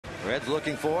Reds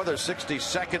looking for their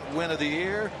 62nd win of the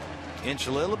year. Inch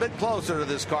a little bit closer to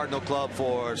this Cardinal club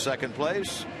for second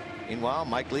place. Meanwhile,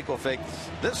 Mike Leake will fake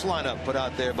this lineup put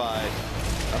out there by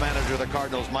the manager of the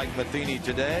Cardinals, Mike Matheny,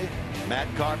 today. Matt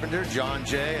Carpenter, John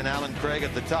Jay, and Alan Craig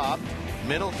at the top.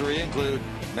 Middle three include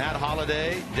Matt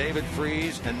Holliday, David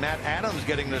Freese, and Matt Adams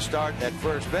getting the start at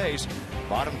first base.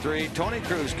 Bottom three, Tony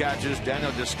Cruz catches,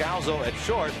 Daniel Descalzo at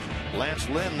short, Lance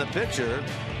Lynn the pitcher.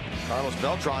 Carlos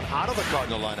Beltran out of the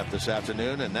Cardinal lineup this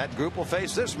afternoon, and that group will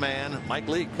face this man, Mike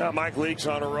Leake. Now, Mike Leake's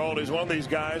on a roll. He's one of these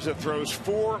guys that throws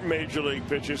 4 major league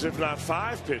pitches, if not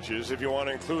 5 pitches, if you want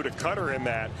to include a cutter in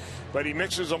that. But he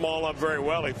mixes them all up very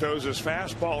well. He throws his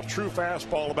fastball, true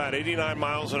fastball, about 89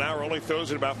 miles an hour, only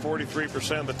throws it about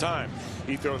 43% of the time.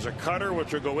 He throws a cutter,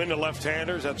 which will go into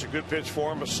left-handers. That's a good pitch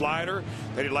for him. A slider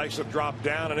that he likes to drop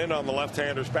down and in on the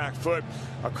left-hander's back foot.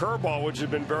 A curveball, which has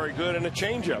been very good, and a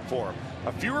changeup for him.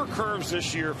 A fewer curves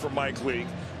this year for Mike Leake,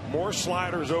 more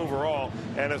sliders overall,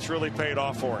 and it's really paid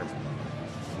off for him.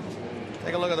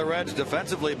 Take a look at the Reds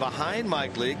defensively behind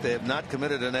Mike Leake. They have not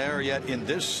committed an error yet in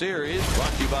this series.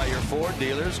 Brought to you by your Ford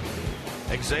dealers.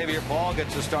 Xavier Paul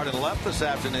gets a start in left this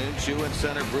afternoon. Chu in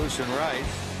center, Bruce in right.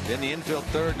 In the infield,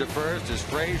 third to first is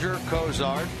Frazier,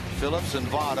 Cozart, Phillips, and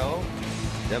Votto.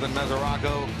 Devin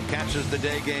Mesoraco catches the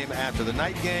day game after the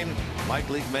night game. Mike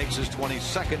Leake makes his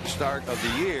 22nd start of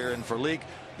the year, and for Leake,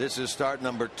 this is start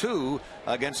number 2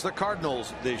 against the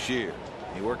Cardinals this year.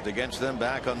 He worked against them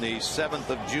back on the 7th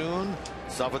of June,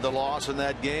 suffered the loss in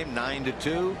that game,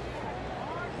 9-2.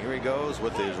 Here he goes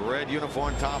with his red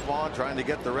uniform top on, trying to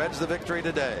get the Reds the victory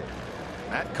today.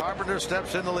 Matt Carpenter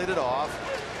steps in to lead it off.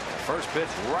 First pitch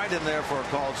right in there for a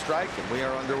called strike, and we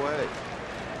are underway.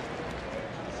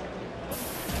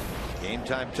 Game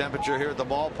time temperature here at the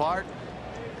ballpark,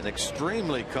 an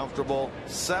extremely comfortable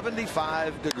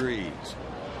 75 degrees.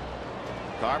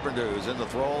 Carpenter, who's in the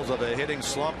throes of a hitting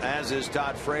slump, as is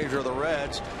Todd Frazier of the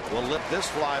Reds, will lift this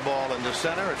fly ball into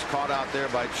center. It's caught out there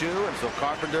by Chu, and so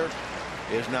Carpenter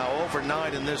is now 0 for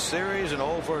 9 in this series and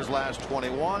 0 for his last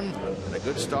 21, and a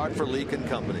good start for Leake and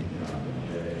company.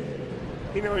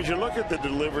 You know, as you look at the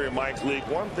delivery of Mike Leake,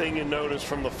 one thing you notice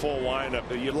from the full lineup,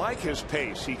 you like his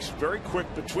pace. He's very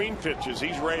quick between pitches.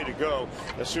 He's ready to go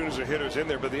as soon as the hitter's in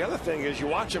there. But the other thing is you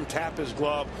watch him tap his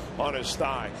glove on his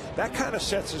thigh. That kind of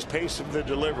sets his pace of the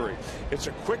delivery. It's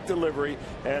a quick delivery,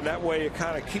 and that way it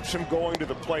kind of keeps him going to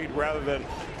the plate rather than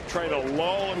trying to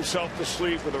lull himself to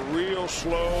sleep with a real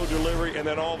slow delivery and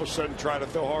then all of a sudden try to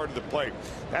throw hard to the plate.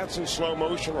 That's in slow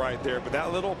motion right there. But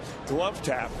that little glove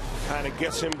tap kind of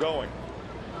gets him going.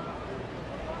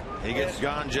 He gets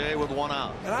John Jay with 1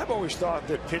 out. And I've always thought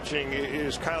that pitching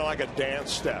is kind of like a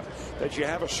dance step, that you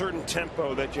have a certain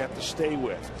tempo that you have to stay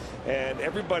with. And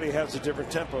everybody has a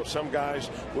different tempo. Some guys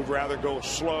would rather go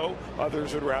slow.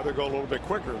 Others would rather go a little bit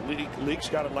quicker. Leake's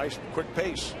got a nice quick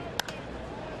pace.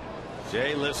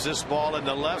 Jay lifts this ball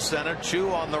into left center. Chu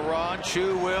on the run.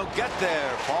 Chu will get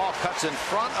there. Paul cuts in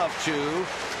front of Chu.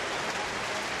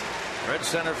 Red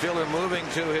center fielder moving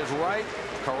to his right.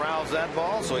 Corrals that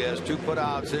ball, so he has 2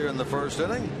 putouts here in the first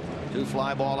inning, 2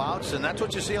 fly ball outs, and that's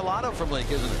what you see a lot of from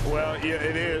Leake, isn't it? Well, yeah,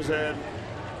 it is,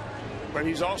 but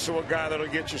he's also a guy that'll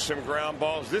get you some ground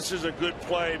balls. This is a good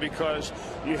play because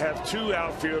you have 2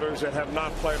 outfielders that have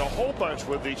not played a whole bunch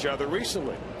with each other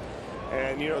recently,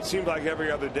 and you know it seems like every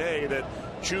other day that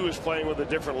Chu is playing with a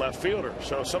different left fielder,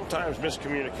 so sometimes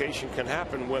miscommunication can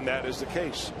happen when that is the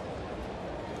case.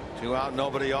 2 out,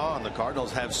 nobody on. The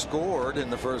Cardinals have scored in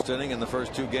the first inning in the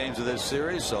first 2 games of this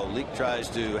series, so Leake tries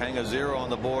to hang a 0 on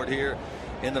the board here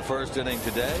in the first inning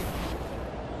today.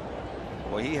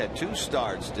 Well, he had 2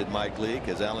 starts, did Mike Leake,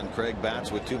 as Alan Craig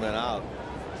bats with 2 men out.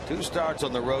 2 starts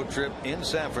on the road trip in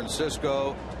San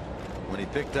Francisco when he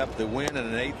picked up the win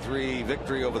in an 8-3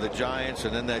 victory over the Giants,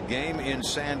 and then that game in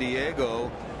San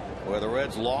Diego where the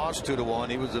Reds lost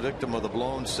 2-1. He was the victim of the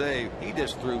blown save. He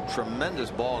just threw tremendous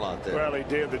ball out there. Well, he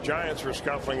did. The Giants were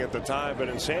scuffling at the time, but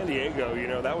in San Diego, you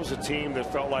know, that was a team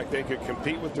that felt like they could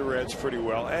compete with the Reds pretty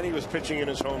well, and he was pitching in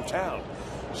his hometown.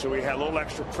 So he had a little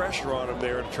extra pressure on him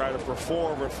there to try to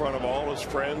perform in front of all his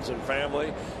friends and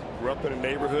family. Grew up in a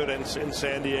neighborhood in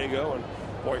San Diego, and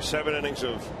boy, 7 innings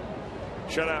of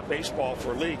shutout baseball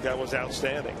for Leake. That was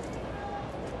outstanding.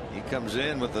 He comes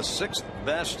in with the 6th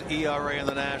best ERA in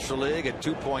the National League at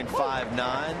 2.59.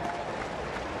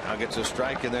 Now gets a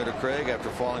strike in there to Craig after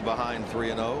falling behind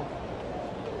 3-0.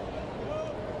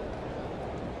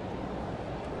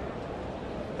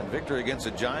 And victory against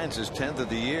the Giants, his 10th of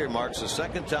the year, marks the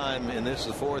 2nd time in this,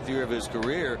 the 4th year of his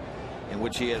career, in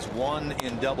which he has won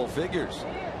in double figures.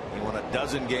 He won a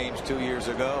dozen games 2 years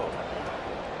ago.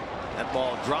 That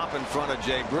ball drop in front of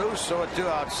Jay Bruce, so a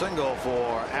 2-out single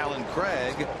for Alan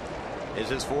Craig is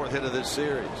his 4th hit of this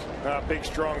series. A big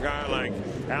strong guy like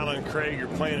Alan Craig, you're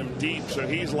playing him deep, so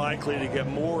he's likely to get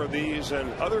more of these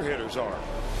than other hitters are.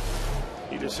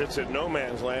 He just sits at no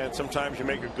man's land. Sometimes you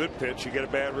make a good pitch, you get a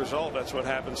bad result. That's what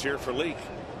happens here for Leake.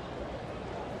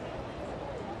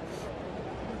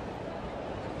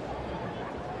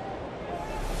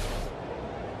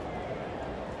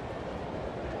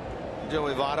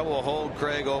 Joey Votto will hold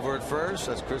Craig over at first.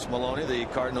 That's Chris Maloney, the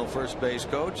Cardinal first base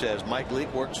coach, as Mike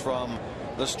Leake works from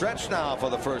the stretch now for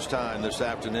the first time this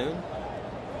afternoon.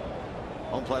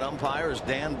 Home plate umpire is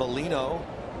Dan Bellino.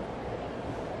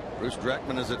 Bruce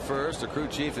Dreckman is at first. The crew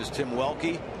chief is Tim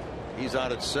Welke. He's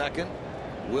out at second.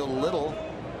 Will Little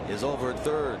is over at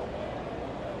third.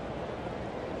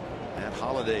 Matt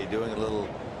Holliday doing a little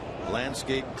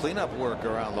landscape cleanup work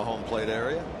around the home plate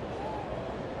area.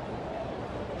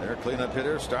 Their cleanup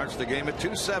hitter starts the game at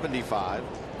 275.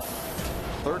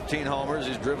 13 homers.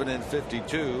 He's driven in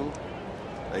 52.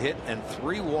 A hit and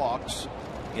 3 walks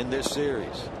in this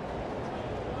series.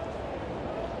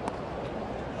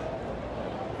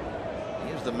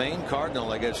 He's the main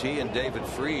Cardinal. I guess he and David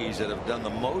Freese that have done the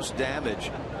most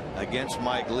damage against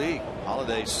Mike Leake.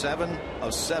 Holliday 7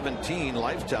 of 17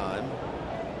 lifetime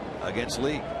against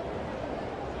Leake.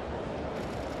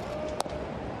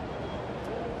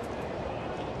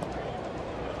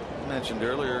 Mentioned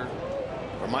earlier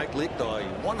for Mike Leake, the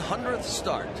 100th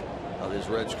start of his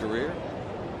Reds career.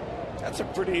 That's a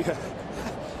pretty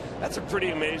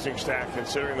amazing stat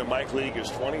considering that Mike Leake is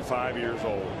 25 years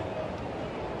old.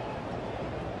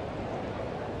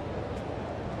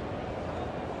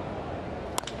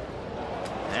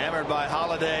 Hammered by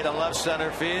Holliday to left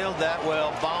center field. That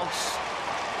will bounce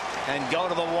and go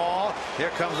to the wall.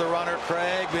 Here comes the runner,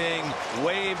 Craig, being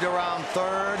waved around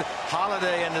third.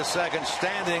 Holliday into second,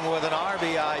 standing with an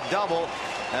RBI double.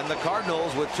 And the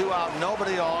Cardinals, with 2 out,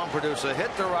 nobody on, produce a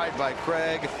hit to right by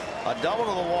Craig, a double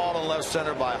to the wall in left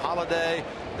center by Holliday.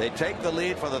 They take the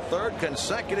lead for the 3rd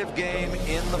consecutive game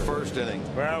in the 1st inning.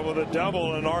 Well, with a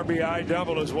double, an RBI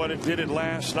double is what it did it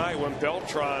last night when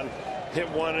Beltran hit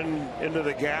one into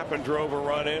the gap and drove a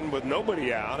run in with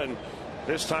nobody out. And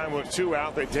this time with 2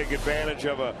 out, they take advantage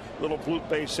of a little bloop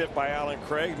base hit by Alan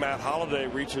Craig. Matt Holliday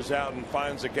reaches out and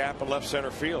finds a gap in left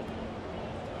center field.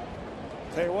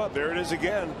 Tell you what, there it is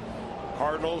again.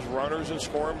 Cardinals runners in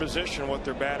scoring position, what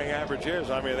their batting average is.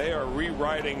 I mean, they are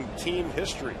rewriting team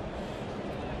history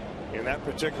in that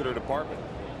particular department.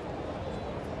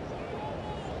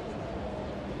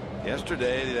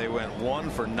 Yesterday they went 1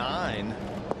 for 9,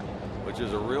 which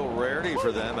is a real rarity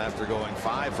for them after going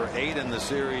 5 for 8 in the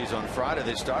series on Friday.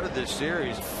 They started this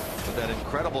series with that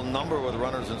incredible number with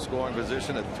runners in scoring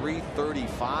position at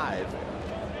 335.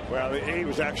 Well, he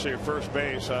was actually at first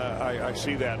base. I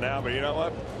see that now. But you know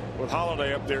what? With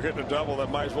Holliday up there hitting a double,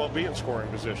 that might as well be in scoring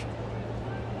position.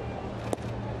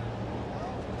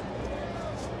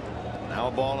 Now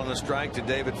a ball and a strike to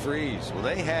David Freese. Well,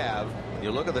 they have,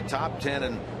 you look at the top 10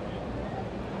 and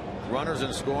runners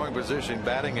in scoring position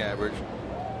batting average,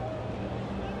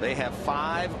 they have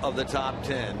 5 of the top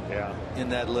 10 in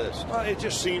that list. Well, it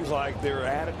just seems like their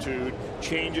attitude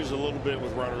changes a little bit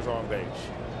with runners on base.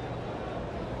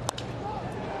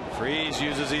 Freese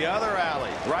uses the other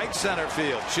alley, right center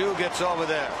field. Chu gets over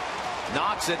there,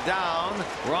 knocks it down.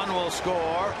 Run will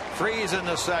score. Freese in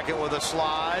the second with a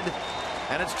slide,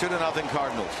 and it's 2-0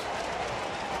 Cardinals.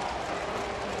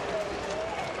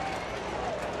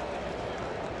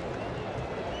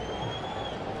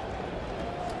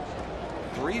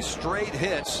 Three straight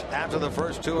hits after the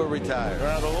first 2 are retired.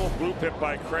 Well, the little bloop hit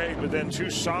by Craig, but then 2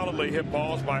 solidly hit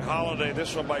balls by Holliday.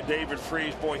 This one by David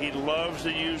Freese. Boy, he loves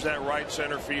to use that right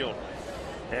center field.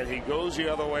 And he goes the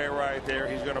other way right there.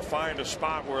 He's going to find a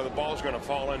spot where the ball's going to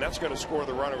fall in. That's going to score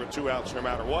the runner with 2 outs no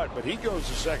matter what. But he goes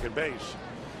to second base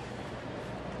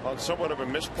on somewhat of a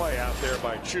misplay out there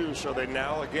by Chu. So they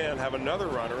now again have another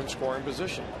runner in scoring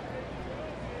position.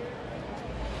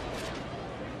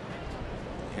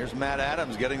 Here's Matt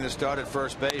Adams getting the start at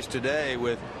first base today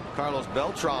with Carlos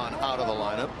Beltran out of the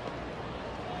lineup.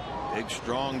 Big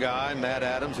strong guy, Matt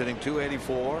Adams, hitting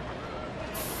 .284.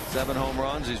 7 home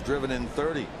runs. He's driven in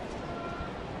 30.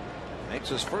 Makes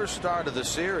his first start of the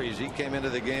series. He came into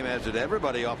the game, as did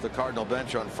everybody off the Cardinal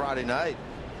bench on Friday night.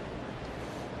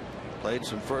 Played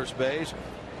some first base.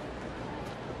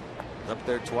 Up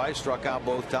there twice, struck out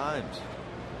both times.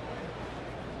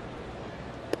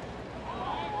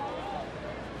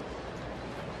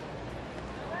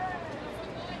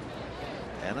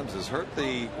 Adams has hurt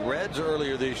the Reds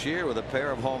earlier this year with a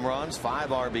pair of home runs,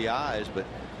 5 RBIs, but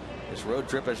this road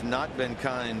trip has not been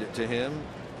kind to him.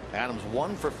 Adams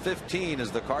 1 for 15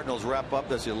 as the Cardinals wrap up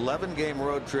this 11-game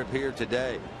road trip here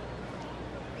today.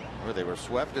 Where they were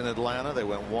swept in Atlanta. They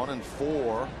went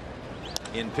 1-4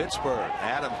 in Pittsburgh.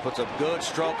 Adams puts a good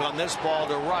stroke on this ball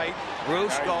to right.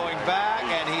 Bruce going back,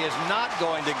 and he is not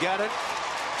going to get it.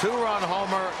 2-run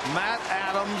homer. Matt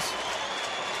Adams.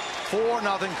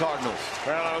 4-0 Cardinals.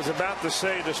 Well, I was about to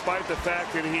say, despite the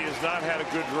fact that he has not had a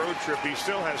good road trip, he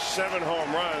still has 7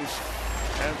 home runs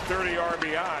and 30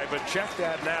 RBI. But check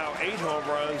that now, 8 home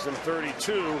runs and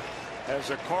 32. As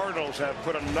the Cardinals have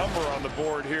put a number on the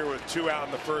board here with 2 out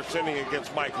in the first inning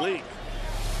against Mike Leake.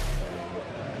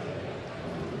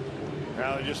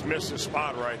 Now they just missed his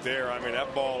spot right there. I mean,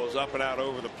 that ball is up and out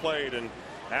over the plate, and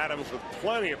Adams with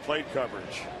plenty of plate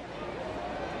coverage.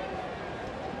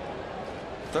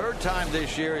 Third time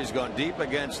this year he's gone deep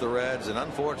against the Reds, and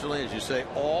unfortunately, as you say,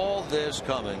 all this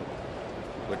coming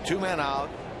with 2 men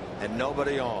out and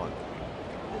nobody on.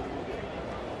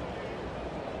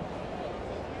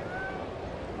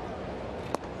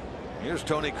 Here's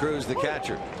Tony Cruz, the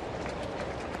catcher.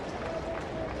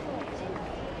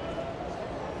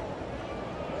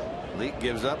 Leake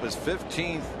gives up his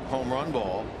 15th home run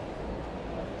ball.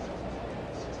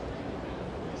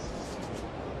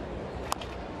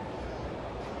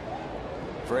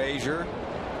 Frazier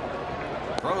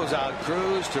throws out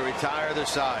Cruz to retire the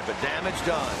side, but damage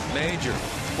done. Major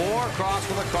 4 across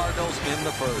for the Cardinals in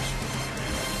the first.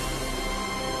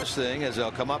 Thing as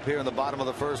they'll come up here in the bottom of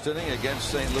the first inning against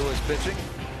St. Louis pitching.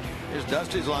 Here's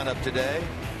Dusty's lineup today.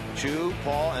 Chu,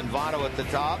 Paul, and Votto at the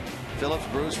top. Phillips,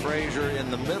 Bruce, Frazier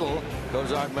in the middle.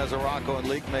 Cozart, Mesoraco, and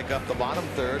Leake make up the bottom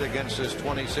third against this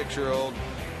 26-year-old,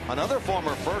 another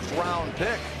former first-round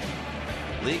pick.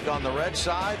 Leake on the Red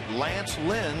side, Lance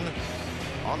Lynn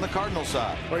on the Cardinal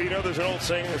side. Well, you know, there's an old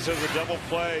saying that says a double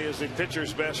play is the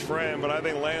pitcher's best friend, but I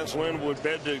think Lance Lynn would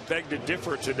beg to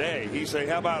differ today. He'd say,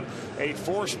 how about a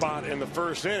 4 spot in the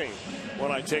first inning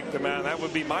when I take the mound? That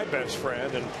would be my best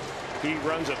friend. And he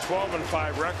runs a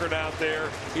 12-5 record out there.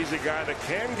 He's a guy that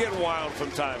can get wild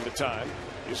from time to time.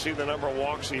 You see the number of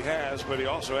walks he has, but he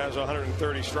also has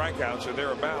 130 strikeouts or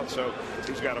thereabouts. So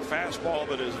he's got a fastball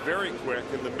that is very quick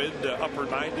in the mid to upper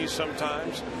 90s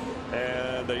sometimes,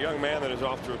 and a young man that is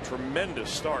off to a tremendous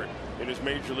start in his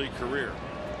major league career.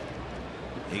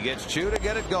 He gets Chu to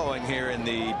get it going here in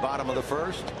the bottom of the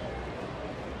first.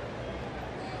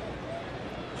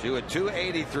 Chu at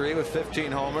 283 with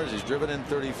 15 homers. He's driven in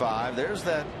 35. There's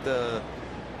that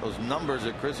those numbers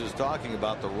that Chris is talking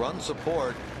about, the run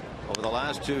support over the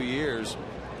last 2 years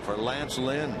for Lance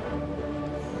Lynn.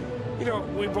 You know,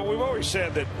 we've always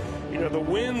said that, you know, the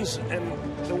wins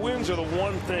are the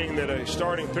one thing that a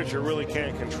starting pitcher really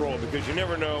can't control, because you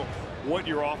never know what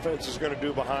your offense is going to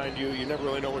do behind you. You never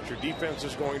really know what your defense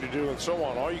is going to do, and so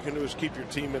on. All you can do is keep your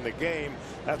team in the game.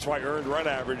 That's why earned run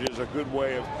average is a good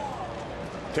way of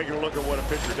taking a look at what a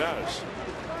pitcher does.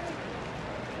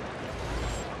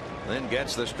 Lynn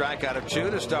gets the strikeout of Chu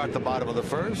to start the bottom of the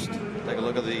first. Take a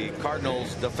look at the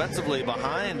Cardinals defensively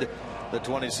behind the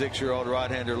 26-year-old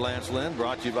right-hander Lance Lynn,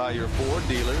 brought to you by your Ford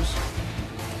dealers.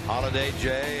 Holiday,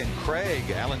 Jay, and Craig.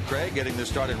 Alan Craig getting the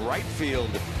start in right field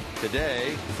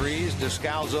today. Freese,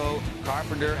 Descalzo,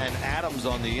 Carpenter, and Adams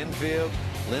on the infield.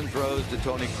 Lynn throws to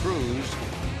Tony Cruz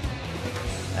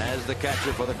as the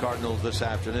catcher for the Cardinals this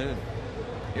afternoon.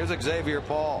 Here's Xavier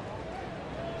Paul.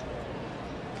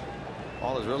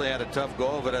 Paul has really had a tough go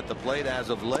of it at the plate as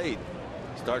of late.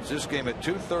 Starts this game at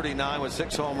 239 with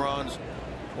 6 home runs,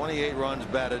 28 runs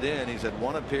batted in. He's had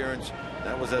 1 appearance.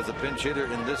 That was as a pinch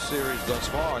hitter in this series thus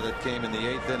far. That came in the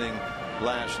 8th inning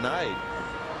last night.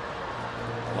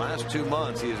 The last 2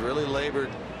 months he has really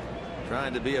labored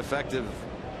trying to be effective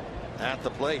at the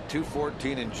plate.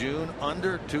 214 in June,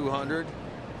 under 200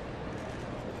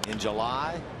 in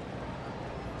July.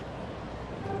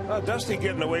 Dusty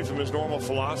getting away from his normal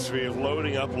philosophy of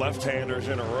loading up left-handers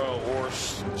in a row, or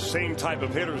same type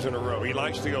of hitters in a row. He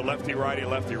likes to go lefty-righty,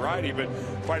 lefty-righty, but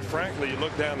quite frankly, you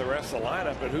look down the rest of the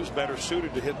lineup and who's better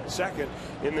suited to hit second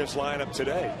in this lineup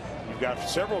today. You've got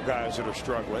several guys that are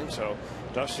struggling, so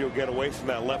Dusty will get away from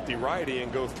that lefty-righty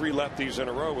and go 3 lefties in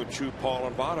a row with Chu, Paul,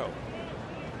 and Votto.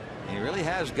 He really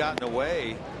has gotten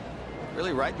away,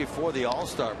 really right before the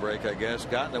All-Star break, I guess,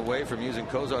 gotten away from using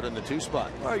Cozart in the 2 spot.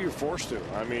 Well, you're forced to.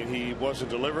 I mean, he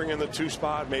wasn't delivering in the 2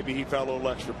 spot. Maybe he felt a little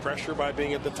extra pressure by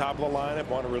being at the top of the lineup,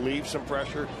 want to relieve some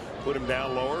pressure, put him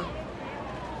down lower.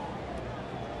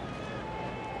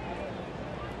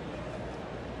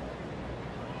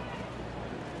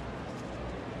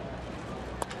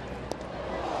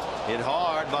 Hit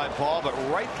hard by Paul, but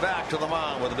right back to the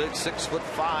mound with a big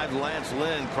 6'5" Lance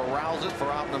Lynn corrals it for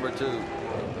out number 2.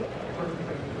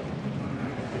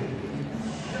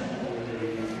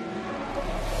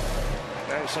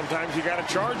 sometimes you got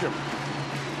to charge him.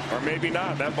 Or maybe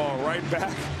not. That ball right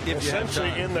back, essentially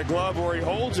in the glove where he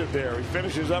holds it there. He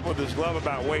finishes up with his glove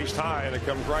about waist high, and it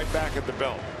comes right back at the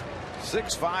belt.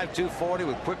 6'5", 240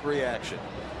 with quick reaction.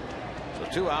 So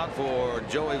 2 out for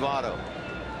Joey Votto.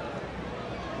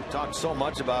 We talked so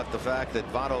much about the fact that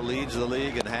Votto leads the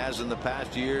league and has in the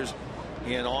past years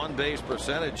in on-base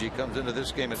percentage. He comes into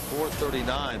this game at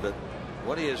 .439, but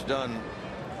what he has done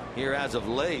here as of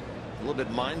late, a little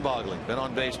bit mind-boggling. Been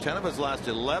on base 10 of his last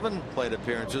 11 plate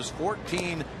appearances,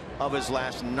 14 of his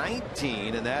last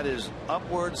 19, and that is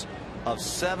upwards of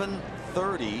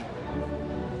 .730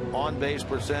 on base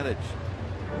percentage.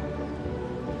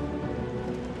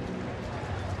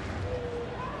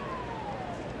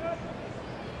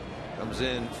 Comes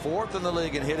in 4th in the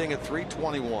league in hitting at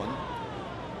 .321.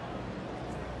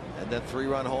 And that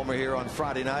 3-run homer here on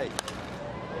Friday night.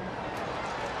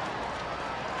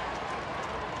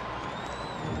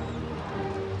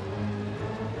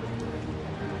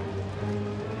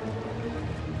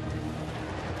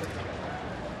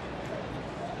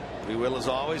 We will, as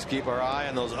always, keep our eye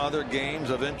on those other games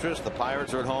of interest. The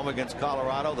Pirates are at home against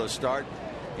Colorado. They'll start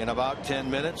in about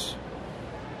 10 minutes.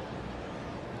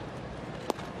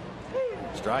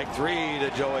 Strike 3 to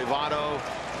Joey Votto,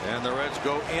 and the Reds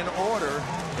go in order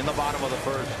in the bottom of the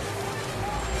first.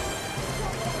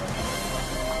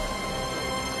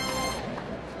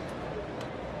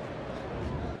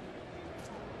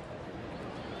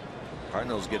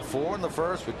 Cardinals get 4 in the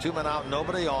first with 2 men out,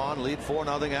 nobody on. Lead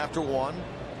 4-0 after 1.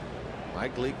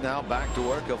 Mike Leake now back to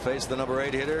work. He'll face the number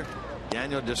 8 hitter,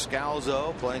 Daniel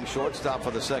Descalzo, playing shortstop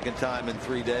for the 2nd time in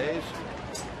 3 days.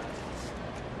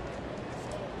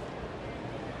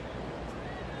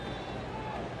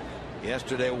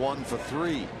 Yesterday 1 for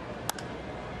 3.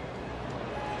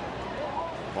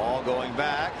 Paul going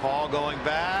back,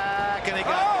 and he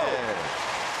got there.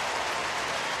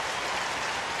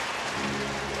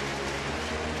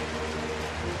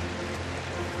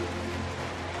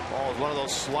 One of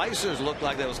those slicers looked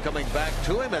like that was coming back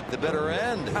to him at the bitter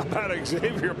end. How about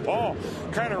Xavier Paul?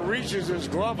 Kind of reaches his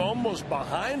glove almost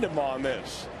behind him on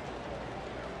this.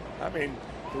 I mean,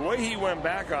 the way he went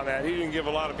back on that, he didn't give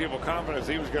a lot of people confidence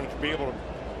he was going to be able to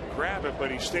grab it, but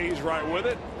he stays right with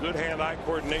it. Good hand-eye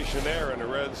coordination there, and the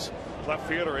Reds left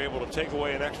fielder able to take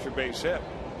away an extra base hit.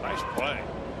 Nice play.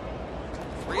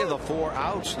 3 of the 4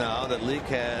 outs now that Leake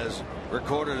has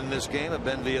recorded in this game have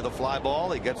been via the fly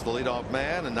ball. He gets the leadoff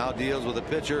man and now deals with the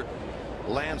pitcher,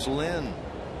 Lance Lynn.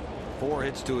 4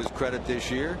 hits to his credit this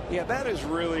year. Yeah, that is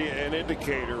really an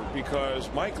indicator,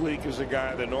 because Mike Leake is a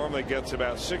guy that normally gets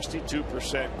about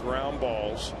 62% ground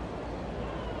balls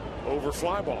over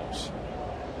fly balls.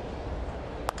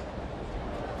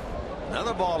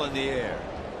 Another ball in the air.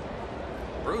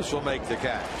 Bruce will make the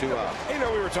catch. 2 out. You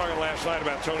know, we were talking last night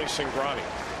about Tony Cingrani.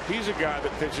 He's a guy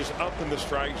that pitches up in the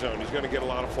strike zone. He's going to get a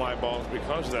lot of fly balls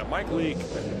because of that. Mike Leake,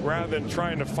 rather than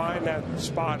trying to find that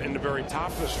spot in the very top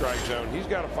of the strike zone, he's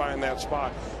got to find that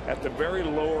spot at the very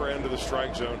lower end of the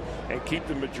strike zone and keep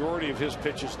the majority of his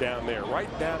pitches down there,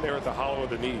 right down there at the hollow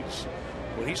of the knees.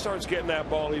 When he starts getting that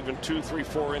ball even 2, 3,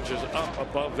 4 inches up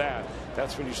above that,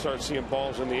 that's when you start seeing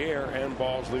balls in the air and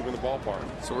balls leaving the ballpark.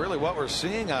 So really what we're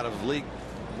seeing out of Leake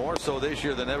more so this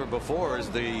year than ever before is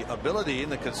the ability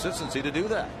and the consistency to do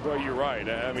that. Well, you're right.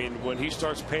 I mean, when he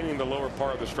starts painting the lower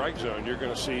part of the strike zone, you're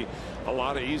going to see a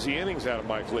lot of easy innings out of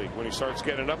Mike Leake. When he starts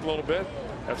getting up a little bit,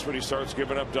 that's when he starts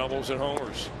giving up doubles and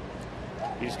homers.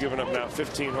 He's given up now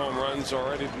 15 home runs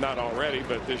already. Not already,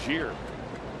 but this year.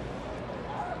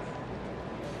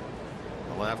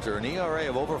 Well, after an ERA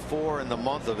of over 4 in the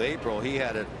month of April, he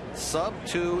had a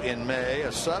sub-2 in May,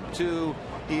 a sub-2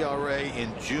 ERA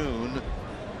in June,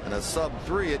 and a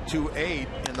sub-3 at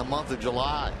 2.8 in the month of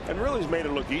July. And really has made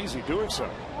it look easy doing so.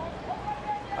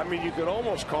 I mean, you could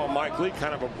almost call Mike Leake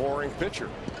kind of a boring pitcher.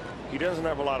 He doesn't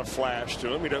have a lot of flash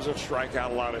to him. He doesn't strike out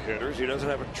a lot of hitters. He doesn't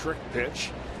have a trick pitch.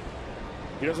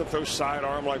 He doesn't throw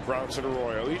sidearm like Bronson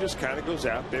Arroyo. He just kind of goes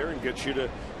out there and gets you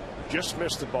to just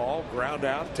miss the ball, ground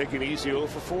out, take an easy 0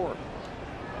 for 4.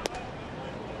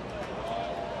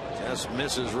 Just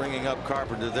misses ringing up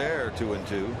Carpenter there, 2-2.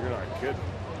 You're not kidding.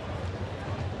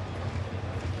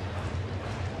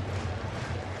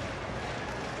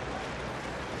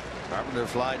 Carpenter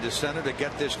fly to center to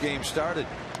get this game started.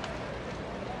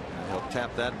 And he'll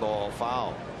tap that ball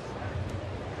foul.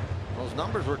 Those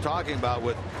numbers we're talking about,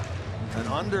 with an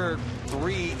under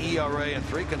 3 ERA in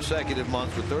 3 consecutive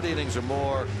months with 30 innings or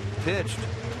more pitched.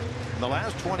 In the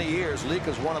last 20 years, Leake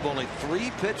is one of only 3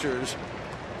 pitchers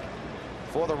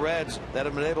for the Reds that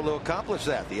have been able to accomplish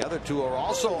that. The other 2 are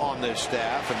also on this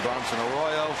staff, and Bronson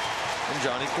Arroyo and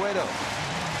Johnny Cueto.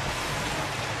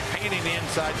 gaining the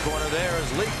inside corner there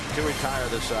is Leak to retire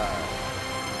the side.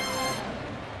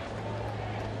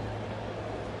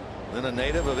 Then a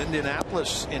native of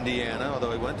Indianapolis, Indiana,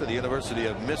 although he went to the University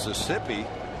of Mississippi.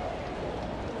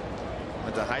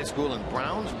 Went to high school in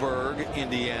Brownsburg,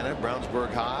 Indiana,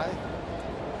 Brownsburg High.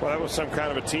 Well, that was some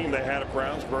kind of a team they had at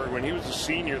Brownsburg. When he was a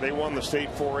senior, they won the state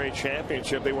 4A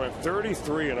championship. They went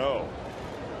 33-0.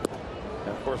 And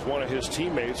of course, one of his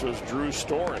teammates was Drew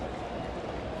Storen,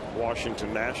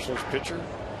 Washington Nationals pitcher.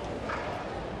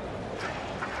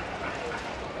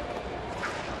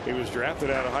 He was drafted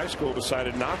out of high school,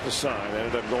 decided not to sign,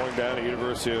 ended up going down to the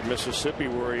University of Mississippi,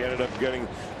 where he ended up getting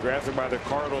drafted by the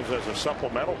Cardinals as a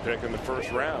supplemental pick in the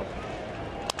first round.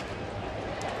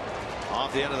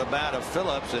 Off the end of the bat of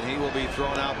Phillips, and he will be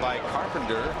thrown out by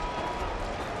Carpenter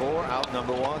for out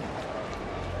number 1.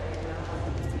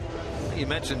 You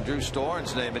mentioned Drew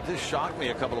Storen's name. It just shocked me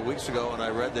a couple of weeks ago when I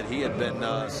read that he had been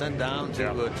sent down to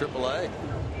AAA.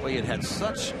 Well, he had had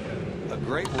such a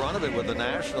great run of it with the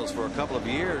Nationals for a couple of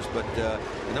years, but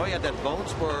you know, he had that bone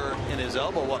spur in his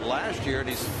elbow last year, and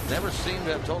he's never seemed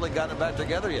to have totally gotten it back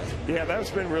together yet. Yeah,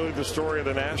 that's been really the story of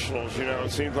the Nationals. You know,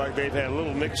 it seems like they've had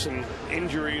little nicks and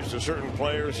injuries to certain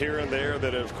players here and there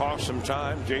that have cost some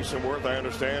time. Jason Worth, I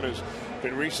understand, has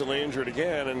been recently injured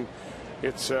again, and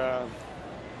it's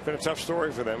been a tough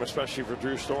story for them, especially for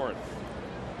Drew Storen.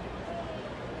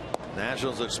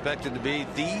 Nationals expected to be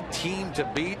the team to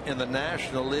beat in the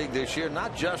National League this year.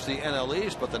 Not just the NL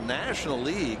East, but the National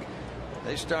League.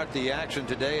 They start the action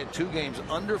today at 2 games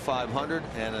under 500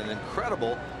 and an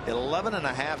incredible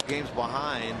 11.5 games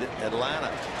behind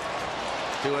Atlanta.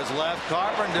 To his left,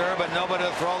 Carpenter, but nobody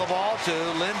to throw the ball to.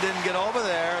 Lynn didn't get over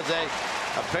there. They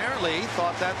apparently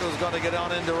thought that was going to get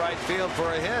on into right field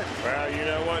for a hit. Well, you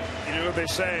know what? You know what they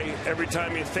say, every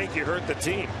time you think you hurt the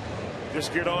team,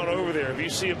 just get on over there. If you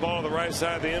see a ball on the right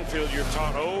side of the infield, you're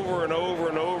taught over and over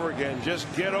and over again, just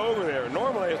get over there.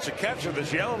 Normally it's a catcher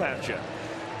that's yelling at you.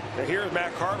 And here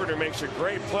Matt Carpenter makes a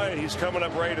great play. He's coming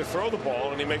up ready to throw the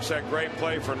ball, and he makes that great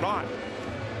play for naught.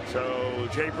 So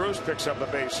Jay Bruce picks up a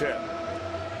base hit.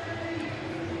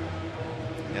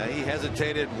 Yeah, he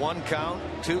hesitated 1 count,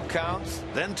 2 counts,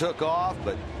 then took off,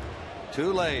 but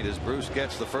too late as Bruce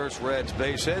gets the first Reds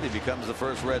base hit. He becomes the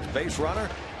first Reds base runner.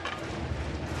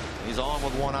 He's on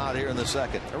with 1 out here in the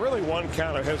second. And really 1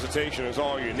 count of hesitation is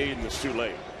all you need, and it's too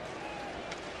late.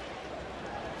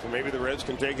 So maybe the Reds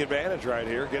can take advantage right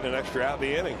here, get an extra out in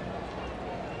the inning.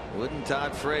 Wouldn't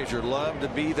Todd Frazier love to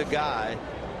be the guy?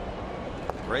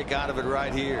 Break out of it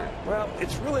right here. Well,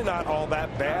 it's really not all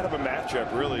that bad of a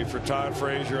matchup, really, for Todd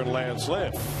Frazier and Lance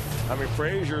Lynn. I mean,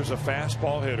 Frazier's a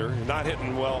fastball hitter, not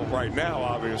hitting well right now,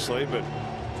 obviously, but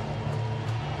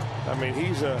I mean,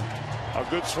 he's a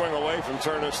good swing away from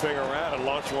turning this thing around and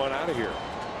launching one out of here.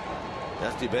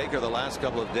 Dusty Baker the last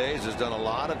couple of days has done a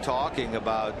lot of talking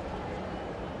about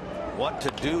what to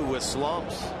do with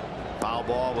slumps. Foul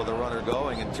ball with a runner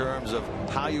going, in terms of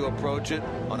how you approach it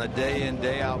on a day in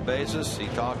day out basis. He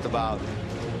talked about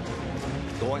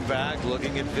going back,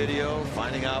 looking at video,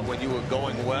 finding out when you were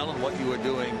going well and what you were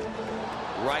doing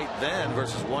right then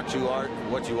versus what you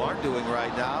aren't doing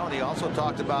right now. And he also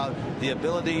talked about the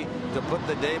ability to put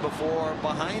the day before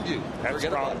behind you.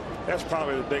 That's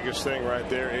probably the biggest thing right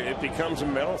there. It becomes a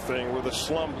mental thing where the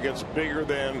slump gets bigger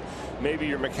than maybe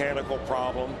your mechanical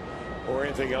problem or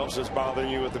anything else that's bothering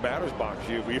you at the batter's box.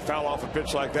 You foul off a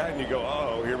pitch like that and you go,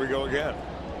 oh, here we go again.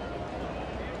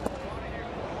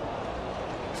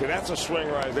 See, that's a swing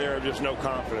right there of just no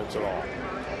confidence at all.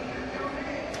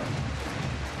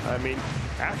 I mean,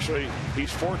 actually,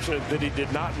 he's fortunate that he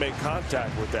did not make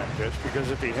contact with that pitch,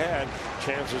 because if he had,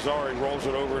 chances are he rolls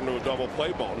it over into a double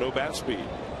play ball. No bat speed.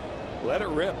 Let it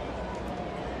rip.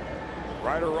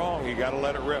 Right or wrong, you got to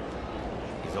let it rip.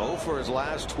 He's 0 for his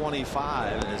last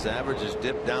 25, and his average has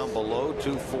dipped down below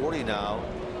 240 now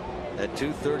at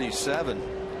 237.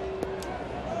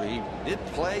 He did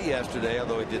play yesterday,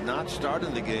 although he did not start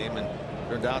in the game, and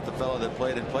turned out the fellow that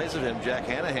played in place of him, Jack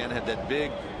Hanahan, had that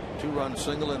big 2-run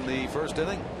single in the first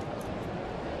inning.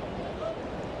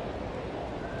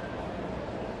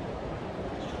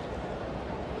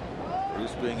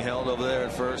 Bruce being held over there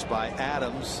at first by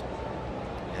Adams,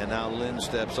 and now Lynn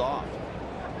steps off.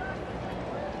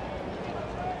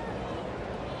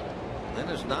 Lynn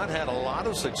has not had a lot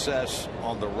of success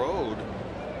on the road.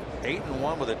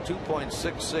 8-1 with a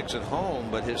 2.66 at home,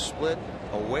 but his split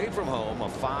away from home, a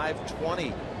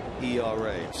 5.20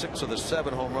 ERA. 6 of the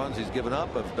 7 home runs he's given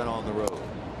up have been on the road.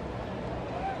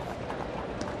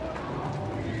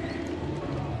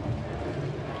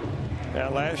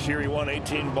 Now, last year he won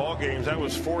 18 ball games. That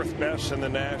was 4th best in the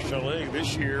National League.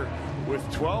 This year With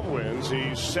 12 wins,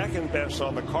 he's second best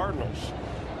on the Cardinals.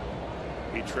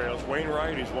 He trails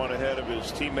Wainwright. He's one ahead of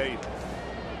his teammate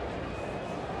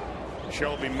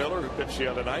Shelby Miller, who pitched the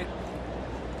other night.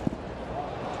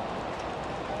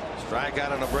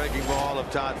 Strikeout on a breaking ball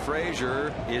of Todd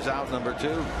Frazier is out, number 2.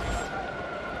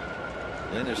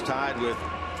 Lynn is tied with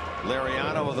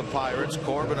Lariano of the Pirates,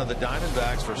 Corbin of the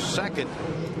Diamondbacks for second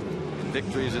in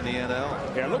victories in the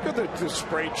NL. Yeah, look at the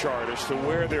spray chart as to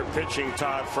where they're pitching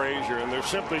Todd Frazier, and they're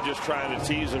simply just trying to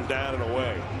tease him down and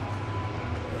away.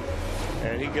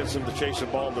 And he gets him to chase the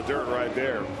ball in the dirt right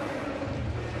there.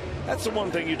 That's the one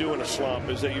thing you do in a slump,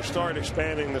 is that you start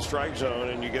expanding the strike zone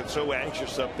and you get so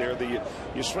anxious up there that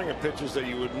you swing at pitches that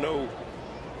you have no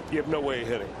way of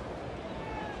hitting.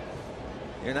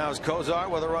 Here now is Kozar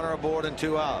with a runner aboard and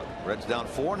 2 out. Reds down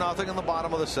 4-0 in the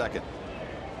bottom of the second.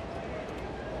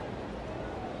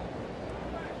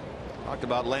 Talked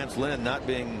about Lance Lynn not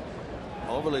being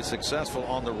overly successful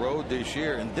on the road this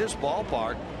year. In this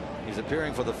ballpark, he's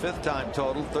appearing for the 5th time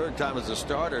total, 3rd time as a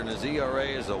starter, and his ERA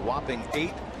is a whopping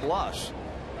 8+.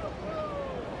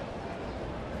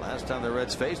 Last time the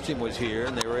Reds faced him was here,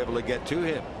 and they were able to get to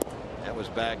him. That was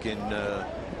back in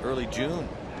early June.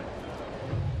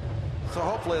 So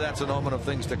hopefully that's an omen of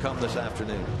things to come this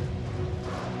afternoon.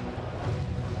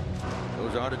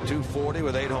 Goes on to 240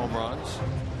 with 8 home runs.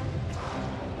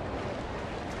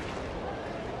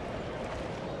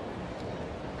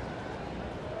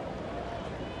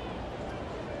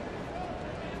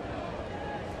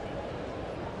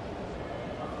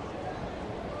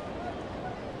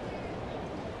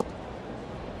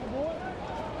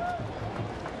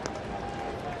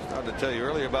 To tell you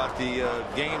earlier about the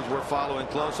games we're following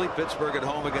closely. Pittsburgh at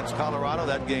home against Colorado.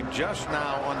 That game just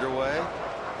now underway.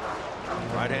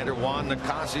 Right-hander Juan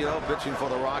Nicasio pitching for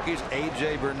the Rockies.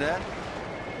 A.J. Burnett,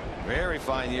 very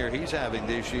fine year he's having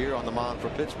this year on the mound for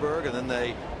Pittsburgh. And then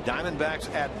the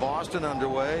Diamondbacks at Boston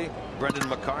underway. Brendan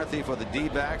McCarthy for the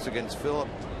D-backs against Philip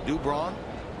Dubron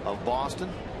of Boston.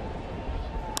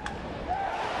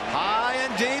 High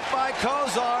and deep by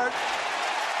Kozar.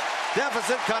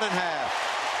 Deficit cut in half.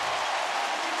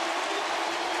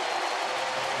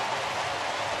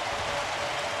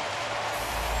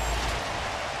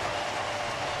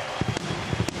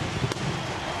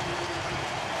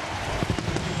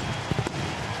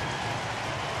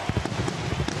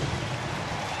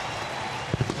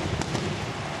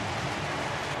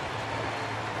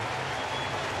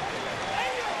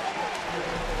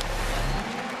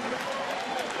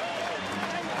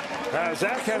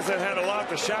 Zach hasn't had a lot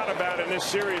to shout about in this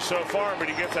series so far, but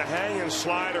he gets a hanging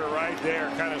slider right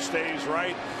there. Kind of stays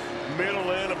right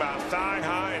middle in, about thigh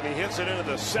high, and he hits it into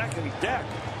the second deck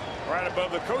right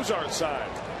above the Kozar side.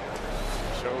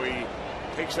 So he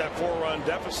takes that 4-run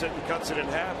deficit and cuts it in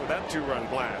half with that 2-run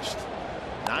blast.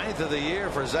 9th of the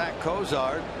year for Zach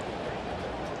Kozar.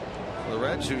 The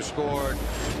Reds, who scored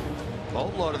a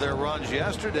boatload of their runs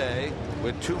yesterday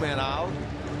with 2 men out.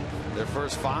 Their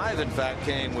first 5, in fact,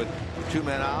 came with 2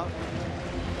 men out.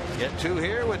 Get 2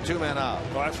 here with 2 men out.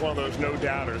 Well, that's one of those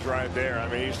no-doubters right there. I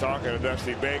mean, he's talking to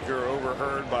Dusty Baker,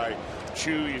 overheard by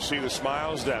Chu. You see the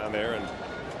smiles down there, and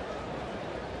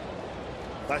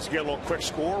nice to get a little quick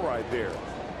score right there.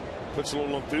 Puts a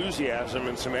little enthusiasm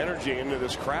and some energy into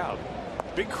this crowd.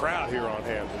 Big crowd here on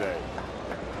hand today.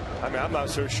 I mean, I'm not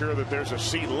so sure that there's a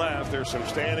seat left. There's some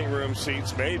standing room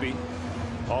seats, maybe.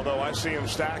 Although I see them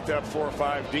stacked up 4 or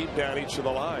 5 deep down each of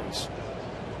the lines.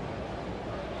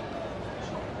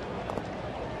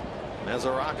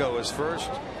 Mesoraco, his first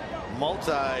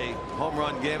multi-home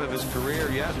run game of his career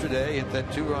yesterday. Hit that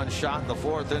 2-run shot in the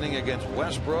 4th inning against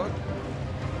Westbrook.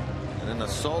 And then a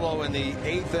solo in the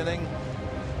 8th inning.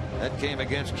 That came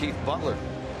against Keith Butler.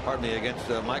 Pardon me, against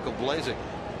Michael Blazek.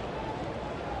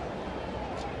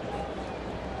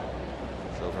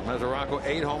 So for Mesoraco,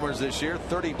 8 homers this year,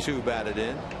 32 batted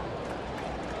in.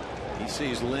 He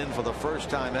sees Lynn for the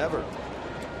first time ever.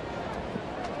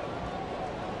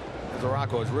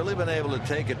 Mesoraco has really been able to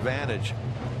take advantage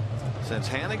since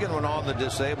Hannigan went on the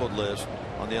disabled list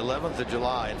on the 11th of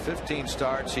July. In 15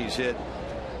 starts, he's hit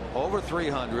over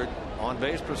 300, on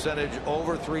base percentage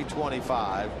over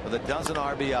 325 with a dozen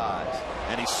RBIs.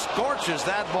 And he scorches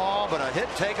that ball, but a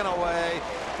hit taken away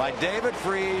by David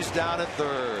Freese down at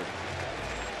 3rd.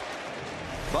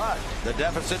 But the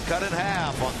deficit cut in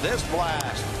half on this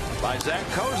blast by Zach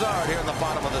Kozar here in the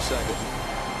bottom of the 2nd.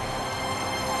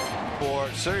 For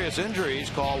serious injuries,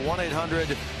 call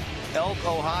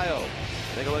 1-800-ELK-OHIO.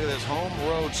 Take a look at this home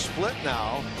road split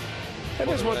now. And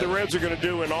this is what the Reds are going to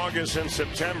do in August and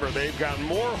September. They've got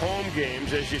more home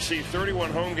games, as you see,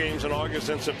 31 home games in August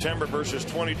and September versus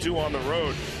 22 on the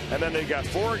road. And then they got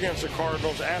 4 against the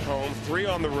Cardinals at home, 3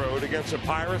 on the road. Against the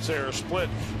Pirates, they are split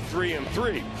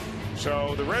 3-3.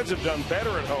 So the Reds have done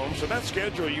better at home. So that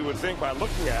schedule, you would think by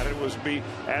looking at it, would be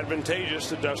advantageous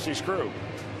to Dusty's crew.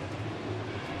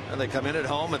 And they come in at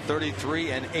home at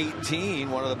 33-18,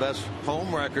 one of the best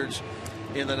home records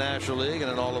in the National League and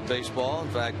in all of baseball. In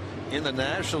fact, in the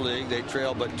National League, they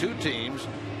trail but 2 teams,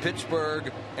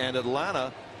 Pittsburgh and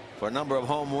Atlanta, for a number of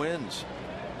home wins.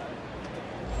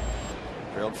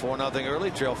 Trailed 4-0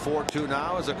 early, trail 4-2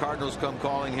 now as the Cardinals come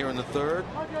calling here in the 3rd.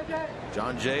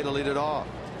 John Jay to lead it off.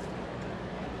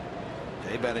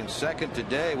 Jay batting second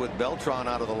today with Beltran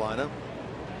out of the lineup.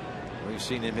 We've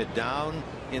seen him hit down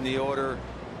in the order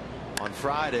on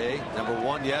Friday. Number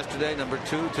 1 yesterday, number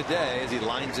 2 today, as he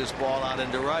lines this ball out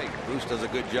into right. Bruce does a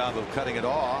good job of cutting it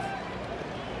off.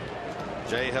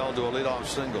 Jay held to a leadoff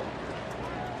single.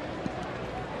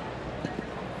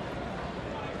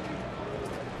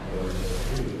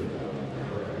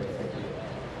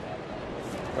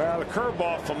 Well, the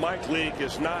curveball from Mike Leake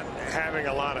is not having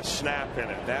a lot of snap in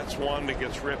it. That's one that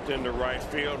gets ripped into right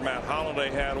field. Matt Holliday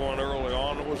had one early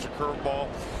on. It was a curveball.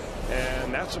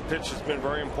 And that's a pitch that's been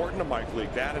very important to Mike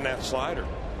Leake, that and that slider.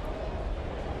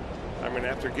 I mean,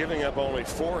 after giving up only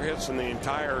 4 hits in the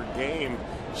entire game,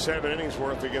 7 innings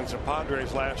worth against the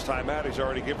Padres last time out, he's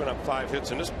already given up 5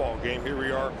 hits in this ball game. Here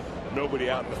we are, nobody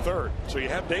out in the 3rd. So you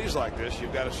have days like this,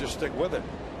 you've got to just stick with it.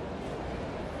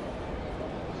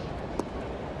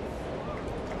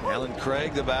 Alan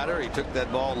Craig, the batter, he took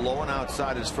that ball low and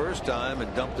outside his first time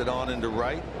and dumped it on into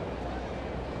right.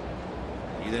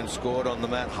 He then scored on the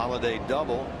Matt Holliday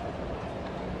double.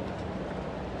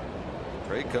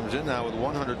 Craig comes in now with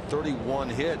 131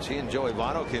 hits. He and Joey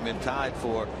Votto came in tied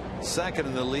for 2nd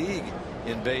in the league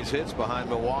in base hits behind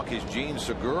Milwaukee's Gene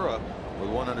Segura with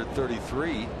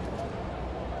 133.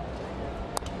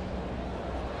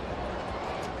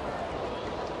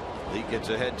 Leake gets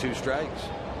ahead 2 strikes.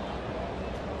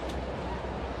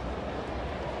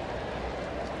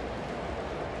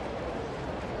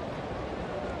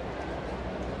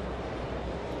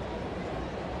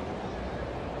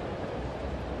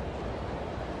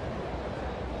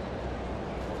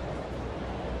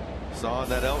 Saw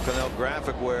that Elk and Elk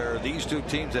graphic where these 2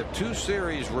 teams have 2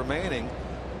 series remaining.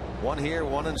 One here,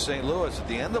 one in St. Louis at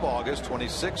the end of August,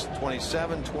 26,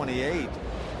 27, 28.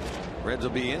 Reds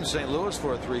will be in St. Louis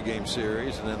for a 3-game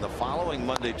series, and then the following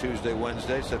Monday, Tuesday,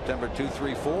 Wednesday, September 2,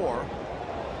 3, 4.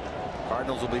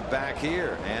 Cardinals will be back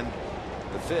here, and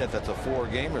the 5th, that's a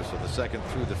 4-gamer, so the 2nd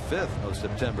through the 5th of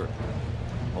September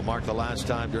will mark the last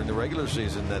time during the regular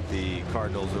season that the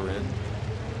Cardinals are in.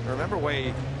 Remember,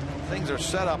 way things are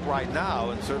set up right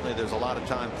now, and certainly there's a lot of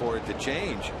time for it to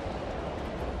change.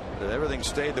 But if everything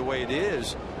stayed the way it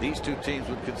is, these 2 teams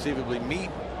would conceivably meet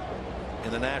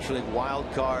in the National League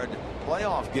wild card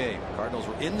playoff game. Cardinals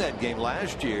were in that game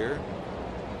last year,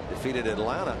 defeated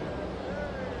Atlanta.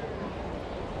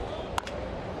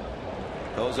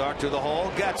 Kozar to the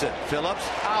hole, gets it. Phillips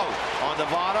out on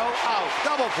Votto, out.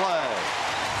 Double play.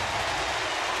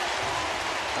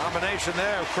 Combination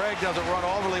there. Craig doesn't run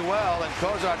overly well, and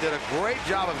Kozar did a great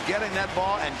job of getting that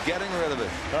ball and getting rid of it.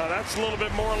 That's a little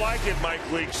bit more like it, Mike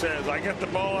Leake says. I get the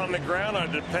ball on the ground. I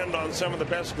depend on some of the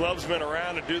best glovesmen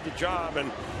around to do the job,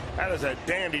 and that is a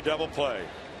dandy double play.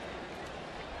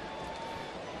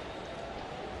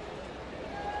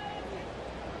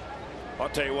 I'll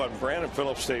tell you what, Brandon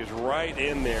Phillips stays right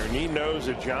in there, and he knows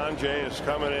that John Jay is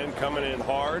coming in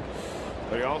hard,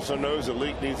 but he also knows that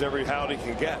Leake needs every out he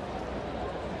can get.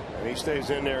 And he stays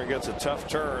in there and gets a tough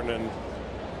turn, and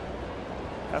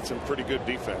that's some pretty good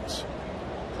defense.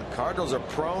 The Cardinals are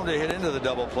prone to hit into the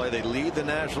double play. They lead the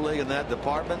National League in that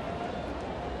department.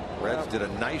 Reds did a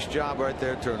nice job right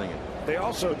there turning it. They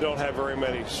also don't have very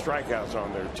many strikeouts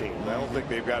on their team. I don't think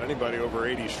they've got anybody over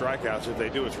 80 strikeouts. If they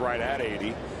do, it's right at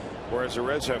 80. Whereas the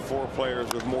Reds have 4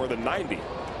 players with more than 90.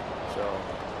 So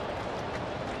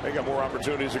they got more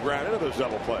opportunities to ground into those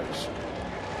double plays.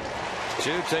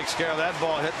 Chu takes care of that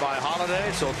ball hit by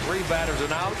Holliday, so 3 batters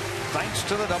and out thanks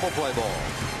to the double play ball.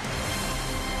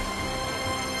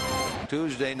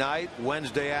 Tuesday night,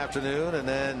 Wednesday afternoon, and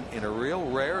then in a real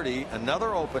rarity,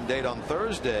 another open date on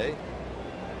Thursday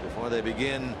before they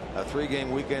begin a 3-game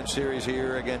weekend series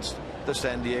here against the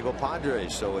San Diego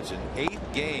Padres. So it's an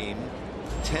 8-game,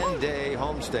 10-day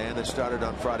homestand that started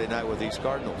on Friday night with these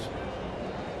Cardinals.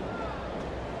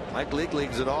 Mike Leake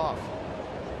leads it off.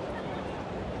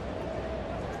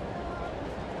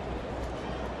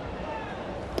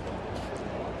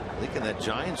 I think in that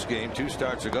Giants game 2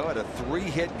 starts ago, had a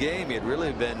 3-hit game. He had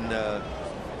really been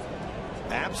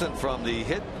absent from the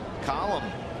hit column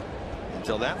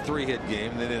until that 3-hit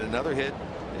game. Then in another hit,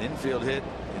 an infield hit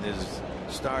in his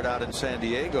start out in San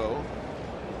Diego.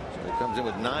 So he comes in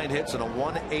with 9 hits and a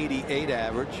 188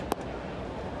 average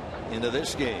into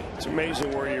this game. It's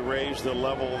amazing where you raise the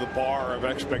level of the bar of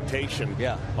expectation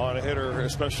on a hitter,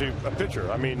 especially a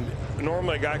pitcher. I mean,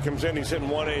 normally a guy comes in, he's hitting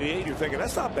 188. You're thinking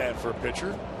that's not bad for a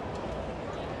pitcher.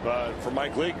 But for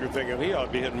Mike Leake, you're thinking he ought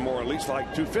to be hitting more, at least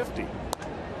like 250.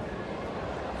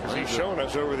 Because he's shown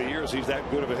us over the years he's that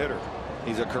good of a hitter.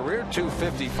 He's a career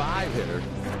 255 hitter,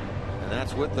 and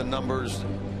that's with the numbers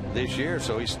this year.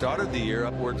 So he started the year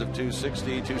upwards of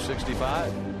 260,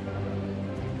 265.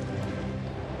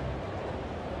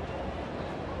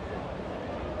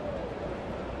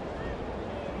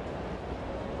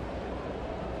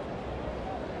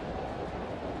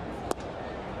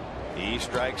 He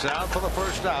strikes out for the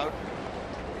first out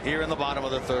here in the bottom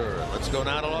of the 3rd. Let's go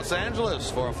now to Los Angeles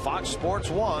for a Fox Sports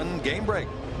 1 game break.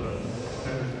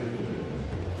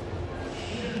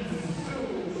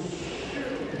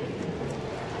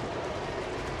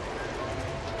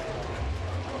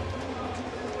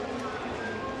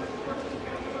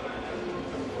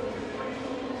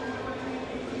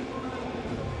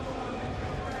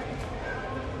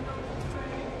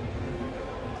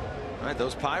 All right,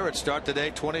 those Pirates start today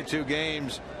 22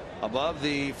 games above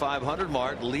the 500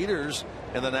 mark, leaders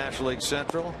in the National League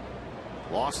Central.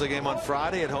 Lost the game on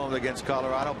Friday at home against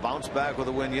Colorado, bounced back with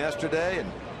a win yesterday,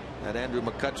 and that Andrew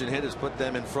McCutchen hit has put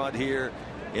them in front here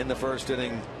in the 1st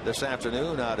inning this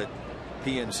afternoon out at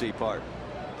PNC Park.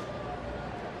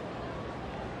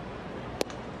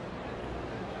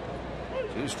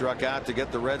 Two struck out to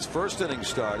get the Reds' 1st inning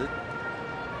started.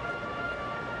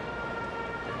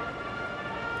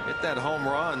 Hit that home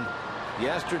run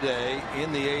yesterday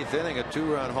in the 8th inning, a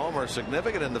 2-run homer,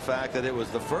 significant in the fact that it was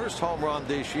the first home run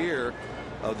this year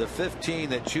of the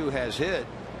 15 that Chu has hit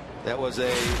that was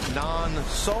a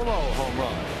non-solo home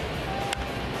run.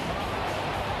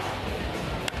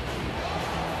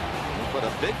 He put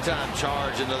a big-time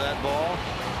charge into that ball.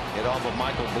 Hit off of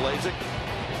Michael Blazek.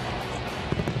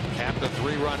 Capped a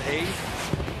 3-run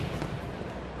 8th.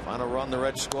 Final run the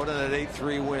Reds scored in an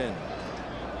 8-3 win.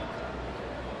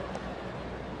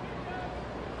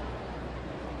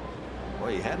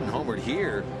 Boy, he hadn't homered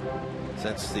here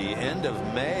since the end of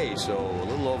May, so a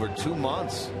little over 2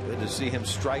 months. Good to see him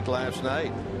strike last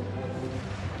night.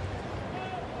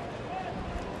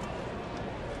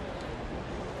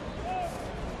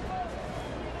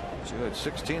 He had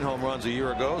 16 home runs a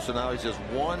year ago, so now he's just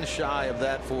 1 shy of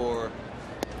that for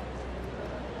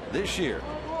this year.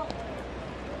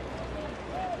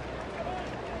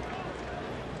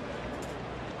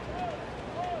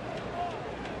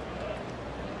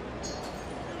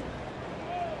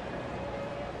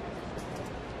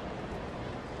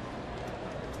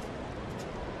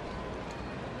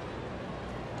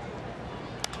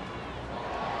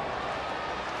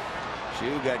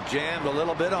 Chu got jammed a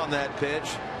little bit on that pitch,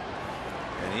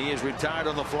 and he is retired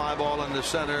on the fly ball in the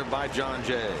center by John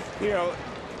Jay. You know,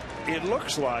 it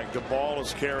looks like the ball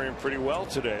is carrying pretty well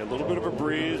today. A little bit of a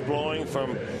breeze blowing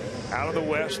from out of the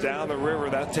west down the river.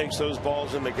 That takes those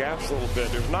balls in the gaps a little bit.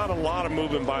 There's not a lot of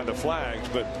movement by the flags,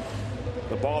 but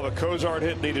the ball that Cozart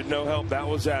hit needed no help. That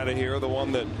was out of here. The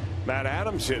one that Matt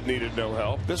Adams hit needed no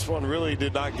help. This one really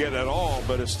did not get at all,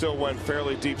 but it still went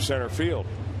fairly deep center field.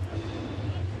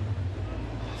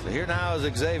 So here now is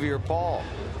Xavier Paul.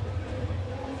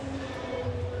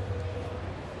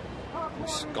 He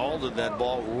scalded that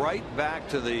ball right back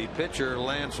to the pitcher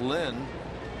Lance Lynn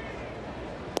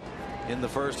in the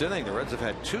 1st inning. The Reds have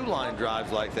had 2 line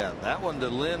drives like that. That one to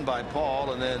Lynn by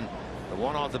Paul, and then the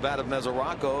one off the bat of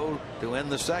Mesoraco to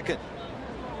end the 2nd.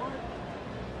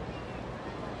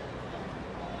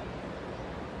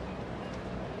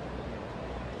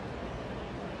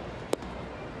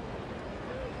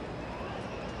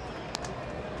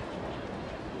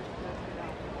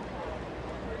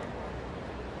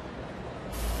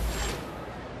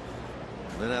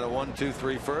 Then had a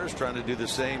 1-2-3 first, trying to do the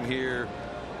same here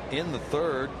in the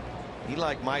 3rd. He,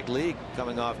 like Mike Leake,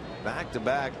 coming off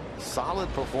back-to-back solid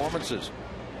performances.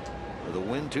 With a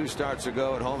win 2 starts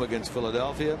ago at home against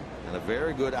Philadelphia, and a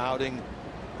very good outing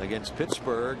against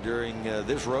Pittsburgh during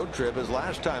this road trip his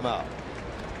last time out.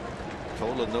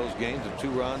 Total in those games of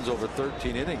 2 runs over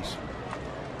 13 innings.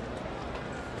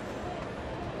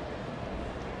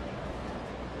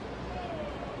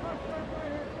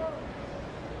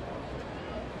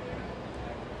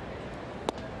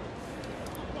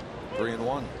 Three and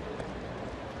 1.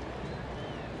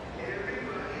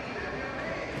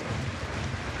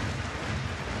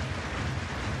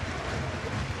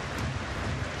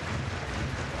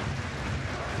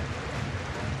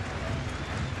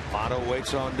 Votto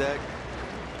waits on deck.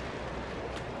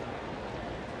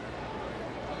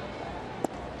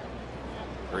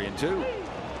 Three and two.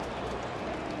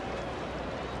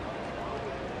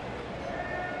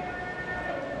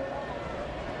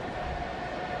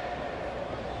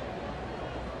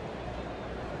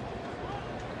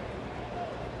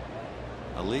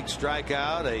 A league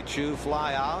strikeout, a Chu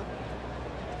fly out,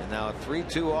 and now a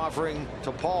 3-2 offering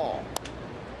to Paul.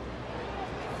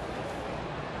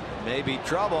 Maybe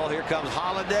trouble. Here comes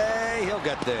Holiday. He'll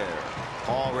get there.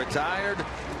 Paul retired.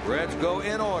 Reds go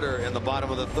in order in the bottom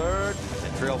of the third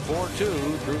and trail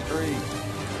 4-2 through 3.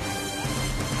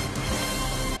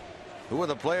 Who were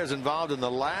the players involved in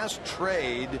the last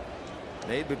trade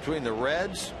made between the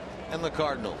Reds and the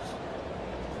Cardinals?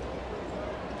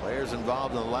 Players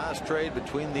involved in the last trade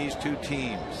between these two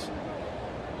teams.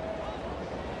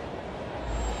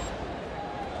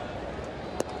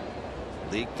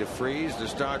 Leak to Freeze to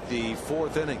start the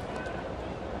fourth inning.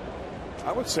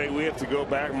 I would say we have to go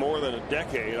back more than a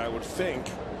decade, I would think.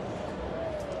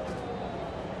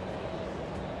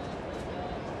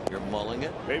 You're mulling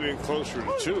it? Maybe closer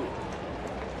to 2.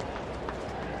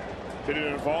 Did it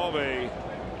involve a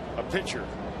pitcher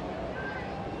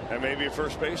and maybe a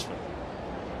first baseman?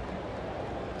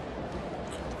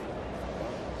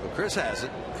 So Chris has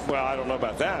it. Well, I don't know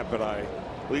about that, but I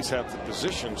at least have the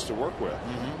positions to work with.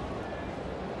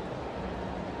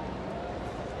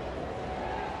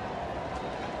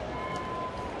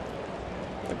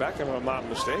 And back, if I'm not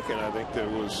mistaken, I think there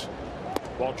was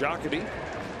Walt Jocketty,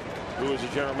 who was the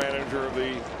general manager of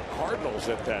the Cardinals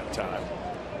at that time,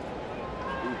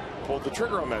 who pulled the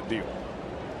trigger on that deal.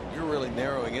 You're really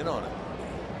narrowing in on it.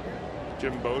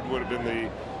 Jim Bode would have been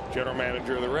the general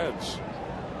manager of the Reds.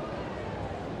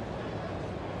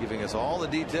 Giving us all the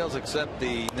details except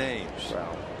the names.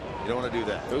 Wow. You don't want to do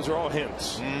that. Those are all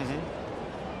hints.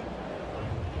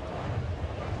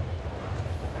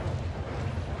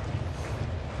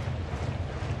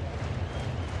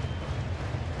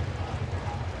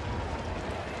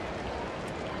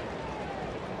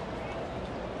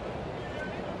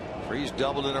 Freeze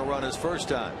doubled in a run his first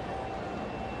time.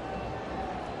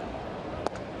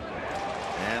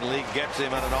 And Leake gets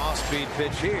him on an off-speed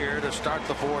pitch here to start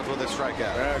the fourth with a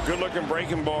strikeout. Good looking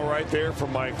breaking ball right there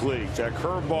from Mike Leake. That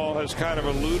curveball has kind of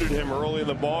eluded him early in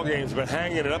the ball game. He's been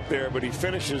hanging it up there, but he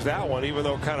finishes that one, even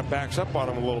though it kind of backs up on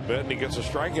him a little bit, and he gets a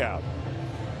strikeout.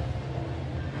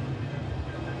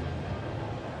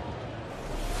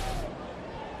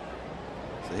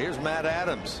 So here's Matt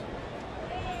Adams.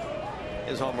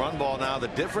 His home run ball now the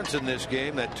difference in this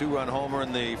game. That 2-run homer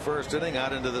in the first inning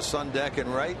out into the sun deck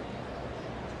and right.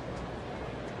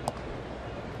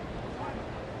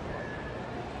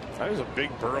 That was a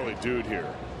big burly dude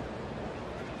here.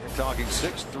 You're talking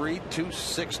 6'3",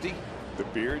 260. The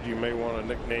beard, you may want to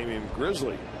nickname him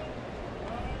Grizzly.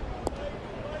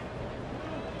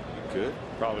 You could.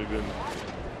 Probably been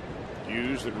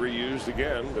used and reused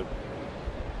again, but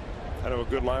I know a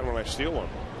good line when I steal one.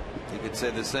 You could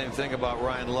say the same thing about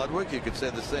Ryan Ludwig. You could say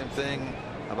the same thing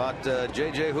about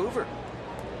J.J. Hoover.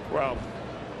 Well,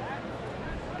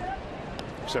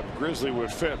 except Grizzly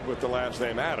would fit with the last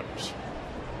name Adams.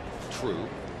 True.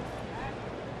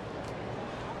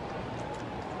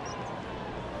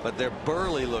 But they're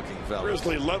burly looking fellas.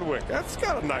 Grizzly Ludwig. That's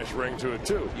got a nice ring to it,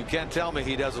 too. You can't tell me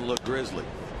he doesn't look grizzly.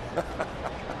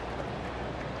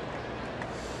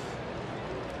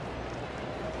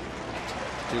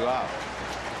 2 out.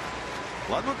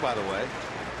 Ludwig, by the way,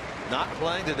 not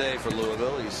playing today for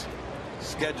Louisville. He's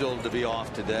scheduled to be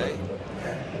off today.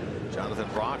 Jonathan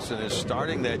Broxton is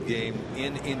starting that game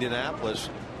in Indianapolis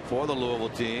for the Louisville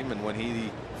team, and when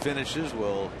he finishes,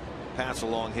 we'll pass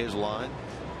along his line.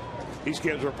 He's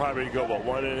scheduled probably to go about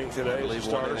 1 inning today as a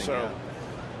starter. Inning, so. Yeah.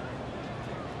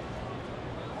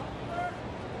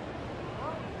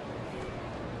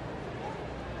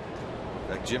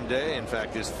 Jim Day, in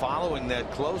fact, is following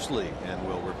that closely, and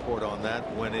we'll report on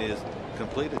that when it is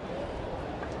completed.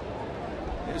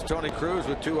 Here's Tony Cruz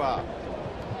with 2 out.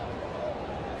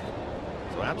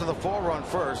 So after the 4-run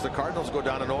first, the Cardinals go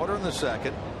down in order in the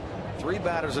second. 3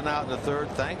 batters and out in the third,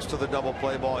 thanks to the double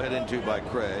play ball hit into by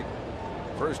Craig.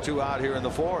 First 2 out here in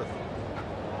the fourth.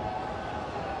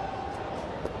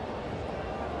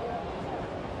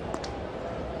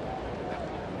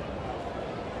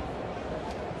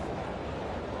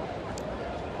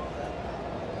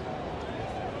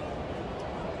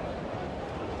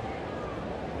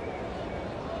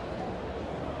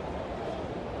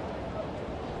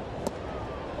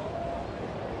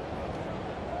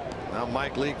 Now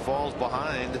Mike Leake falls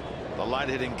behind the light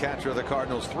hitting catcher of the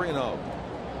Cardinals 3-0.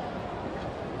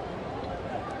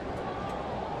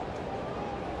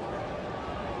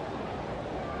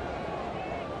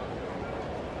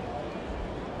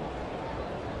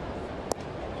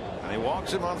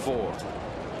 walks him on 4.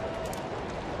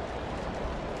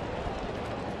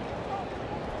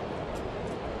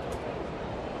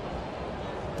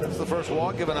 That's the first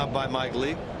walk given up by Mike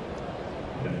Leake.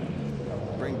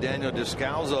 Bring Daniel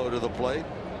Descalzo to the plate.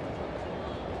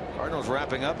 Cardinals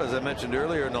wrapping up, as I mentioned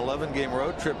earlier, an 11-game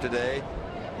road trip today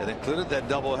that included that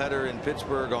doubleheader in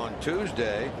Pittsburgh on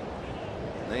Tuesday.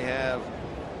 They have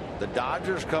the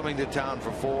Dodgers coming to town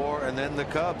for 4, and then the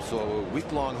Cubs. So a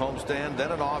week-long homestand,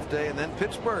 then an off day, and then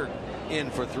Pittsburgh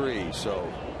in for 3.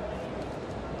 So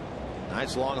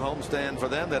nice long homestand for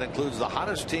them. That includes the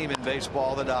hottest team in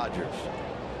baseball, the Dodgers.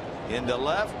 Into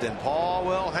left, and Paul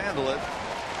will handle it.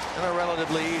 And a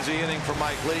relatively easy inning for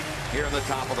Mike Leake here in the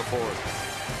top of the 4th.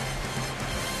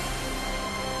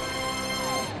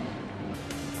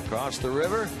 Across the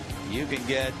river, you can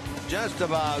get just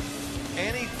about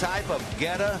any type of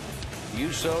Geta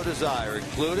you so desire,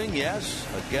 including, yes,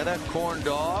 a Geta corn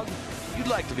dog. You'd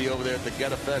like to be over there at the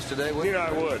Geta Fest today, wouldn't you? Yeah,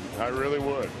 I would. I really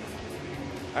would.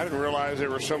 I didn't realize there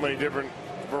were so many different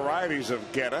varieties of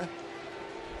Geta.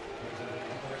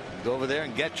 Go over there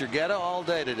and get your Geta all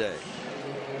day today.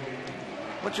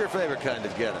 What's your favorite kind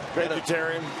of Geta?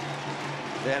 Vegetarian.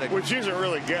 Which isn't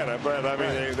really Geta, but I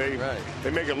mean,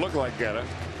 they make it look like Geta.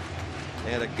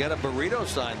 They had a Geta burrito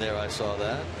sign there. I saw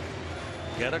that.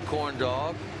 Geta corn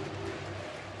dog.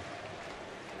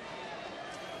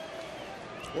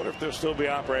 What if they'll still be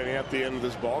operating at the end of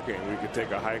this ball game? We could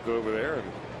take a hike over there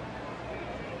and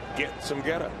get some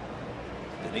Geta.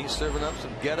 Denise serving up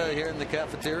some Geta here in the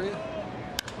cafeteria.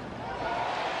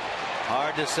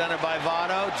 Hard to center by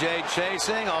Votto. Jay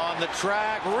chasing on the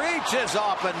track, reaches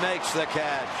up and makes the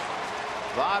catch.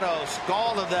 Votto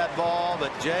scalded that ball,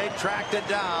 but Jay tracked it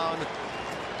down.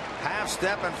 Half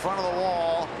step in front of the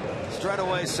wall,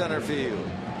 straightaway center field.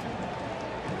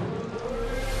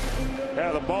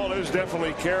 Yeah, the ball is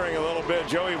definitely carrying a little bit.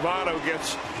 Joey Votto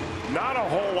gets not a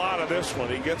whole lot of this one.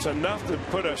 He gets enough to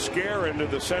put a scare into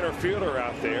the center fielder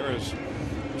out there, as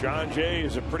John Jay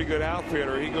is a pretty good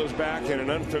outfielder. He goes back in an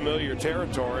unfamiliar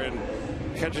territory and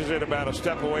catches it about a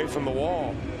step away from the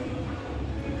wall.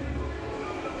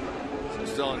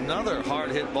 Still another hard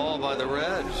hit ball by the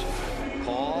Reds.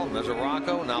 Paul,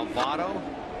 Mesoraco, now Votto.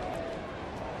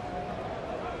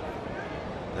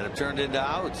 And it turned into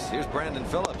outs. Here's Brandon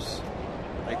Phillips.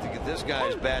 I'd like to get this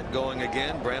guy's bat going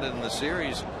again. Brandon in the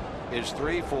series is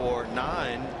 3 for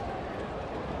 9.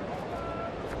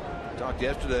 Talked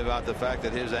yesterday about the fact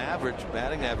that his average,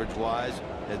 batting average wise,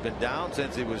 has been down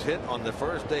since he was hit on the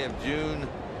first day of June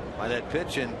by that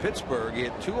pitch in Pittsburgh. He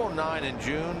hit 209 in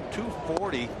June,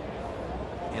 240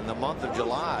 in the month of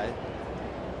July.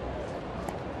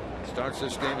 Starts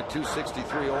this game at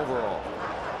 263 overall.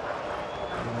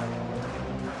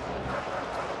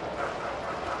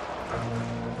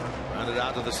 Rounded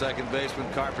out to the second baseman,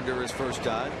 Carpenter, his first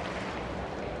time.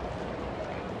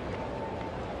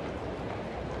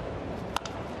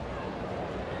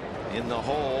 In the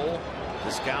hole,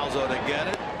 Descalzo to get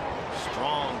it.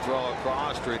 Strong throw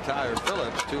across to retire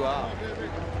Phillips. 2 out.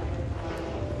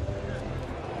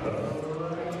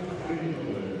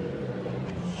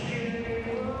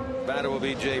 Batter will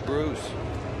be Jay Bruce.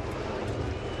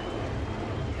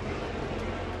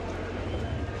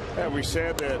 Yeah, we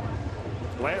said that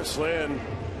Lance Lynn,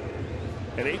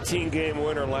 an 18-game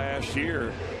winner last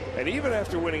year, and even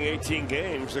after winning 18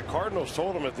 games, the Cardinals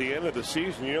told him at the end of the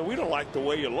season, you know, we don't like the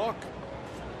way you look.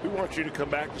 We want you to come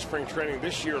back to spring training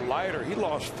this year lighter. He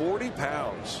lost 40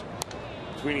 pounds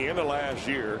between the end of last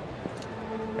year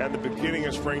and the beginning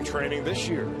of spring training this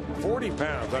year. 40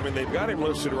 pounds. I mean, they've got him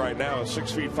listed right now at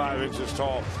 6 feet 5 inches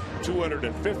tall,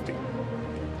 250.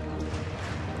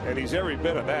 And he's every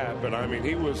bit of that, but I mean,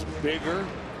 he was bigger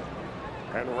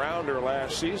and rounder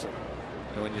last season.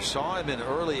 And when you saw him in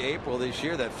early April this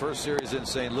year, that first series in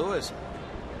St. Louis,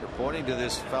 you're pointing to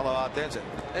this fellow out there and saying,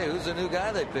 hey, who's the new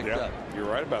guy they picked up? You're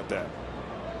right about that.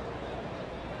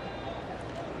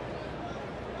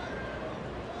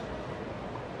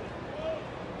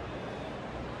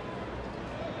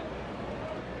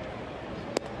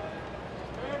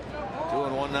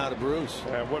 Now to Bruce.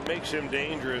 What makes him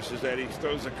dangerous is that he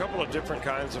throws a couple of different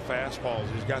kinds of fastballs.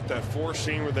 He's got that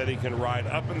four-seamer that he can ride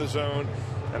up in the zone,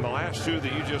 and the last two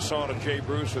that you just saw to Jay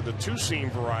Bruce are the two-seam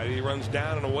variety. He runs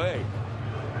down and away.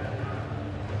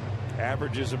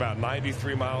 Averages about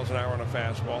 93 miles an hour on a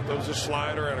fastball. Throws a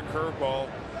slider and a curveball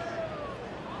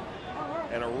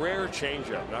and a rare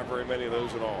changeup. Not very many of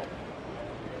those at all.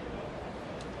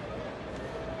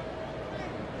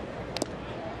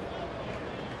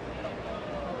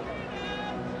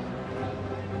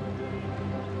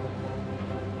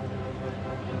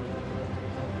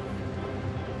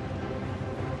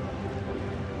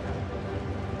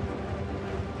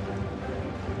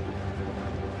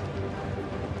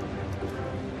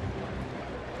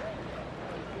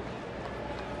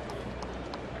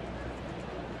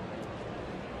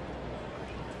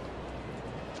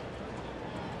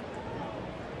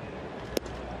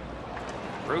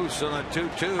 Bruce on a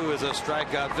 2-2 is a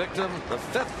strikeout victim. The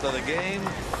 5th of the game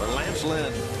for Lance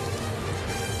Lynn.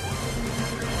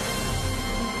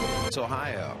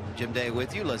 Ohio. Jim Day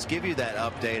with you. Let's give you that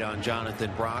update on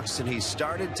Jonathan Broxton. He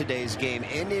started today's game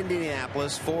in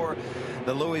Indianapolis for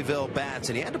the Louisville Bats,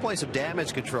 and he had to play some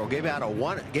damage control. Gave up a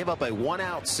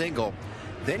 1-out single,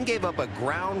 then gave up a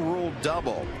ground rule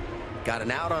double. Got an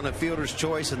out on a fielder's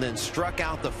choice and then struck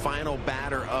out the final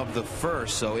batter of the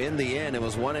first. So in the end, it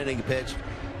was 1 inning pitched,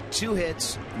 2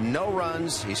 hits, no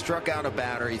runs. He struck out a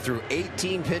batter. He threw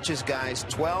 18 pitches, guys.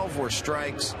 12 were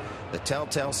strikes. The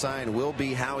telltale sign will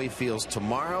be how he feels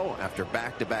tomorrow after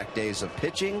back-to-back days of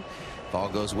pitching. If all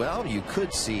goes well, you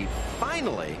could see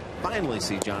finally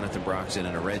see Jonathan Broxton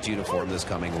in a Reds uniform this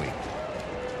coming week.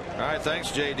 All right, thanks,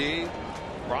 JD.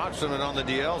 Broxton been on the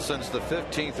DL since the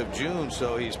 15th of June,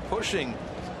 so he's pushing,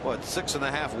 what,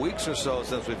 6.5 weeks or so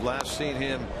since we've last seen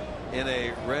him in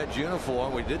a Reds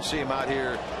uniform. We did see him out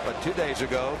here, 2 days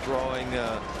ago, throwing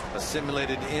a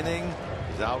simulated inning.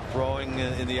 He's out throwing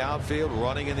in the outfield,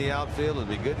 running in the outfield. It'd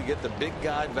be good to get the big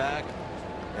guy back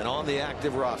and on the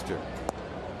active roster.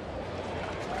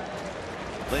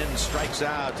 Lynn strikes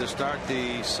out to start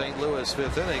the St. Louis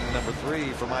 5th inning, number 3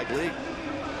 for Mike Leake.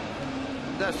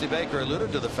 Dusty Baker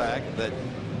alluded to the fact that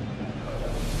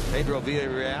Pedro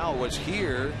Villarreal was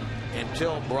here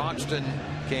until Broxton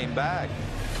came back.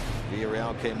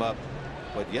 Villarreal came up,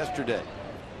 yesterday.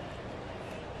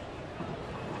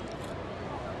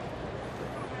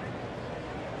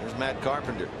 Here's Matt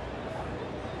Carpenter.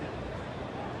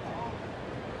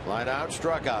 Line out,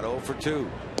 struck out, 0 for 2.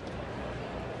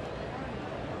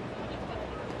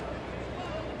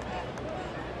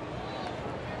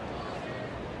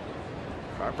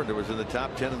 Carpenter was in the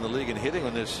top 10 in the league in hitting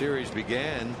when this series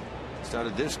began.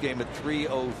 Started this game at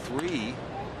 303.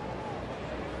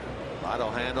 Lotto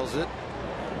handles it.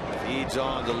 Feeds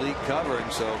on the Leake covering.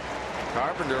 So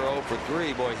Carpenter 0 for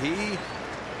 3. Boy, he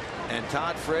and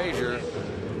Todd Frazier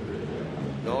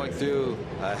going through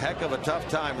a heck of a tough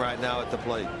time right now at the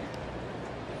plate.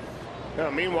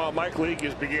 Meanwhile, Mike Leake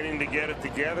is beginning to get it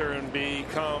together and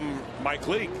become Mike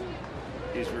Leake.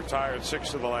 He's retired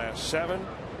 6 of the last 7.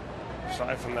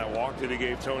 Aside from that walk that he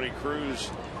gave Tony Cruz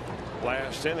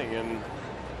last inning, and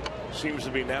seems to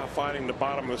be now finding the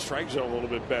bottom of the strike zone a little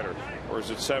bit better. Or is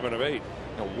it 7 of 8?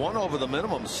 1 over the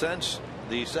minimum since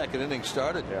the second inning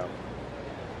started. Yeah.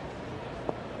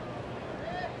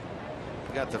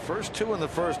 Got the first 2 in the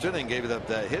first inning. Gave it up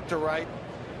that hit to right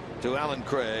to Alan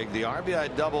Craig. The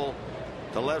RBI double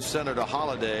to left center to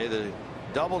Holiday. The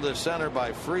double to center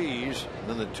by Freese.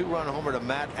 And then the 2-run homer to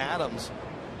Matt Adams.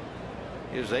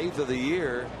 His 8th of the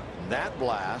year. That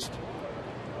blast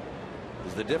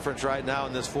is the difference right now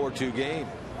in this 4-2 game.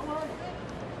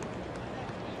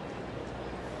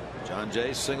 John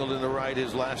Jay singled in the right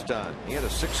his last time. He had a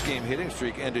 6-game hitting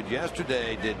streak ended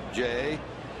yesterday, did Jay,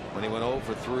 when he went 0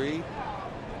 for 3.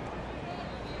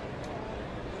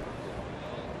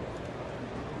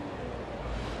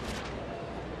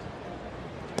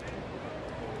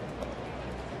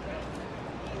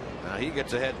 Now he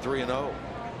gets ahead 3-0.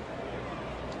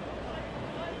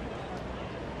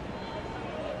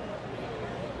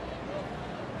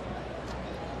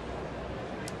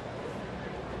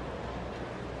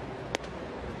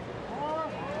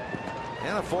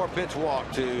 And a 4-pitch walk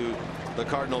to the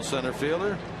Cardinals center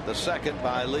fielder, the second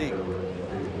by Leake.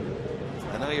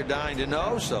 I know you're dying to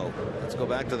know, so let's go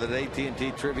back to the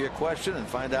AT&T trivia question and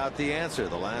find out the answer.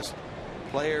 The last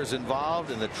players involved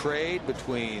in the trade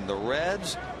between the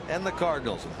Reds and the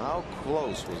Cardinals, and how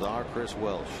close was our Chris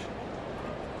Welsh?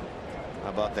 How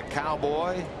about the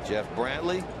Cowboy, Jeff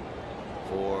Brantley,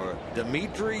 for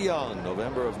Dimitri Young,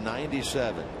 November of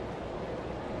 '97.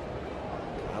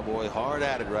 Cowboy hard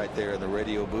at it right there in the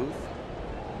radio booth.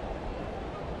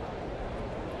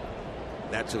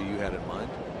 That's who you had in mind.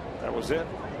 That was it.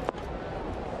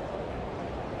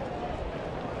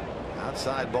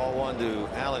 Outside ball 1 to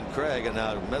Alan Craig, and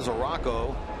now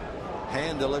Mesoraco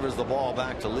hand delivers the ball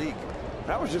back to Leake.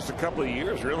 That was just a couple of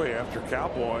years really after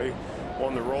Cowboy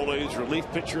won the Rolaids Relief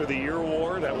Pitcher of the Year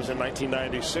award. That was in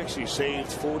 1996. He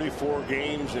saved 44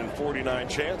 games in 49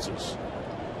 chances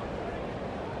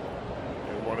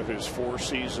in one of his 4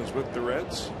 seasons with the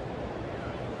Reds.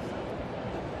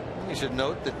 You should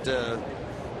note that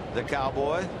the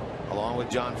Cowboy, along with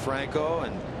John Franco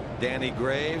and Danny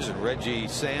Graves and Reggie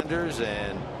Sanders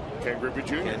and Ken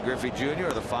Griffey Jr.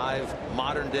 are the 5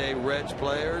 modern day Reds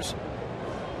players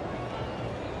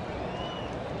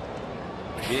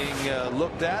being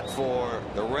looked at for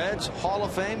the Reds Hall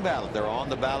of Fame ballot. They're on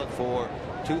the ballot for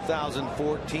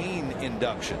 2014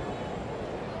 induction.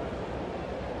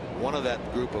 One of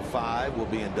that group of 5 will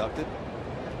be inducted.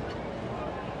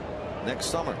 next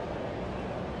summer.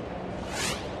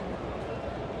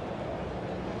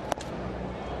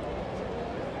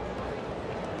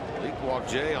 Leak walked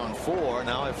Jay on 4.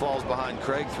 Now he falls behind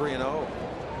Craig 3-0.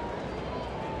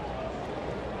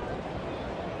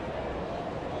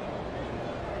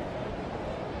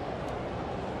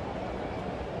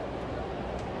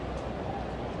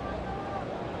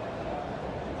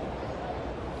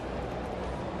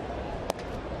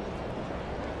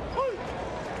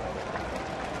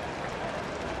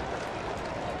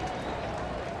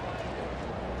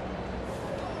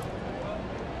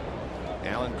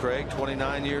 Alan Craig,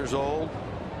 29 years old.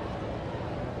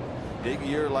 Big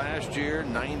year last year,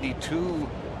 92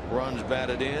 runs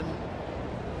batted in.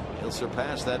 He'll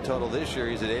surpass that total this year.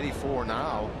 He's at 84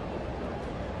 now.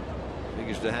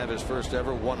 Figures to have his first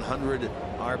ever 100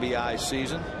 RBI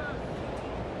season.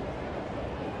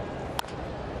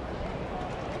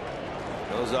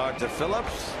 Goes out to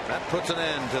Phillips. That puts an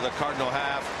end to the Cardinal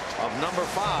half of number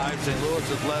 5. St. Louis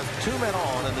has left 2 men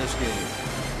on in this game.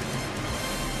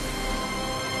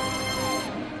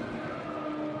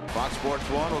 Fox Sports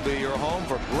 1 will be your home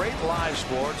for great live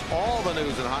sports, all the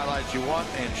news and highlights you want,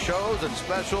 and shows and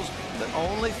specials that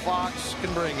only Fox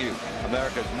can bring you.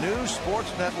 America's new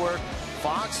sports network,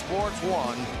 Fox Sports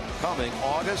 1, coming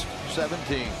August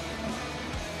 17th.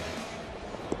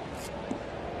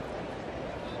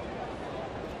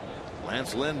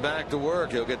 Lance Lynn back to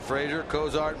work. He'll get Frazier,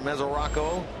 Cozart,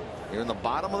 Mesoraco here in the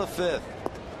bottom of the 5th.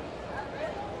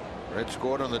 Reds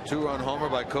scored on the 2-run homer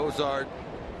by Cozart,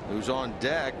 who's on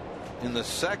deck in the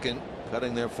 2nd,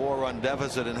 cutting their 4-run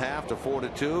deficit in half to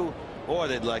 4-2. Boy,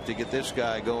 they'd like to get this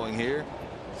guy going here.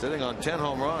 Sitting on 10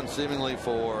 home runs seemingly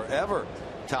forever.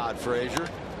 Todd Frazier.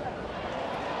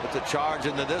 Puts a charge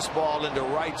into this ball into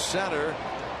right center.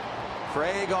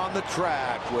 Craig on the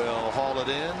track will haul it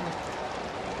in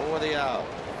for the out.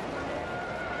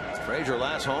 Frazier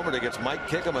last homer against Mike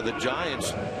Kickham of the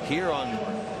Giants here on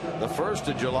the 1st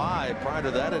of July. Prior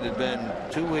to that, it had been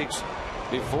 2 weeks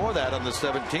before that on the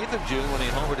 17th of June when he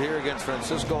homered here against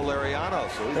Francisco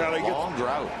Liriano. So he's a long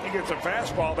drought. He gets a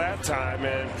fastball that time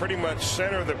and pretty much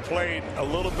center the plate a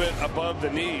little bit above the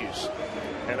knees.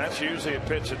 And that's usually a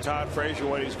pitch that Todd Frazier,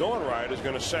 when he's going right, is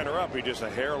going to center up. He's just a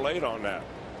hair late on that.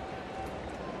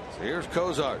 So here's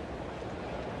Cozart.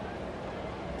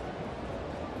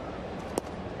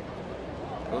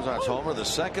 Cozart's homer, the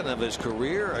 2nd of his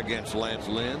career against Lance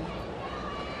Lynn.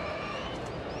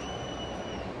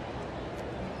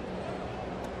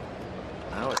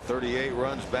 Now at 38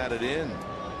 runs batted in,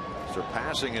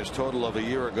 surpassing his total of a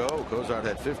year ago. Cozart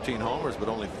had 15 homers, but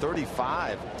only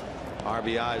 35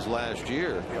 RBIs last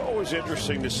year. Always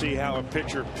interesting to see how a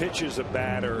pitcher pitches a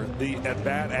batter at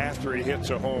bat after he hits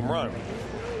a home run.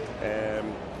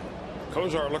 And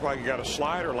Cozart looked like he got a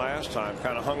slider last time,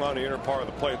 kind of hung on the inner part of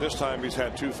the plate. This time he's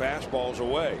had 2 fastballs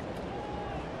away.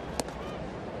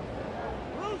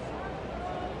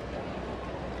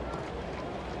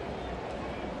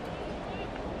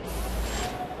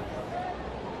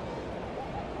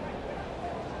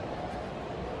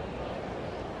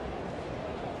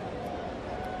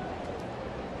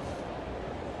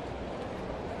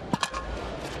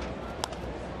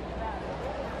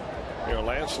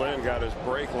 Lance Lynn got his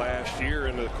break last year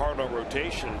into the Cardinal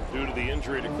rotation due to the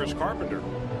injury to Chris Carpenter.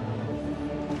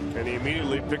 And he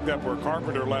immediately picked up where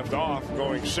Carpenter left off,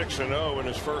 going 6-0 in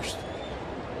his first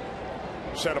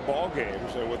set of ball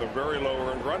games and with a very low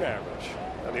earned run average.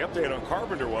 And the update on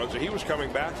Carpenter was that he was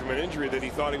coming back from an injury that he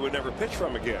thought he would never pitch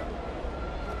from again.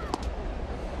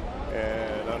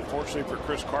 And unfortunately for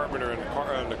Chris Carpenter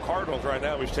and the Cardinals right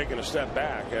now, he's taking a step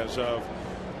back. As of,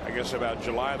 I guess, about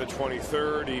July the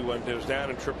 23rd, he was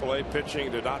down in AAA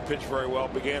pitching, did not pitch very well,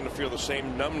 began to feel the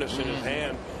same numbness in his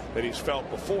hand that he's felt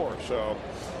before. So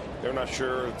they're not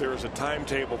sure if there's a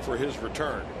timetable for his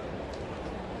return.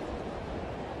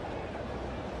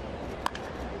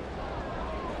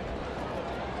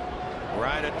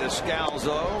 Right at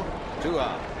Descalzo, 2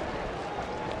 out.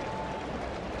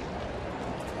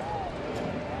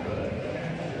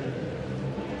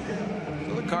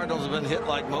 Cardinals have been hit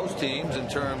like most teams in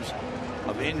terms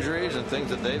of injuries and things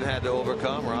that they've had to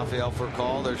overcome. Rafael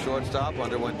Furcal, their shortstop,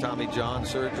 underwent Tommy John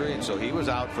surgery, and so he was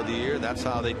out for the year. That's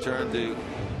how they turned to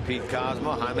Pete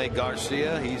Cosmo. Jaime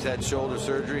Garcia, he's had shoulder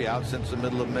surgery, out since the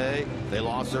middle of May. They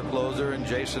lost their closer in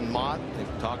Jason Mott.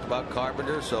 They've talked about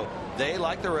Carpenter. So they,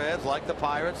 like the Reds, like the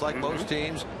Pirates, like most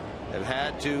teams, have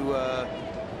had to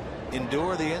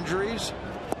endure the injuries,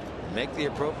 make the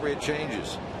appropriate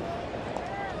changes.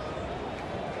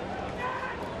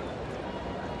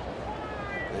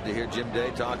 To hear Jim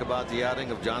Day talk about the outing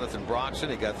of Jonathan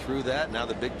Broxton. He got through that. Now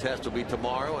the big test will be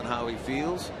tomorrow and how he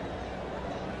feels.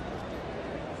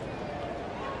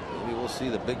 Maybe we'll see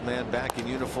the big man back in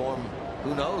uniform,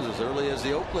 who knows, as early as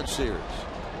the Oakland series.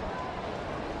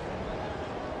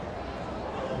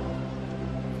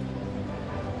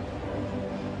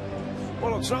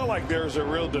 Well, it's not like there's a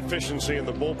real deficiency in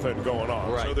the bullpen going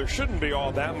on. Right. So there shouldn't be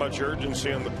all that much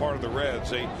urgency on the part of the Reds.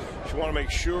 They just want to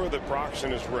make sure that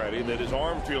Broxton is ready, that his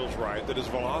arm feels right, that his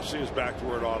velocity is back to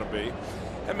where it ought to be.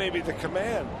 And maybe the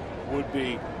command would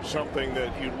be something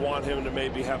that you'd want him to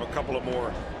maybe have a couple of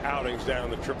more outings down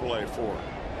the AAA for.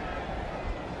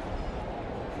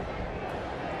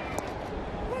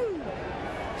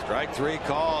 Strike 3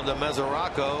 called to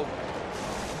Mesoraco.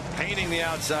 Painting the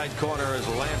outside corner is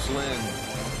Lance Lynn.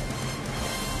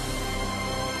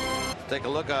 Take a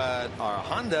look at our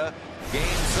Honda game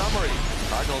summary.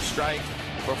 Cardinals strike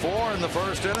for 4 in the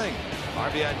first inning.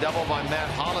 RBI double by Matt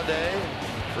Holliday.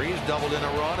 Freeze doubled in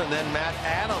a run, and then Matt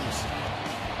Adams.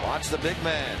 Watch the big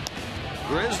man.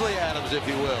 Grizzly Adams, if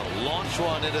you will. Launch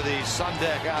one into the sun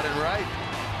deck out and right.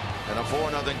 And a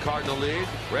 4-0 Cardinal lead.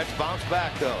 Reds bounce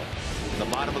back, though. In the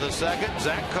bottom of the second,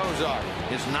 Zach Kozar,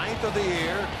 his 9th of the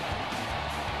year.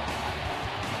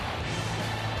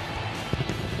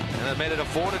 And it made it a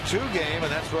 4-2 game,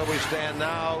 and that's where we stand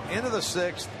now into the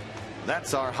 6th.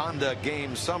 That's our Honda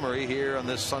game summary here on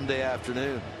this Sunday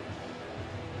afternoon.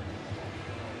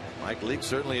 Mike Leake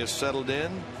certainly has settled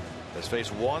in. Has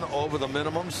faced 1 over the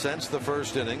minimum since the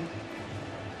first inning.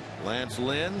 Lance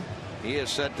Lynn, he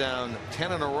has set down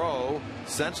 10 in a row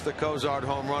since the Cozart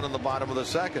home run in the bottom of the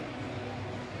second.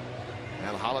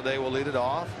 And Holliday will lead it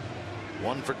off.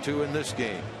 1 for 2 in this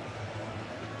game.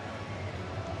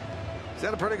 He's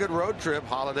had a pretty good road trip.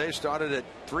 Holliday started at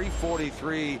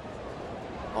 343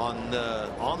 on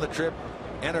the trip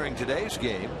entering today's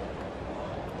game.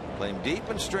 Playing deep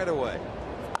and straight away.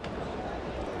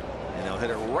 And he'll hit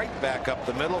it right back up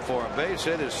the middle for a base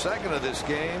hit, his 2nd of this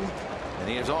game. And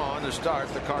he is on to start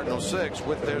the Cardinals 6th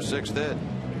with their 6th hit.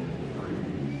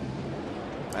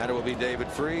 Batter will be David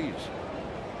Freese.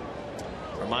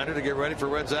 Reminder to get ready for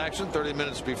Reds action 30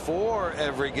 minutes before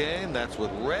every game. That's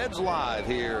with Reds Live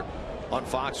here on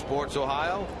Fox Sports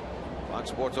Ohio.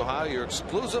 Fox Sports Ohio, your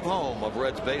exclusive home of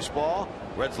Reds baseball.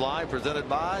 Reds Live presented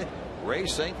by Ray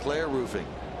St. Clair Roofing.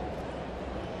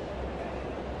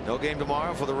 No game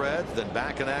tomorrow for the Reds, then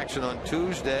back in action on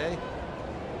Tuesday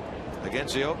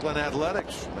against the Oakland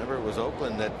Athletics. Remember, it was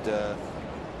Oakland that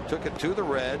took it to the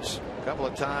Reds a couple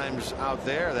of times out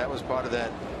there. That was part of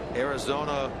that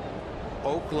Arizona,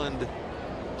 Oakland,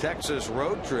 Texas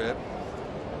road trip.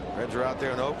 Reds are out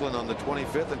there in Oakland on the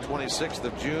 25th and 26th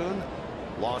of June.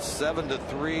 Lost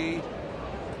 7-3.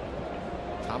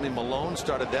 Tommy Malone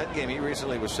started that game. He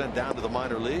recently was sent down to the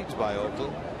minor leagues by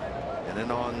Oakland. And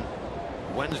then on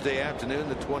Wednesday afternoon,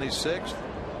 the 26th,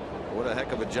 what a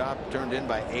heck of a job turned in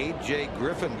by A.J.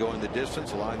 Griffin going the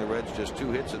distance, allowing the Reds just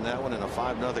 2 hits in that one and a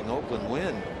 5-0 Oakland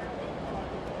win.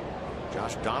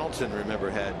 Josh Donaldson, remember,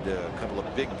 had a couple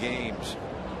of big games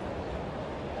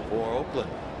for Oakland.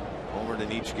 Homered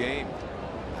in each game.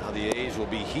 Now the A's will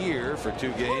be here for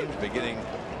 2 games beginning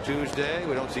Tuesday.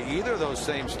 We don't see either of those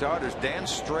same starters. Dan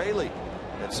Straley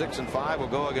at 6-5 will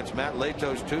go against Matt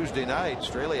Latos Tuesday night.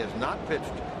 Straley has not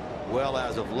pitched well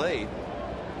as of late.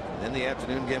 Then the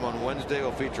afternoon game on Wednesday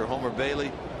will feature Homer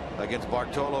Bailey against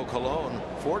Bartolo Colon.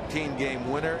 14-game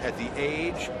winner at the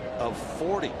age of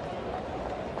 40.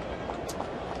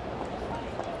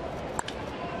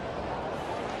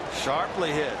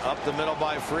 Sharply hit up the middle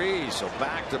by Freese. So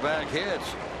back-to-back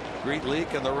hits. Greet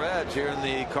Leake and the Reds here in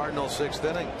the Cardinals 6th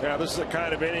inning. Yeah, this is the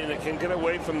kind of inning that can get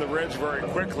away from the Reds very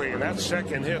quickly. And that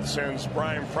second hit sends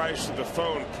Brian Price to the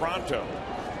phone pronto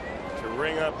to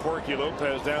ring up Porky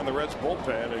Lopez down the Reds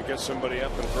bullpen and get somebody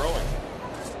up and throwing.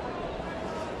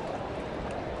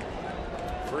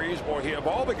 Freese, boy, of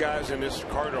all the guys in this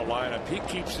Cardinal lineup, he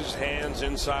keeps his hands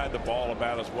inside the ball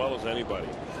about as well as anybody.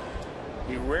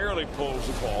 He rarely pulls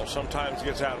the ball. Sometimes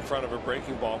gets out in front of a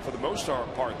breaking ball. For the most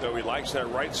part, though, he likes that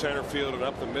right center field and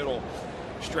up the middle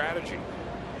strategy.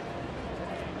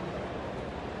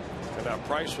 And now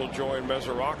Price will join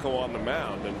Mesoraco on the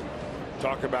mound and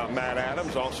talk about Matt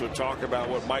Adams. Also talk about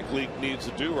what Mike Leake needs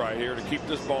to do right here to keep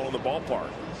this ball in the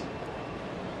ballpark.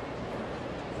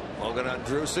 Logan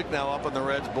Andrusik now up in the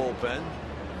Reds bullpen.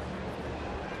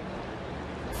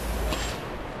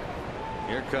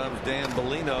 Here comes Dan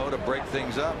Bellino to break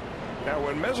things up. Now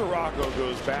when Mesoraco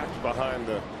goes back behind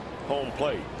the home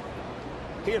plate,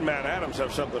 he and Matt Adams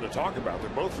have something to talk about. They're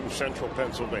both from central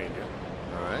Pennsylvania.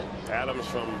 All right. Adams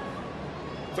from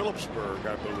Phillipsburg,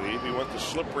 I believe. He went to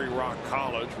Slippery Rock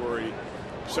College, where he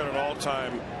set an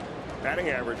all-time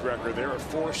batting average record there at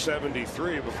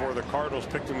 .473 before the Cardinals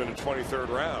picked him in the 23rd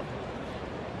round.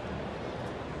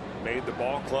 made the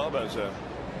ball club as a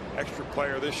extra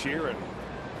player this year, and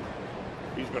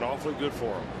he's been awfully good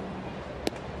for him.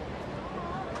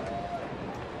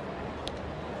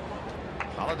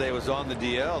 Holliday was on the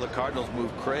DL. The Cardinals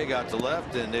moved Craig out to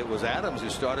left, and it was Adams who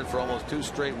started for almost 2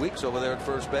 straight weeks over there at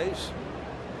first base.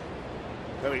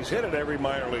 Well, he's hit at every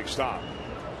minor league stop.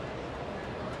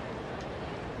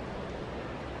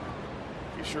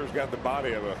 He sure has got the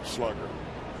body of a slugger.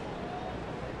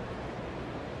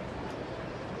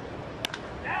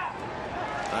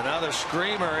 Another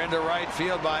screamer into right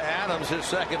field by Adams, his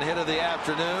second hit of the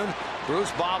afternoon.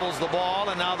 Bruce bobbles the ball,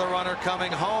 and now the runner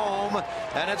coming home,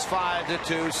 and it's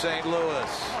 5-2 St.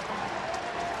 Louis.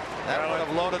 That would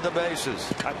have loaded the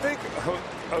bases. I think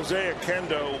Jose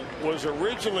Oquendo was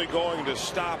originally going to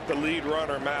stop the lead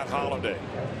runner, Matt Holliday.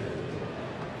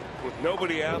 With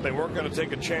nobody out, they weren't going to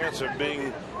take a chance of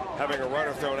having a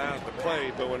runner thrown out at the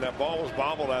plate, but when that ball was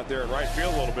bobbled out there in right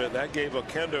field a little bit, that gave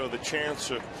Oquendo the chance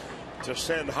to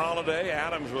send Holliday.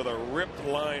 Adams with a ripped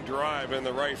line drive in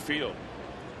the right field.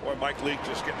 Boy, Mike Leake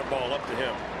just getting the ball up to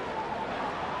him.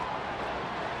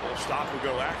 Well, stop and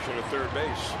go action at third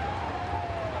base.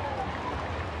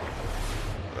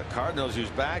 The Cardinals use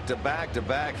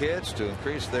back-to-back hits to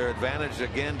increase their advantage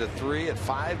again to 3 at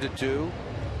 5-2.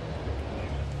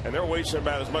 And they're wasting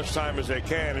about as much time as they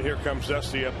can, and here comes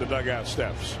Dusty up the dugout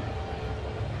steps.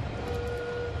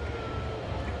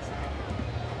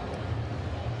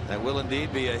 That will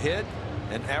indeed be a hit.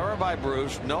 An error by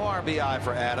Bruce. No RBI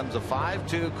for Adams. A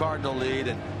 5-2 Cardinal lead.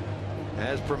 And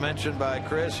as mentioned by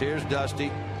Chris, here's Dusty.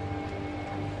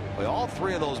 Well, all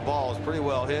 3 of those balls pretty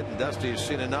well hit, and Dusty has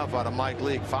seen enough out of Mike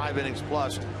Leake. 5 innings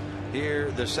plus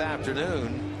here this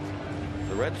afternoon.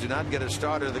 The Reds do not get a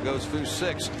starter that goes through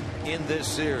 6 in this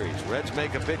series. Reds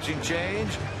make a pitching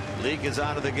change. Leake is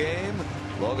out of the game.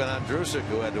 Logan Andrusik,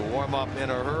 who had to warm up in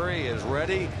a hurry, is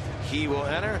ready. He will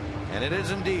enter, and it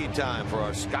is indeed time for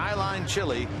our Skyline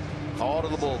Chili call to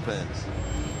the bullpen.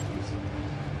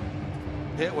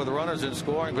 Hit with runners in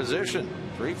scoring position.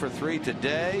 3 for 3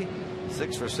 today.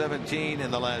 6 for 17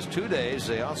 in the last 2 days.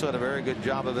 They also had a very good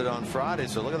job of it on Friday.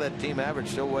 So look at that team average,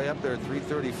 still way up there at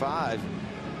 335.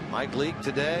 Mike Leake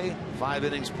today, 5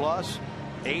 innings plus,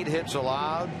 8 hits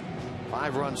allowed,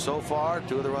 5 runs so far.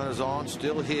 2 of the runners on,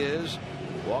 still his.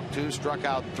 Walked 2, struck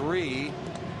out 3.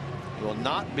 Will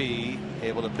not be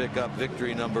able to pick up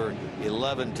victory number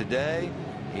 11 today.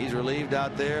 He's relieved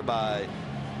out there by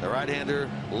the right-hander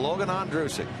Logan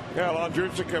Andrusik. Yeah,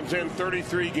 Andrusik comes in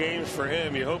 33 games for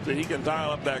him. You hope that he can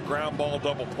dial up that ground ball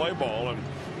double play ball and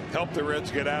help the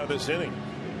Reds get out of this inning.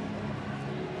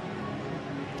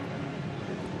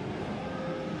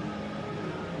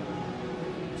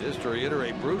 Just to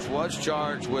reiterate, Bruce was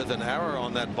charged with an error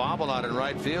on that bobble out in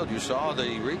right field. You saw the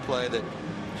replay that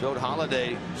showed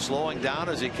Holliday slowing down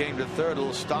as he came to third. A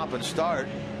little stop and start.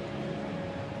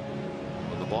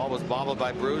 When the ball was bobbled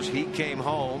by Bruce, he came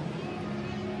home.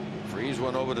 Freeze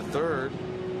went over to third.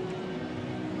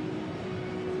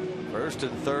 First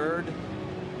and third.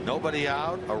 Nobody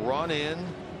out. A run in.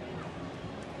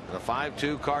 And a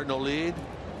 5-2 Cardinal lead.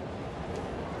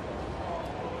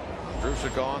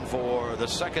 Andrusik on for the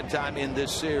second time in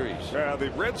this series. Yeah, the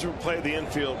Reds will play the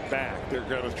infield back. They're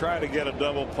going to try to get a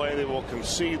double play. They will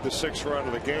concede the 6th run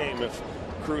of the game if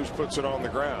Cruz puts it on the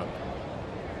ground.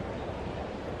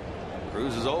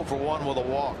 Cruz is 0 for 1 with a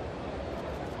walk.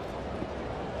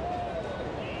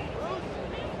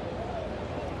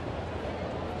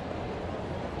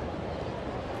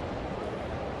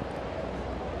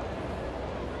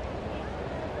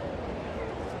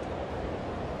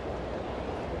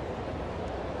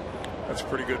 That's a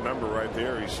pretty good number right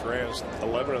there. He's stranded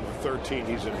 11 of the 13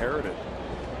 he's inherited.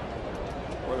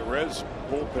 Well, the Reds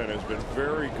bullpen has been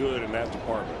very good in that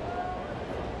department.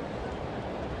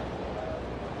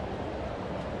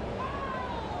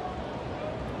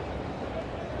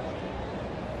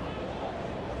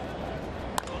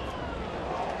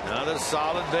 Another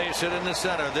solid base hit in the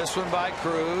center. This one by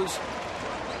Cruz.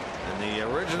 And the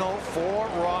original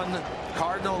 4-run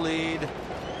Cardinal lead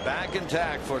back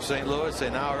intact for St. Louis. They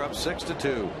now are up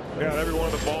 6-2. Yeah, every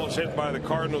one of the balls hit by the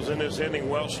Cardinals in this inning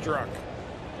well struck.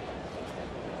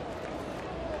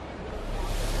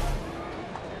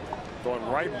 Going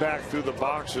right back through the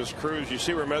boxes. Cruz, you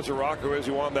see where Mesoraco is.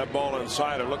 He wanted that ball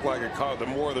inside. It looked like it caught the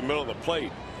more of the middle of the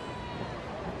plate.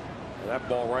 And that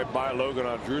ball right by Logan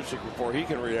Andrusik before he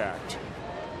can react.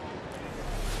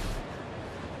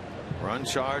 Run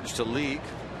charge to Leake.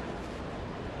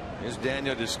 Here's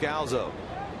Daniel Descalzo.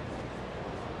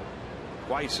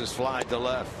 Twice his fly to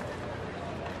left.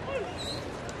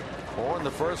 4 in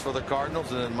the first for the Cardinals,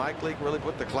 and then Mike Leake really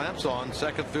put the clamps on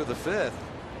 2nd through the 5th.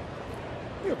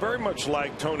 Very much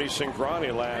like Tony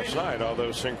Cingrani last night, although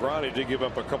Cingrani did give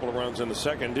up a couple of runs in the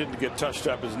second, didn't get touched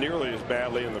up as nearly as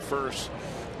badly in the first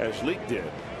as Leake did.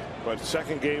 But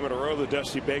second game in a row, the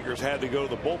Dusty Bakers had to go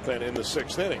to the bullpen in the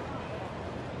 6th inning.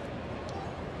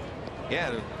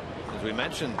 Yeah, as we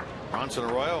mentioned, Bronson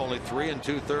Arroyo only 3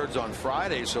 2/3 on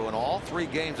Friday, so in all 3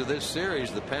 games of this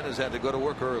series, the pen has had to go to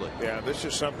work early. Yeah, this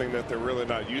is something that they're really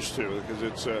not used to, because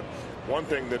it's one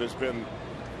thing that has been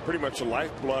pretty much the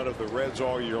lifeblood of the Reds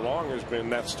all year long has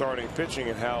been that starting pitching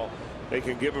and how they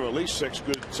can give them at least 6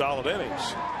 good solid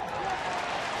innings.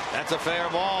 That's a fair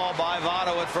ball by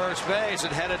Votto at first base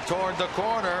and headed toward the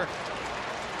corner.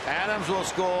 Adams will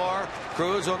score.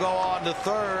 Cruz will go on to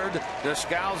third.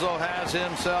 Descalzo has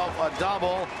himself a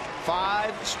double.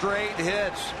 5 straight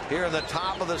hits here in the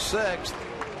top of the 6th.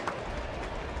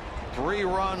 3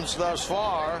 runs thus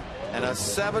far and a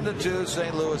 7-2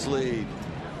 St. Louis lead.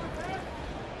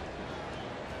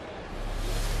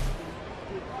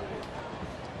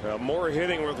 More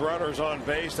hitting with runners on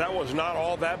base. That was not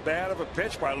all that bad of a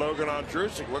pitch by Logan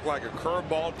Ondrusek. Looked like a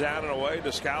curveball down and away.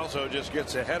 Descalzo just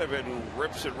gets ahead of it and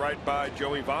rips it right by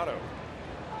Joey Votto.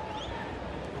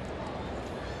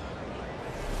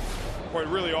 Well, it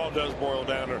really all does boil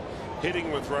down to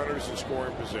hitting with runners in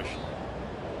scoring position.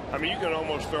 I mean, you can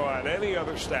almost throw out any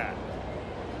other stat.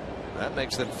 That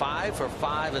makes them 5 for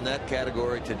 5 in that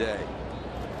category today.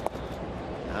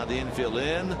 Now the infield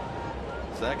in.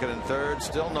 Second and third,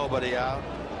 still nobody out.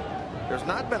 There's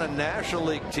not been a National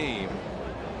League team.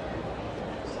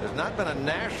 There's not been a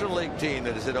National League team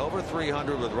that has hit over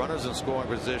 300 with runners in scoring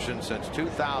position since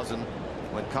 2000,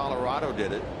 when Colorado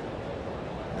did it.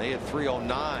 They had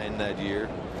 309 that year.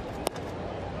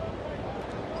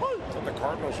 And the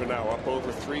Cardinals are now up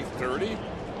over 330.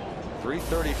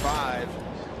 335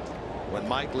 when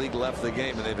Mike Leake left the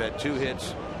game, and they've had 2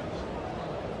 hits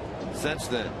since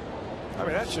then. I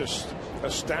mean, that's just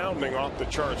astounding, off the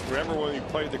charts. Remember when you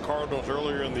played the Cardinals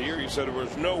earlier in the year, you said there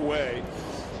was no way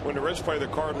when the Reds play the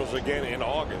Cardinals again in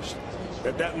August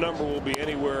that number will be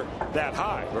anywhere that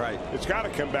high. Right. It's got to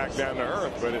come back down to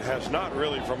earth, but it has not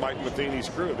really for Mike Matheny's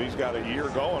crew. He's got a year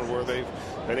going where they've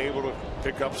been able to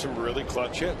pick up some really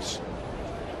clutch hits.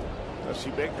 Dusty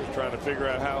Baker's trying to figure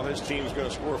out how his team's going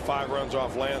to score 5 runs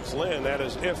off Lance Lynn. That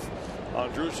is if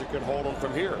Ondrusek can hold him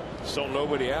from here. Still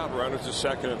nobody out. Runners to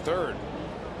second and third.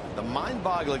 The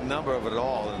mind-boggling number of it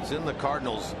all, and it's in the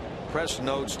Cardinals press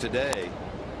notes today.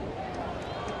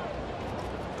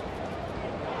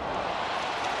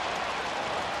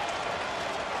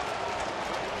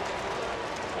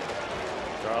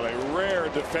 A rare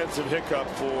defensive hiccup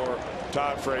for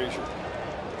Todd Frazier.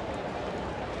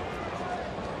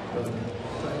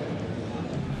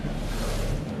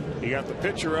 You got the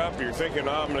pitcher up. You're thinking,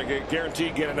 oh, I'm going to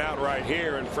guaranteed get an out right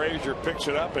here, and Frazier picks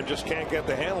it up and just can't get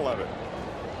the handle of it.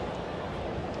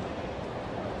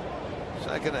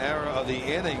 Second error of the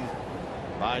inning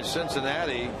by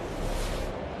Cincinnati.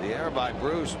 The error by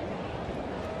Bruce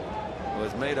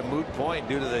was made a moot point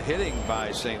due to the hitting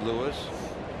by St. Louis.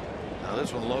 Now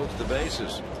this one loads the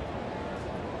bases.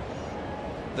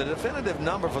 The definitive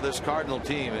number for this Cardinal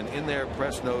team, and in their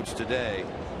press notes today,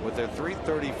 with their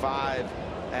 335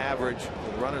 average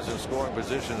with runners in scoring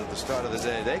position at the start of the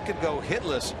day, they could go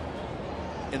hitless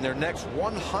in their next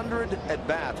 100 at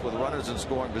bats with runners in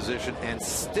scoring position and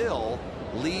still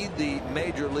lead the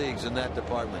major leagues in that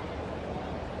department.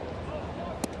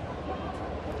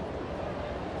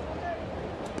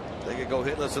 They could go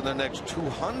hitless in their next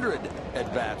 200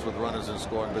 at bats with runners in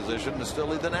scoring position and still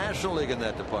lead the National League in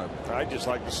that department. I'd just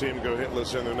like to see them go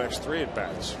hitless in their next 3 at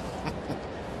bats.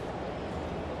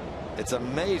 It's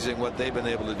amazing what they've been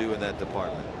able to do in that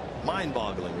department.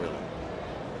 Mind-boggling, really.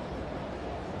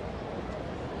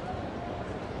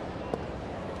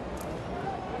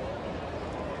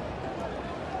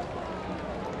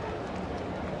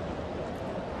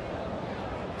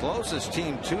 Closest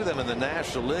team to them in the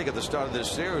National League at the start of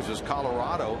this series was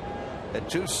Colorado at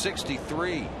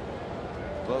 263.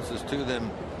 Closest to them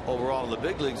overall in the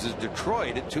big leagues is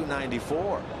Detroit at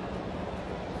 294.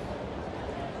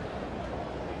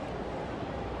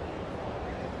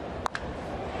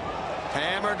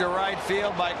 Hammered to right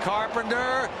field by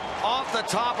Carpenter, off the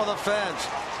top of the fence.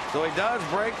 So he does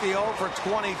break the 0 for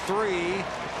 23.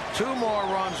 2 more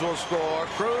runs will score.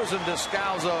 Cruz and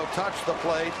Descalzo touch the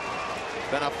plate.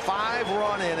 Been a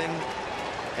 5-run inning,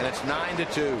 and it's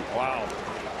 9-2. Wow.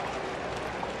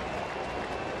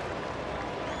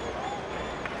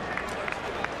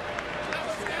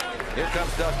 Here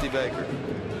comes Dusty Baker.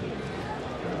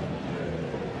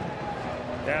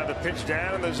 Yeah, the pitch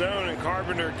down in the zone, and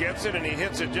Carpenter gets it, and he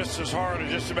hits it just as hard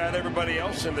as just about everybody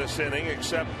else in this inning,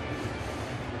 except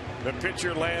The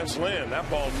pitcher, Lance Lynn. That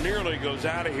ball nearly goes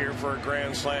out of here for a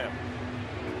grand slam.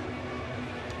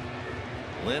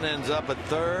 Lynn ends up at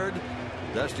third.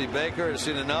 Dusty Baker has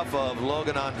seen enough of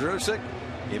Logan Ondrusek.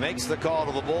 He makes the call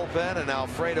to the bullpen, and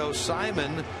Alfredo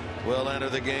Simon will enter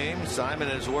the game. Simon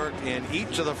has worked in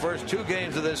each of the first 2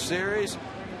 games of this series,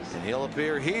 and he'll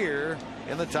appear here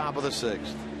in the top of the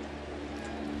 6th.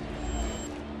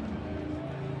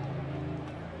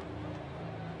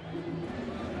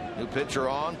 New pitcher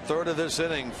on, third of this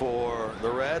inning for the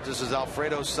Reds. This is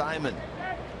Alfredo Simon.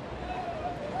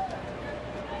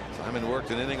 Simon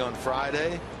worked an inning on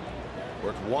Friday,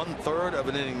 worked 1/3 of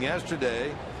an inning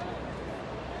yesterday.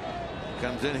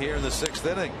 Comes in here in the 6th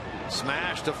inning.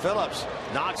 Smash to Phillips,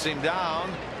 knocks him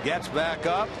down, gets back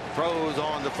up, throws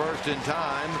on to first in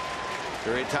time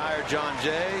to retire John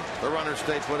Jay. The runners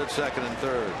stay put at second and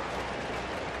third.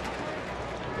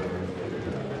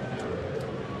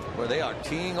 Where they are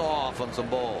teeing off on some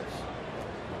balls.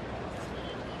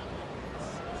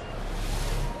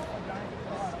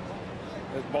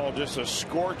 This ball just a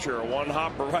scorcher, a one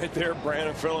hopper right there.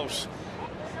 Brandon Phillips.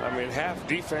 I mean, half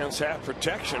defense, half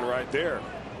protection right there.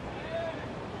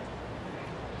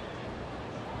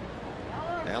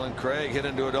 Alan Craig hit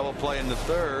into a double play in the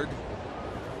 3rd.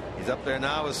 He's up there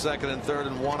now with second and third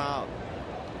and 1 out.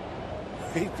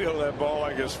 He feel that ball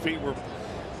like his feet were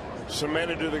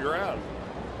cemented to the ground.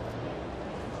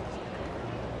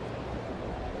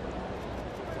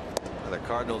 The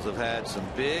Cardinals have had some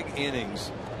big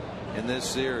innings in this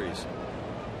series.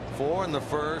 4 in the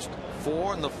 1st,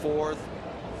 4 in the 4th,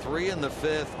 3 in the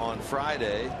 5th on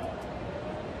Friday,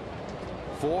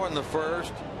 4 in the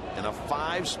 1st, and a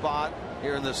 5 spot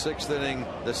here in the 6th inning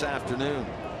this afternoon.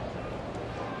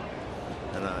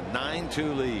 And a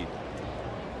 9-2 lead.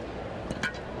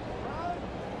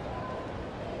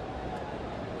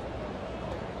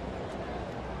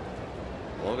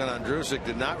 Logan Ondrusek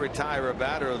did not retire a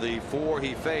batter of the 4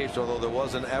 he faced, although there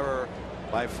was an error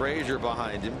by Frazier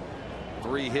behind him.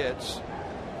 3 hits.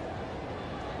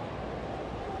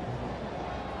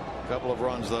 A couple of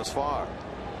runs thus far.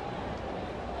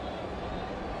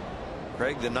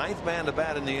 Craig, the 9th man to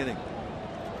bat in the inning.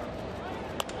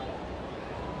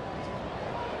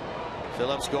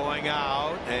 Phillips going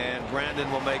out, and Brandon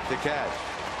will make the catch.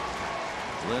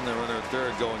 Lynn, the runner at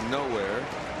third, going nowhere.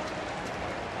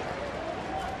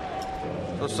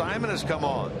 So Simon has come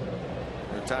on.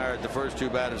 Retired the first 2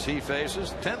 batters he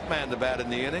faces. 10th man to bat in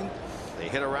the inning. They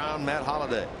hit around Matt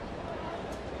Holliday.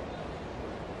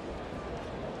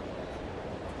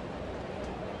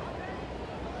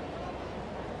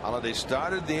 Holliday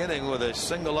started the inning with a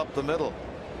single up the middle.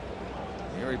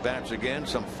 Here he bats again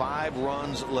some 5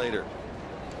 runs later.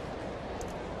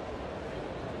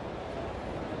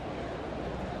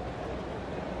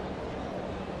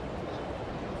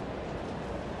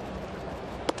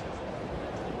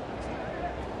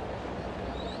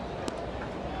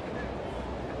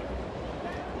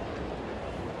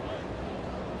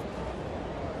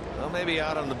 Maybe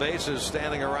out on the bases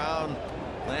standing around.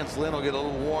 Lance Lynn will get a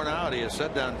little worn out. He has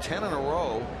set down 10 in a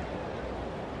row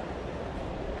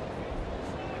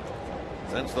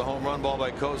since the home run ball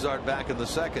by Cozart back in the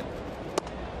 2nd.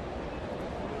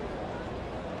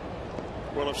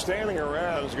 Well, if standing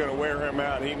around is going to wear him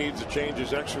out, he needs to change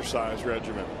his exercise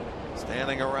regimen.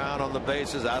 Standing around on the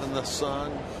bases out in the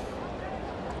sun.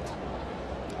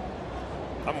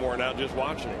 I'm worn out just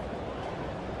watching him.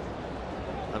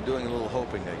 I'm doing a little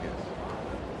hoping, I guess.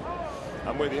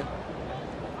 I'm with you.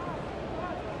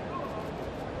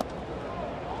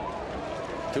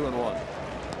 2-1.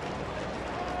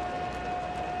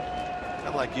 Kind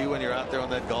of like you when you're out there on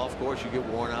that golf course, you get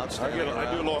worn out. I do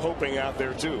a little hoping out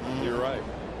there too. You're right.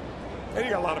 And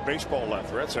you got a lot of baseball left.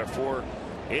 The Reds have 4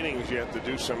 innings yet to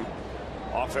do some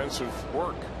offensive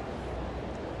work.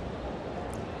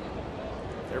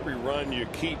 Every run you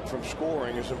keep from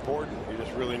scoring is important. You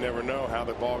just really never know how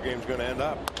the ball game's going to end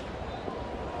up.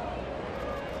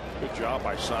 Good job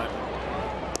by Simon.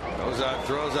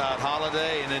 Throws out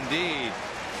Holliday, and indeed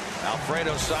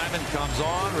Alfredo Simon comes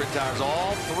on, retires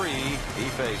all 3 he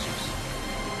faces.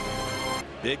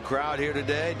 Big crowd here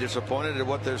today, disappointed at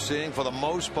what they're seeing for the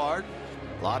most part.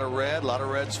 A lot of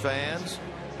Reds fans.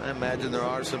 I imagine there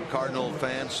are some Cardinal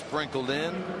fans sprinkled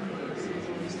in.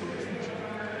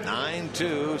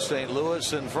 9-2, St.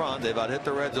 Louis in front. They've out hit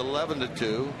the Reds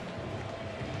 11-2.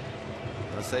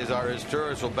 Cesar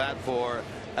Izturis will bat for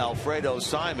Alfredo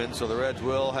Simon, so the Reds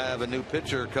will have a new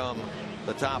pitcher come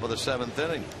the top of the 7th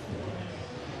inning.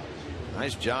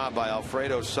 Nice job by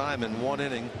Alfredo Simon. 1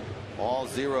 inning, all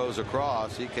zeros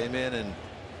across. He came in and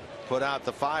put out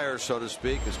the fire, so to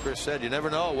speak. As Chris said, you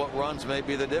never know what runs may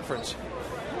be the difference.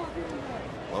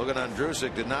 Logan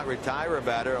Andrusik did not retire a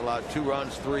batter, allowed 2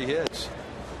 runs, 3 hits.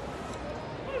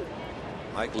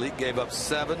 Mike Leake gave up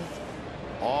 7,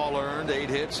 all earned, 8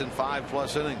 hits in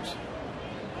 5+ innings.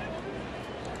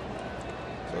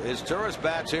 So his tourist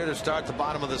bats here to start the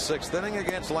bottom of the 6th inning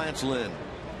against Lance Lynn.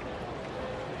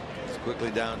 He's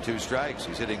quickly down 2 strikes.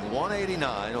 He's hitting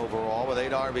 .189 overall with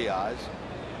 8 RBIs,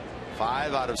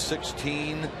 5 out of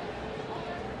 16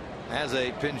 as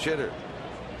a pinch hitter.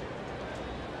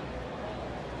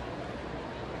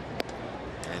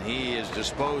 And he is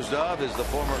disposed of as the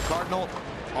former Cardinal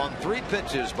on 3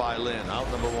 pitches by Lynn, out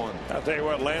number 1. I'll tell you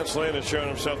what, Lance Lynn has shown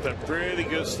himself that pretty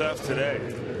good stuff today.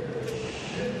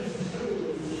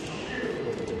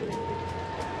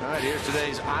 All right, here's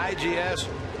today's IGS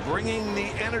Bringing the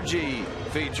Energy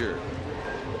feature.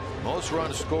 Most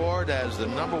runs scored as the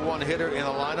number 1 hitter in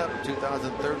the lineup,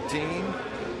 2013.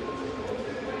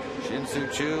 Shin-Soo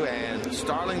Choo and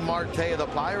Starling Marte of the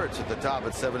Pirates at the top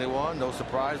at 71. No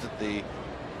surprise that the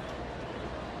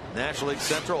National League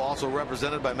Central also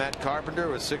represented by Matt Carpenter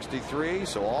with 63.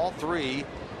 So all 3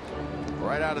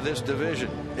 right out of this division.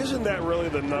 Isn't that really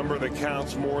the number that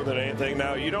counts more than anything?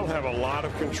 Now, you don't have a lot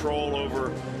of control over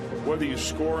whether you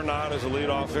score or not as a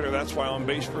leadoff hitter. That's why on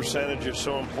base percentage is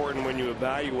so important when you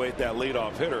evaluate that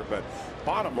leadoff hitter. But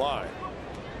bottom line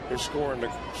is scoring the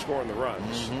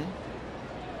runs.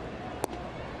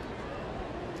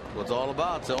 What it's all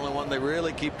about. It's the only one they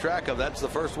really keep track of. That's the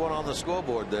first one on the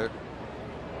scoreboard there.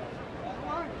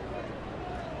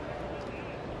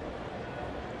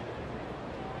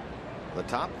 The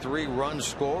top 3 run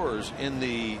scorers in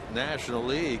the National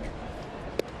League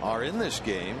are in this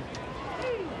game.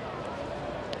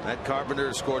 Matt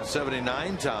Carpenter scored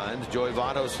 79 times. Joey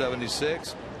Votto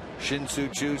 76. Shin-Soo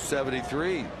Choo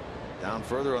 73. Down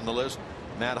further on the list,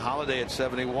 Matt Holliday at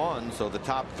 71. So the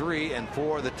top 3 and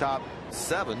 4 of the top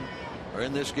 7 are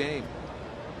in this game.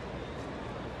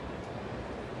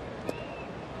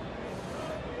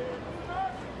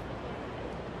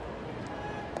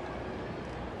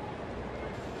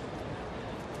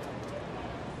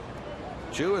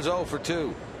 Choo is 0 for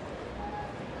 2.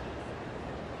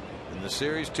 In the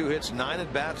series, 2 hits, 9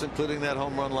 at bats, including that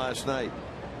home run last night.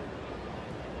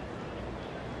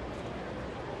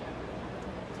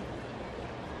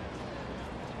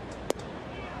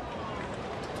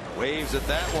 Waves at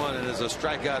that one and is a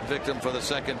strikeout victim for the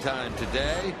 2nd time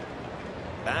today.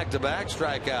 Back-to-back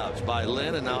strikeouts by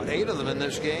Lynn, and now 8 of them in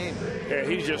this game. Yeah,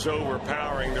 he's just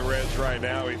overpowering the Reds right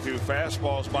now. He threw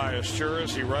fastballs by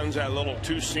Asturis. He runs that little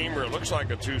 2-seamer. It looks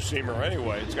like a 2-seamer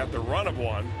anyway. It's got the run of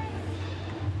one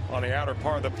on the outer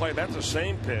part of the plate. That's the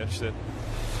same pitch that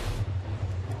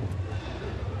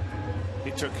he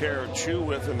took care of Choo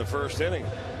with in the 1st inning.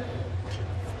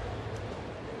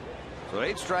 So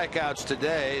 8 strikeouts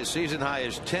today. His season high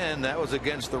is 10. That was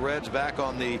against the Reds back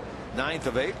on the 9th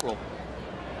of April.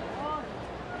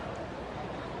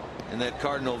 In that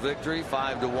Cardinal victory,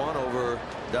 5-1 over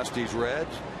Dusty's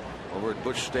Reds over at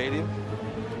Busch Stadium.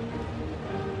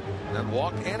 And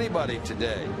walked anybody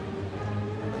today.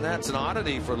 And that's an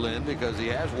oddity for Lynn because he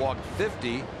has walked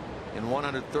 50 in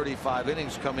 135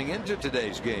 innings coming into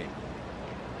today's game.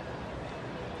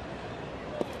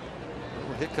 A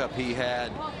little hiccup he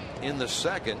had in the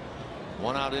 2nd.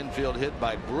 1-out infield hit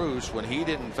by Bruce when he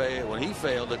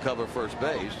failed to cover first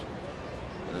base.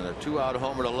 And a 2-out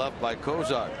homer to left by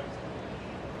Kozar.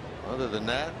 Other than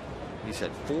that, he's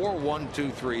had 4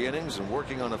 1-2-3 innings and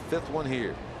working on a 5th one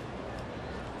here.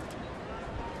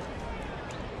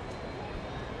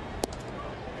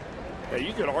 Yeah,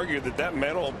 you could argue that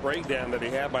mental breakdown that he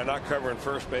had by not covering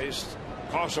first base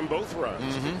cost him both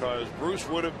runs, because Bruce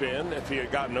would have been, if he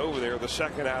had gotten over there, the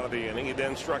 2nd out of the inning. He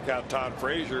then struck out Todd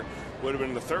Frazier, would have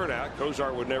been the 3rd out.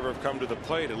 Kozar would never have come to the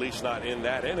plate, at least not in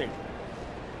that inning.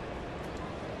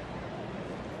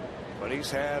 But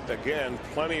he's had, again,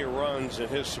 plenty of runs in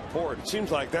his support. It seems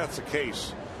like that's the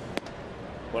case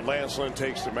when Lance Lynn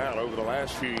takes them out. Over the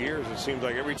last few years, it seems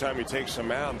like every time he takes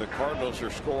them out, the Cardinals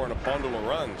are scoring a bundle of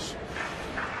runs.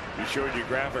 He showed you a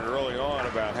graphic early on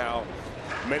about how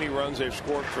many runs they've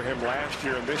scored for him last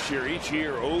year and this year. Each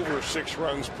year over 6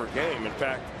 runs per game. In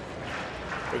fact,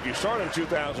 if you start in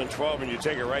 2012 and you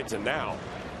take it right to now,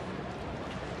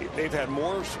 they've had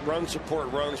more run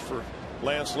support runs for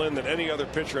Lance Lynn than any other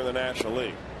pitcher in the National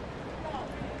League.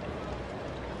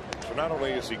 So not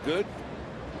only is he good,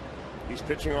 he's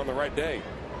pitching on the right day.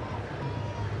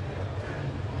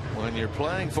 When you're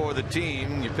playing for the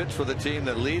team, you pitch for the team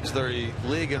that leads the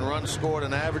league in runs scored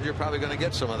and average, you're probably going to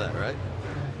get some of that, right?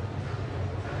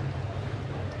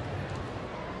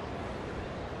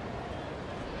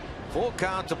 Full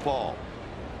count to Paul.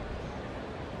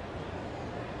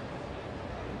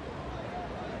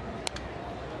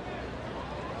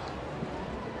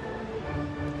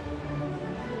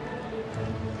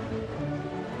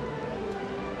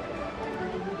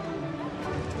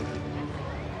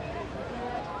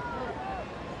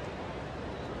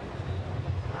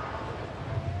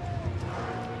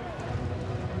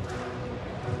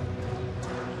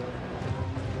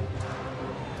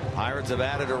 Pirates have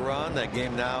added a run. That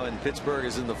game now in Pittsburgh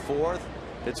is in the fourth.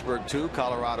 Pittsburgh 2,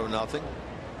 Colorado nothing.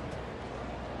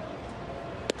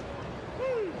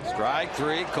 Strike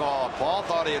 3 called. Paul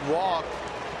thought he had walked.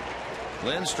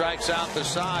 Lynn strikes out the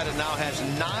side and now has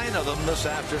 9 of them this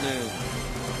afternoon.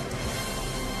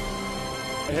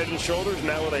 Head and Shoulders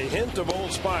now with a hint of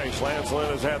Old Spice. Lance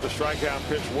Lynn has had the strikeout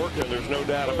pitch working. There's no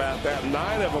doubt about that.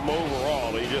 9 of them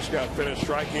overall. He just got finished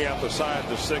striking out the side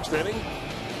the 6th inning.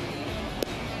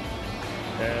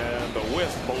 And the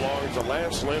whiff belongs to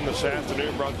Lance Lynn this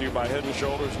afternoon. Brought to you by Head and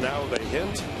Shoulders now with a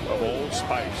hint of Old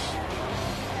Spice.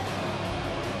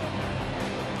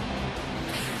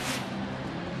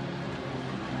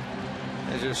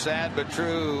 There's your sad but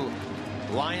true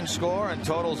line score and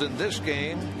totals in this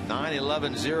game.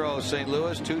 9-11-0 St.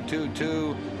 Louis,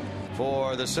 2-2-2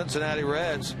 for the Cincinnati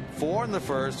Reds. 4 in the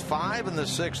first, 5 in the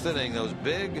 6th inning. Those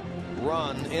big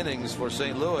run innings for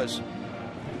St. Louis.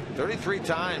 33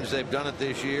 times they've done it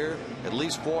this year. At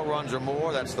least 4 runs or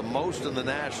more. That's the most in the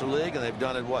National League, and they've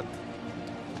done it, what,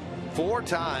 4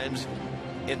 times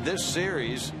in this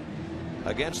series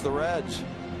against the Reds.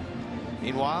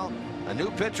 Meanwhile, a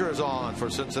new pitcher is on for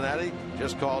Cincinnati.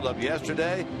 Just called up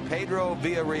yesterday, Pedro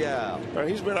Villarreal. Well,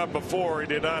 he's been up before. He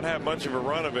did not have much of a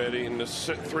run of it in the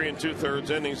 3 2/3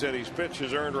 innings that he's pitched.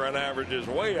 His earned run average is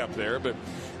way up there. But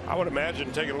I would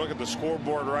imagine, taking a look at the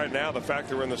scoreboard right now, the fact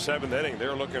they're in the 7th inning,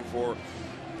 they're looking for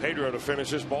Pedro to finish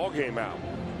this ball game out.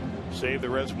 Save the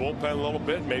Reds bullpen a little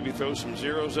bit, maybe throw some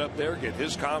zeros up there, get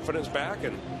his confidence back,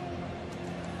 and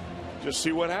just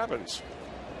see what happens.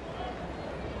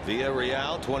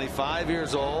 Villarreal, 25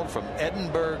 years old, from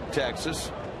Edinburgh,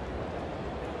 Texas.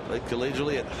 Played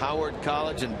collegiately at Howard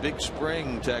College in Big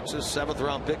Spring, Texas. 7th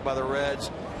round pick by the Reds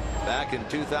back in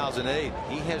 2008.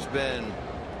 He has been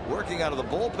working out of the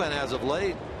bullpen as of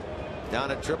late down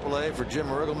at AAA for Jim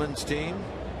Riggleman's team.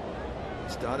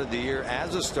 Started the year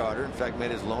as a starter. In fact,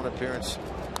 made his lone appearance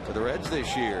for the Reds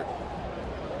this year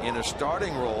in a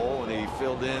starting role when he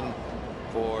filled in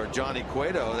for Johnny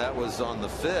Cueto. That was on the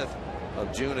 5th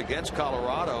of June against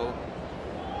Colorado.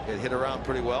 It hit around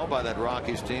pretty well by that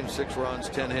Rockies team. 6 runs,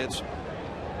 10 hits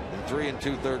in 3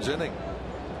 2/3 innings.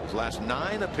 His last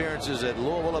 9 appearances at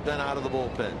Louisville have been out of the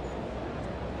bullpen.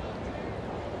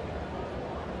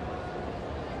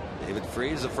 David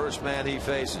Freese, the first man he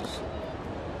faces.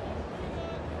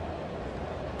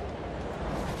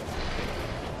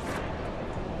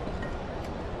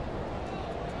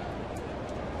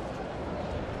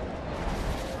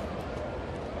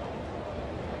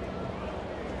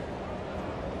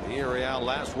 Villarreal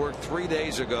last worked 3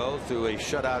 days ago through a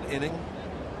shutout inning.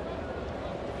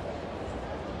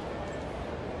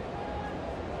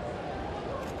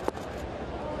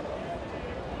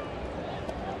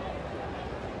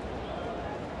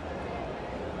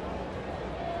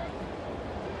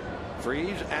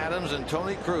 Freese, Adams, and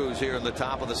Tony Cruz here in the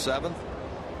top of the 7th.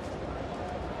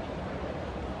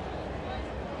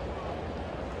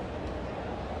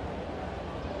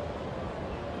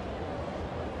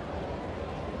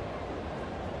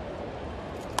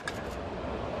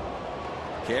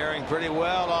 Carrying pretty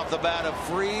well off the bat of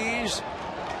Freese.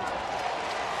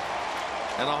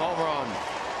 And a home run.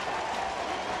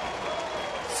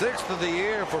 6th of the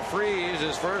year for Freese,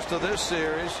 his first of this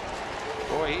series.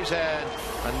 Boy, he's had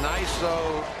a nice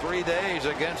 3 days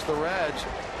against the Reds.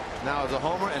 Now as a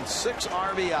homer and 6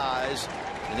 RBIs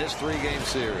in this 3-game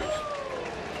series.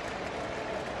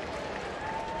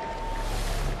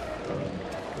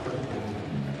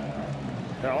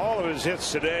 Now, all of his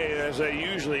hits today, as they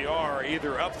usually are,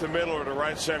 either up the middle or to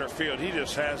right center field. He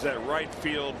just has that right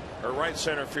field or right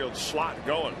center field slot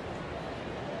going.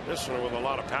 This one with a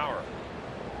lot of power.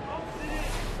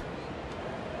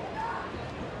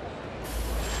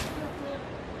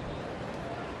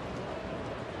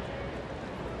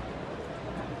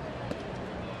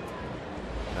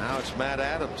 Now it's Matt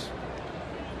Adams.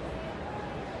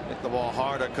 Hit the ball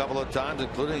hard a couple of times,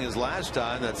 including his last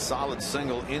time, that solid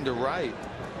single into right.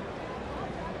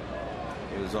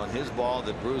 It was on his ball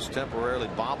that Bruce temporarily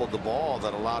bobbled the ball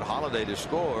that allowed Holiday to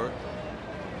score.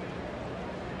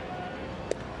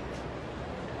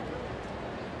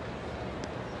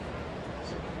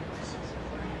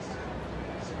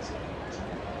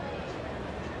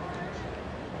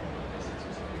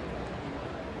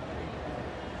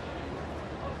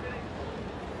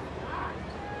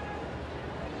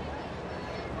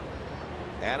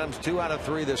 Adams 2 out of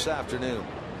 3 this afternoon.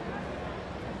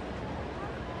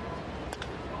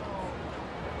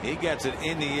 He gets it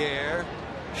in the air.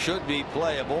 Should be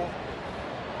playable.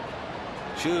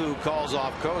 Chu calls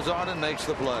off Cozart and makes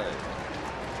the play.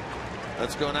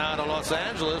 Let's go now to Los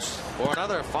Angeles for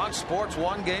another Fox Sports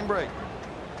 1 game break.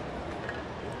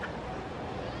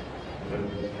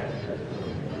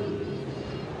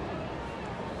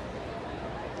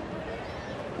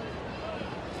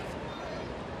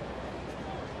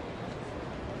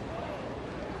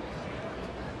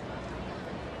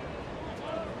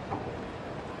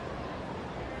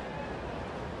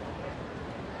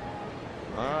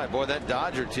 All right, boy, that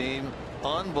Dodger team,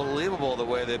 unbelievable the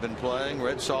way they've been playing.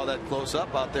 Reds saw that close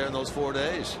up out there in those 4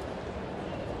 days.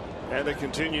 And they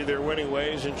continue their winning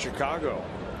ways in Chicago.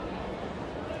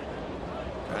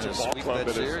 That's a ball club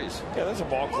that series. That's a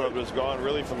ball club that's gone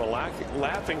really from the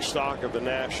laughing stock of the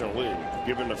National League,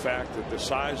 given the fact that the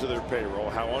size of their payroll,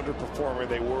 how underperforming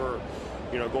they were,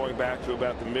 going back to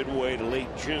about the midway to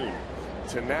late June,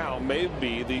 to now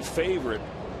maybe the favorite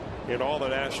in all the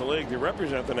National League to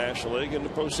represent the National League in the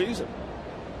postseason.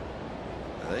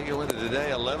 They go into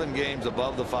today 11 games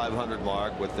above the 500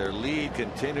 mark, with their lead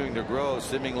continuing to grow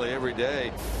seemingly every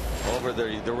day over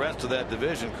the rest of that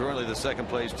division. Currently the second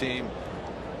place team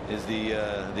is the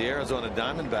Arizona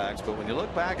Diamondbacks. But when you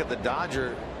look back at the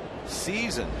Dodger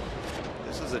season,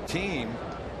 this is a team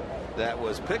that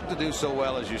was picked to do so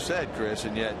well, as you said, Chris,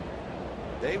 and yet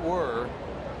they were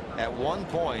at one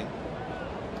point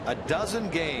a dozen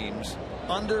games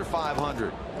under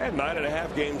 500. And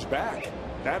 9.5 games back.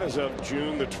 That is of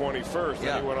June the 21st.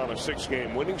 They went on a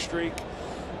 6-game winning streak.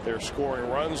 They're scoring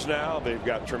runs now. They've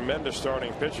got tremendous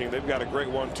starting pitching. They've got a great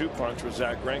 1-2 punch with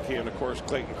Zach Greinke and, of course,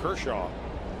 Clayton Kershaw.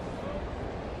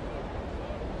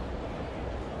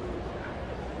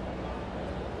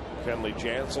 Kenley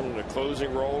Jansen in a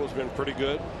closing role has been pretty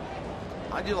good.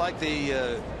 How'd you like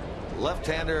the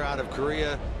left-hander out of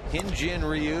Korea, Hyun-Jin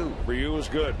Ryu? Ryu was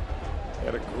good.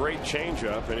 Had a great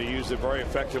changeup, and he used it very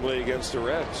effectively against the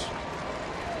Reds.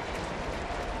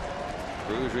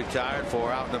 Cruz retired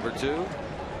for out number 2.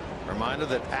 Reminder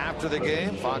that after the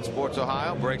game, Fox Sports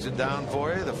Ohio breaks it down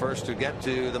for you. The first to get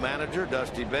to the manager,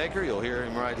 Dusty Baker. You'll hear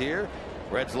him right here.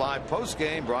 Reds Live post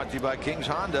game brought to you by Kings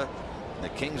Honda and the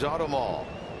Kings Auto Mall.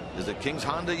 Visit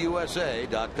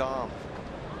KingsHondaUSA.com.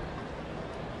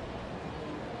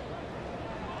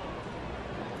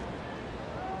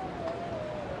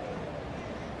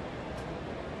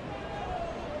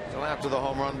 So after the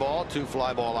home run ball, 2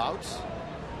 fly ball outs.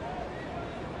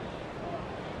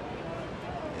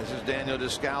 This is Daniel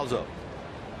Descalzo.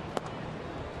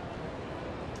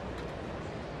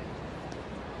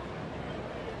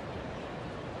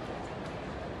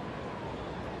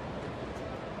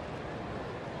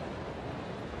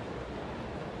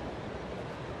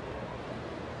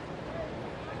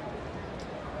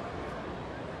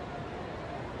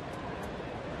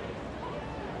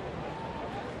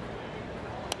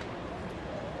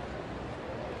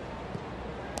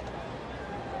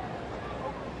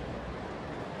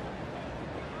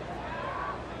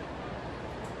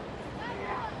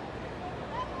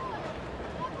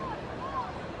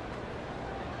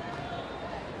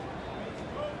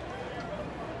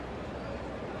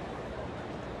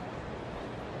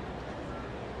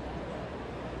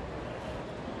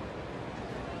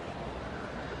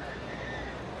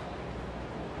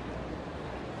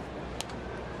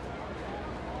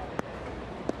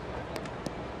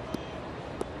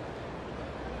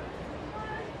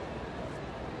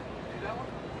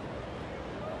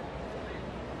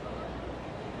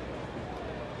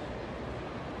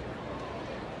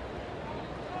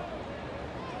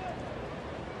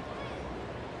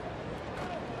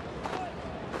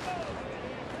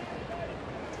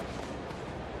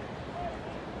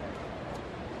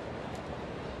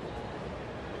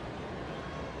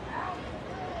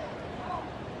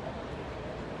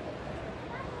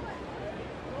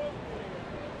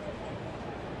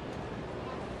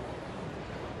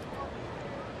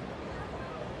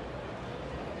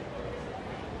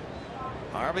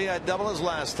 RBI double his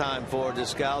last time for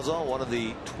Descalzo, one of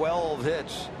the 12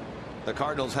 hits the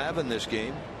Cardinals have in this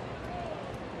game.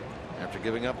 After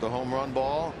giving up the home run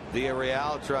ball,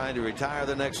 Villarreal trying to retire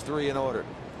the next 3 in order.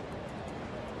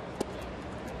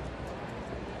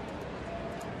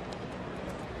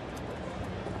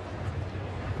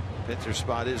 Pitcher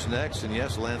spot is next, and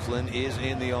yes, Lance Lynn is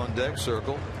in the on deck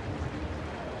circle.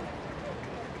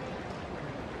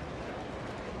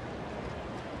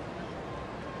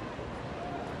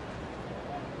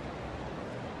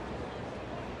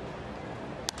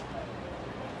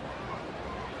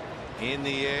 In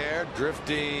the air,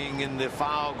 drifting in the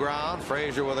foul ground.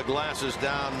 Frazier with the glasses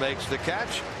down makes the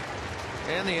catch.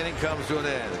 And the inning comes to an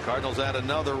end. The Cardinals add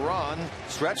another run.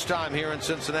 Stretch time here in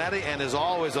Cincinnati, and as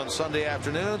always on Sunday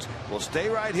afternoons, we'll stay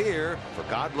right here for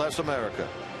God Bless America.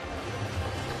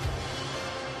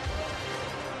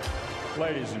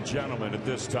 Ladies and gentlemen, at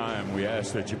this time we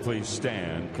ask that you please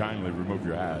stand. Kindly remove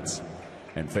your hats.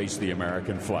 and face the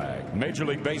American flag. Major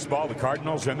League Baseball, the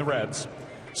Cardinals and the Reds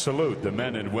salute the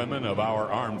men and women of our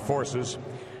armed forces,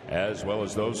 as well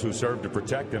as those who serve to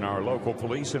protect in our local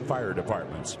police and fire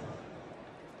departments.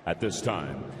 At this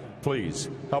time, please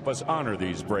help us honor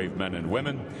these brave men and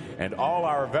women and all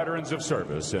our veterans of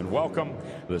service, and welcome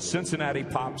the Cincinnati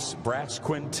Pops Brass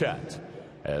Quintet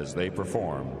as they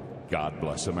perform God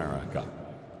Bless America.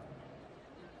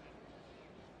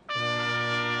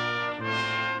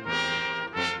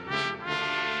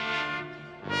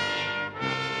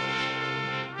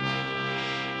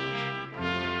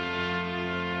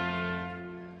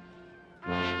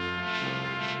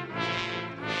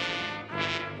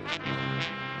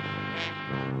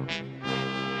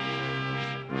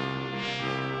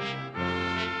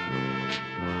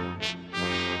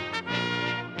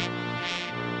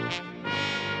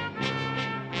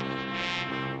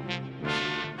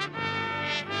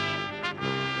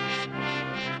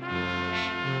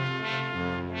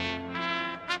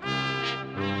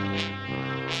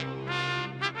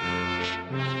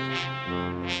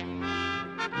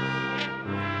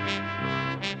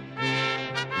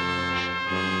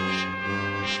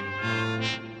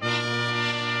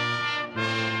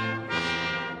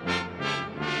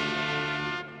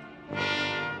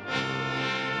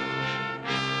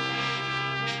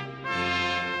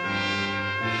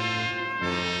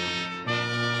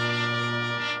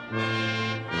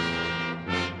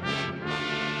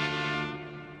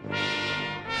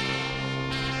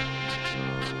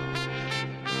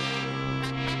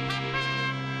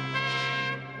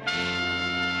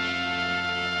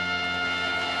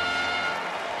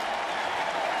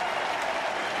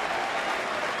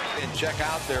 And check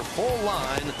out their full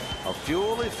line of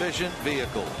fuel-efficient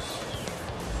vehicles.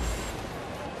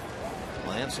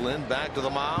 Lance Lynn back to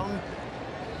the mound.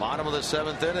 Bottom of the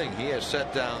 7th inning. He has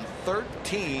set down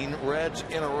 13 Reds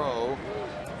in a row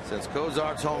since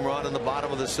Cozart's home run in the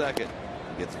bottom of the 2nd.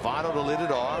 He gets Votto to lead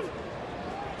it off.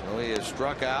 So he has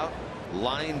struck out,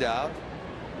 lined out.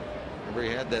 Remember, he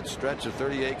had that stretch of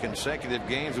 38 consecutive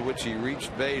games in which he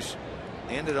reached base.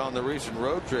 Ended on the recent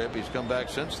road trip. He's come back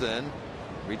since then.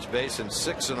 Reached base in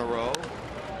 6 in a row.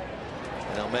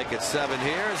 And he'll make it 7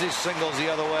 here as he singles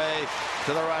the other way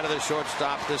to the right of the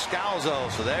shortstop, Descalzo.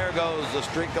 So there goes the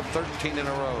streak of 13 in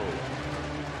a row.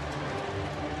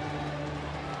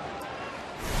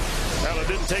 Well, it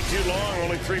didn't take too long.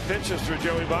 Only 3 pitches for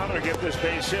Joey Votto to get this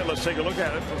base hit. Let's take a look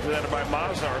at it. Presented by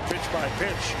Mazda, our pitch by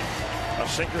pitch. A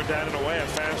sinker down and away, a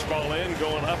fastball in,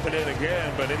 going up and in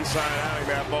again, but inside outing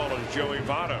that ball is Joey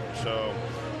Votto. So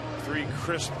 3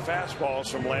 crisp fastballs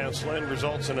from Lance Lynn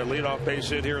results in a leadoff base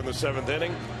hit here in the 7th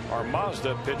inning. Our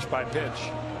Mazda pitch by pitch.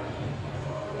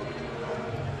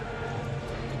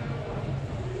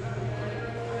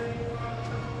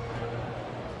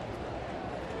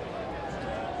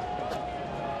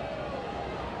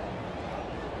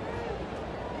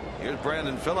 Here's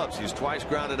Brandon Phillips. He's twice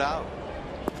grounded out.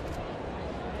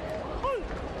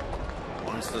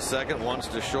 Once to second, once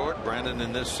to short. Brandon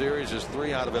in this series is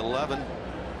 3 out of 11.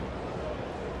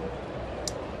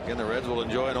 Again, the Reds will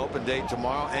enjoy an open date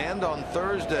tomorrow and on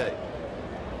Thursday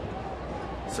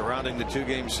surrounding the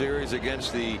 2-game series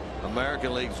against the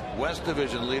American League's West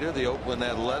Division leader, the Oakland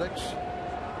Athletics.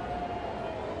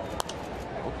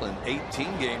 Oakland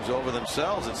 18 games over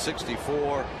themselves at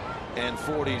 64 and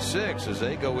 46 as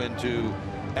they go into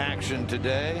action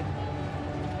today.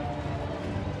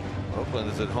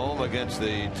 Oakland is at home against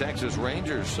the Texas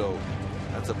Rangers, so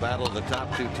that's a battle of the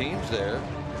top 2 teams there.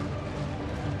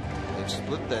 They've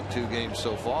split that 2 games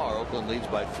so far. Oakland leads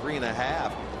by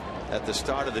 3.5 at the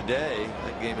start of the day.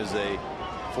 That game is a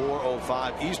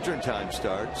 4:05 Eastern time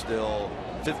start, still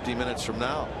 50 minutes from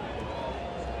now.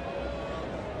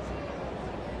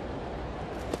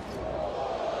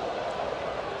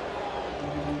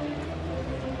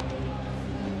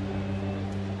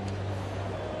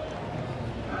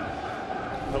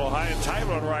 Little high and tight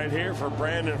one right here for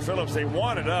Brandon Phillips. They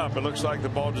want it up. It looks like the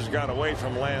ball just got away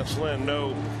from Lance Lynn.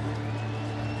 No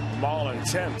ball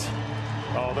intent.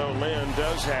 Although Lynn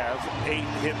does have 8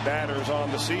 hit batters on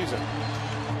the season.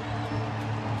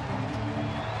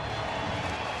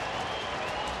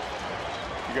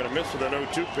 You're going to miss with an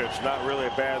 0-2 pitch. Not really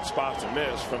a bad spot to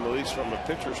miss, from at least from the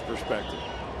pitcher's perspective.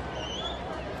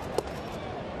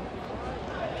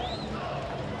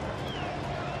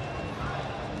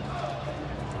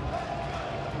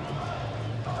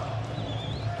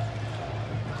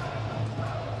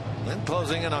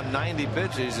 Closing in on 90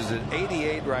 pitches, is at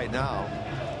 88 right now.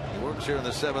 He works here in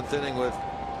the 7th inning with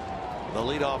the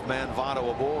leadoff man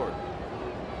Votto aboard.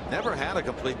 Never had a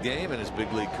complete game in his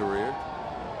big league career.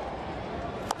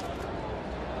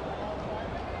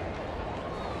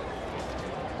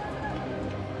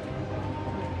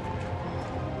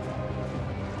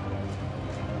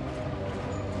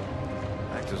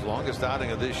 his longest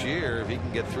outing of this year. If he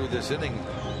can get through this inning,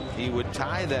 he would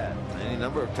tie that. Any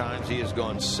number of times he has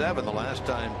gone 7. The last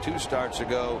time 2 starts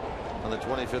ago on the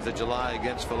 25th of July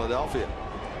against Philadelphia.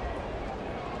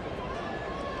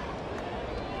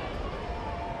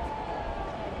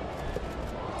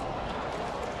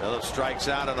 Phillips strikes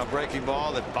out on a breaking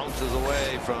ball that bounces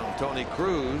away from Tony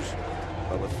Cruz.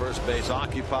 But with first base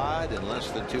occupied and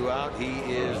less than 2 out, he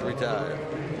is retired.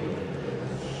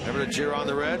 Remember to cheer on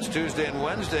the Reds Tuesday and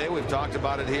Wednesday. We've talked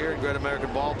about it here at Great American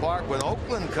Ballpark. When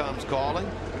Oakland comes calling,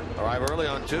 arrive early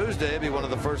on Tuesday, be one of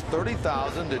the first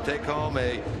 30,000 to take home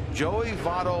a Joey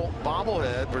Votto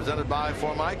bobblehead presented by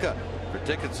Formica. For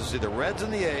tickets to see the Reds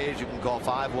and the A's, you can call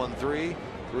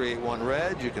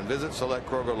 513-381-RED. You can visit select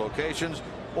Kroger locations,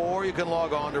 or you can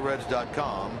log on to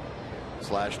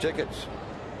Reds.com/tickets.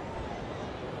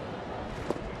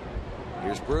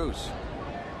 Here's Bruce.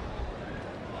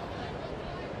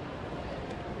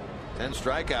 10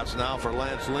 strikeouts now for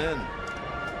Lance Lynn.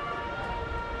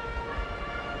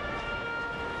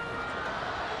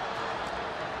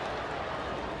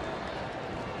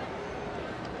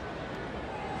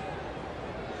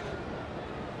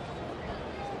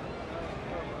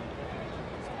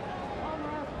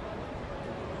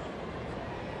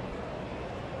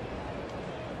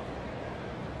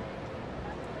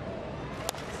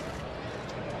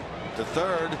 To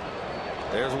third.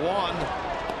 There's 1.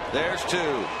 There's 2.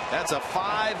 That's a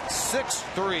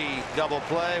 5-6-3 double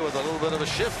play with a little bit of a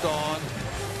shift on,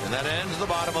 and that ends the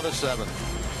bottom of the 7th.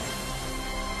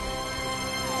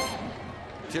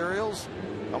 Materials,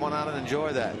 come on out and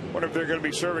enjoy that. Wonder if they're going to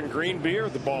be serving green beer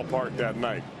at the ballpark that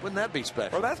night. Wouldn't that be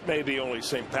special? Well, that's maybe only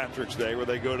St. Patrick's Day where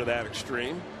they go to that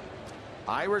extreme.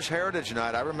 Irish Heritage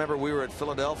Night. I remember we were at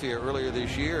Philadelphia earlier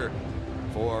this year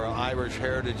for Irish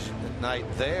Heritage Night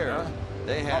there.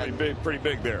 They had pretty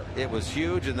big there. It was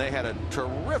huge, and they had a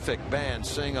terrific band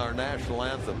sing our national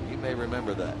anthem. You may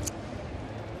remember that,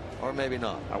 or maybe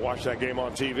not. I watched that game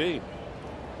on TV.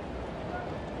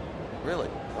 Really?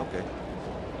 Okay.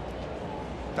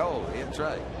 Oh, that's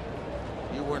right.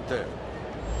 You weren't there.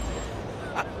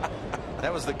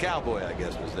 That was the cowboy, I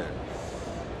guess, was there.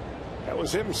 That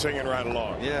was him singing right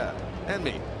along. Yeah, and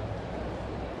me.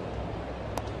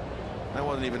 I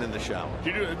wasn't even in the shower.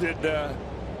 Did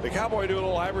the cowboy do a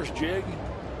little Irish jig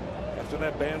after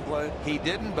that band played? He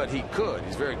didn't, but he could.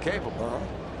 He's very capable.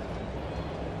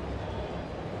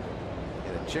 He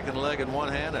had a chicken leg in one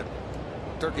hand and a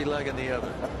turkey leg in the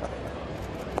other.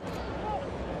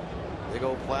 Big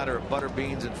old platter of butter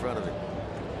beans in front of him.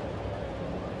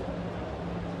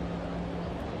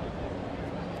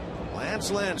 Lance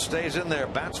Lynn stays in there,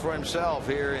 bats for himself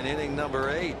here in inning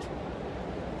number 8.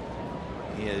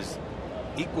 He has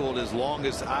equaled his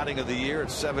longest outing of the year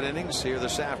at 7 innings here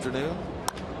this afternoon.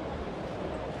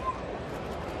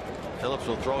 Phillips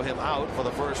will throw him out for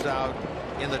the first out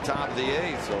in the top of the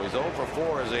 8th. So he's 0 for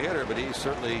 4 as a hitter, but he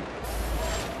certainly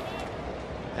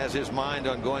has his mind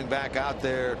on going back out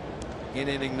there in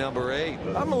inning number 8.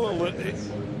 I'm a little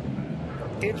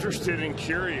interested and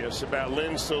curious about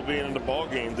Lynn still being in the ball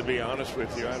game, to be honest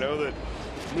with you. I know that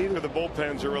neither of the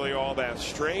bullpens are really all that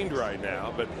strained right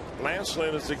now, but Lance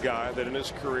Lynn is a guy that in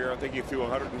his career, I think he threw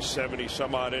 170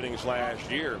 some odd innings last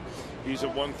year. He's at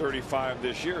 135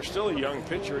 this year. Still a young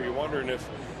pitcher. You're wondering if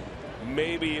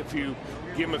maybe if you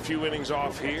give him a few innings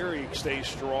off here, he stays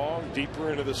strong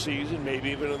deeper into the season, maybe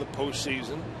even in the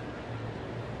postseason.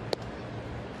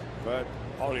 But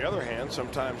on the other hand,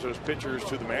 sometimes those pitchers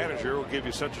to the manager will give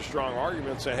you such a strong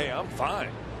argument and say, hey, I'm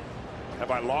fine. Have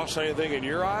I lost anything in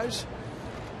your eyes?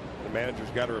 The manager's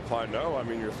got to reply, no. I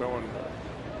mean, you're throwing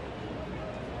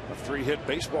a 3-hit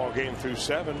baseball game through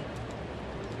 7.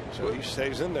 So he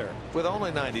stays in there. With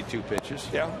only 92 pitches.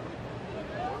 Yeah.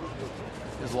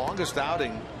 His longest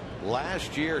outing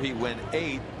last year, he went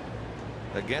 8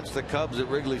 against the Cubs at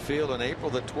Wrigley Field on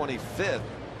April the 25th.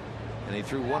 And he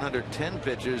threw 110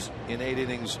 pitches in 8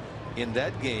 innings in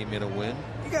that game in a win.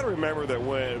 You got to remember that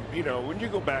when you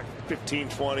go back 15,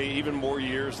 20, even more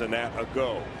years than that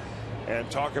ago, and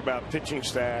talk about pitching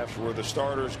staffs where the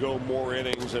starters go more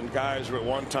innings, and guys at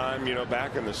one time,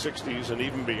 back in the 60s and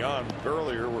even beyond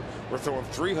earlier, were throwing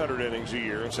 300 innings a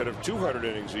year instead of 200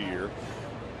 innings a year.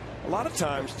 A lot of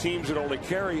times teams that only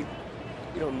carry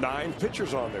 9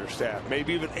 pitchers on their staff,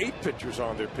 maybe even 8 pitchers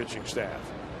on their pitching staff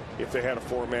if they had a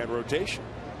 4-man rotation.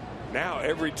 Now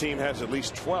every team has at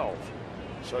least 12.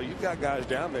 So you've got guys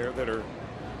down there that are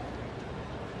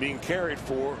being carried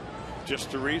for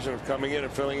just the reason of coming in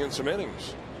and filling in some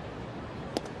innings.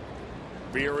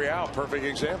 Villarreal, perfect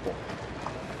example.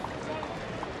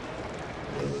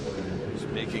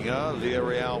 Speaking of,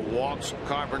 Villarreal walks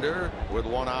Carpenter with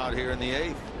 1 out here in the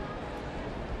 8th.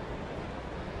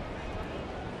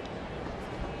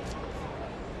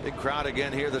 Big crowd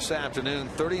again here this afternoon.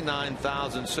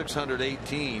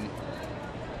 39,618.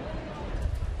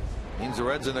 Means the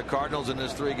Reds and the Cardinals in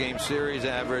this 3-game series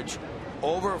average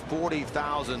over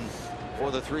 40,000 for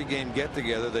the 3-game get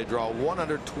together. They draw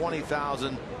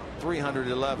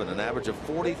 120,311, an average of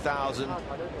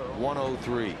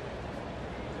 40,103.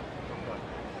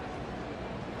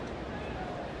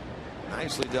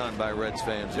 Nicely done by Reds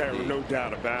fans. Yeah, no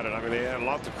doubt about it. I mean, they had a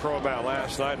lot to crow about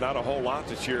last night, not a whole lot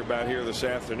to cheer about here this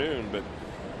afternoon, but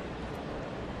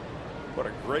what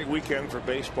a great weekend for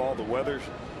baseball. The weather's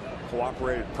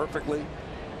cooperated perfectly.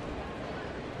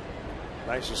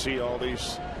 Nice to see all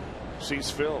these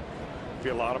seats filled. Be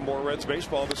a lot of more Reds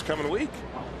baseball this coming week.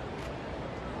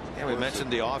 Yeah, we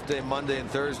mentioned the off day Monday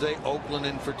and Thursday. Oakland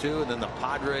in for 2, and then the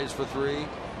Padres for 3.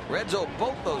 Reds owe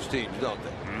both those teams, don't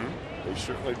they? They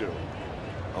certainly do.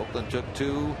 Oakland took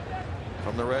 2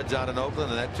 from the Reds out in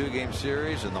Oakland in that 2-game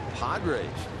series, and the Padres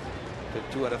took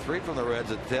 2 out of 3 from the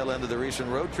Reds at the tail end of the recent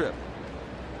road trip.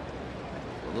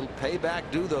 A little payback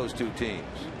due those 2 teams.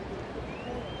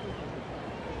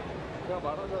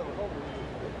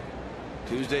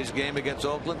 Tuesday's game against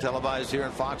Oakland televised here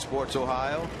in Fox Sports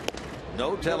Ohio.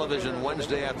 No television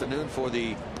Wednesday afternoon for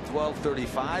the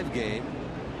 12:35 game.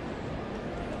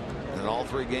 And all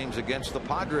 3 games against the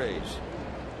Padres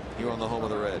here on the home of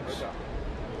the Reds.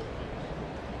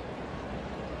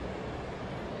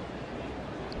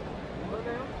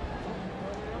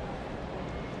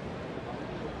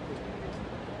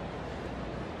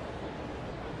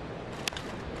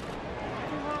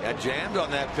 Got jammed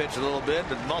on that pitch a little bit,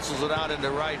 but muscles it out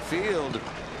into right field.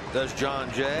 Does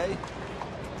John Jay.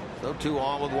 So 2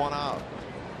 on with 1 out.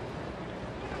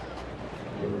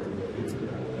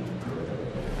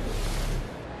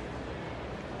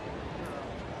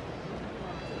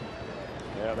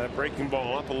 Yeah, that breaking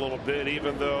ball up a little bit,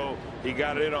 even though he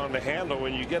got it on the handle.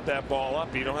 When you get that ball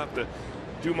up, you don't have to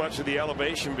do much of the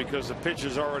elevation because the pitch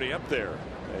is already up there.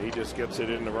 He just gets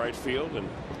it in the right field, and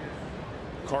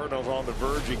Cardinals on the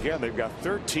verge again. They've got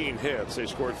 13 hits. They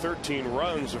scored 13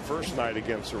 runs the first night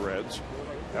against the Reds.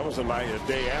 That was a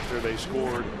day after they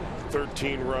scored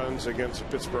 13 runs against the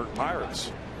Pittsburgh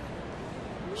Pirates.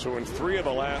 So in 3 of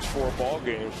the last 4 ball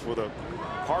games for the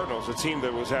Cardinals, a team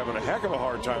that was having a heck of a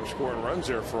hard time scoring runs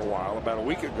there for a while, about a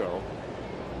week ago,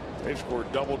 they've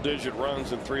scored double-digit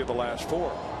runs in 3 of the last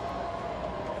 4.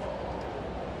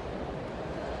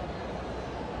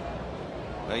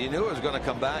 Now, you knew it was going to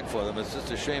come back for them. It's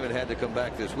just a shame it had to come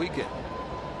back this weekend.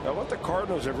 Now, what the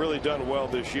Cardinals have really done well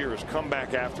this year is come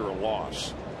back after a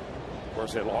loss. Of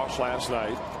course, they lost last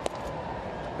night.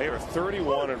 They are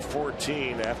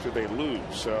 31-14 after they lose.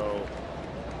 So,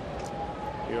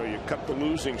 you know, you cut the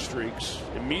losing streaks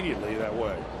immediately that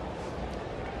way.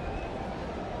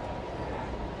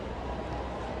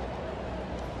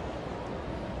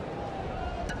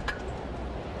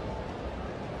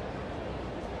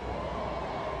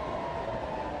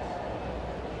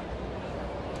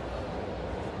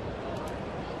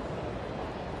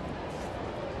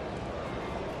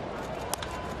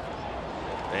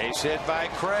 Base hit by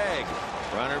Craig.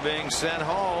 Runner being sent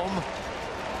home.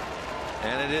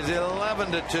 And it is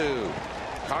 11-2.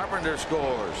 Carpenter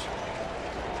scores.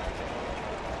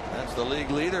 That's the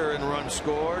league leader in runs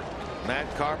scored.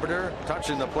 Matt Carpenter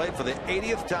touching the plate for the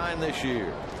 80th time this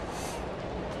year.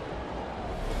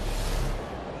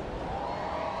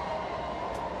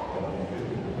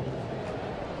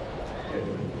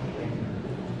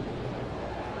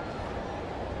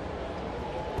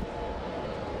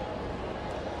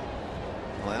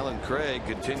 Craig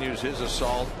continues his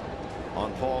assault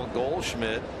on Paul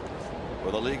Goldschmidt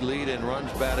with a league lead in runs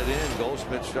batted in.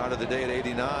 Goldschmidt started the day at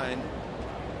 89.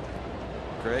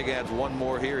 Craig adds 1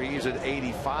 more here. He's at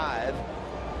 85,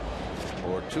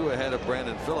 or 2 ahead of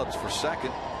Brandon Phillips for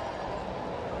second.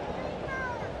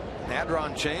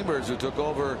 Hadron Chambers, who took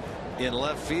over in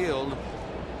left field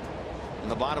in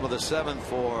the bottom of the 7th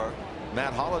for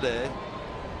Matt Holliday,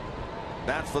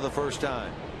 bats for the first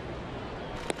time.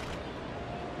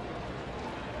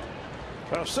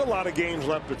 Well, still a lot of games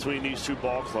left between these 2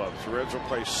 ball clubs. The Reds will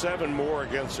play 7 more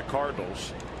against the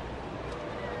Cardinals.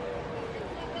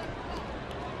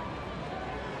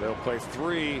 They'll play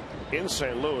 3 in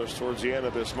St. Louis towards the end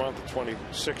of this month, the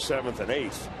 26th, 7th, and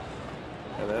 8th.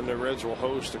 And then the Reds will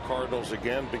host the Cardinals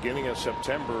again beginning of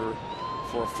September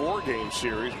for a 4-game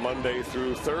series, Monday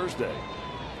through Thursday,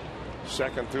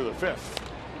 2nd through the 5th.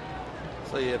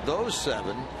 So you have those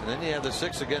 7, and then you have the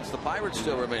 6 against the Pirates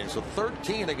still remaining. So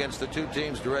 13 against the 2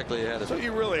 teams directly ahead of them. So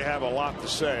you really have a lot to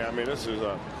say. I mean, this is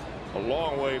a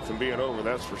long way from being over,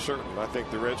 that's for certain. I think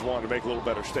the Reds wanted to make a little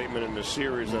better statement in this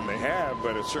series than they have,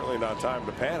 but it's certainly not time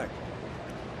to panic.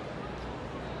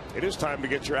 it is time to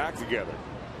get your act together.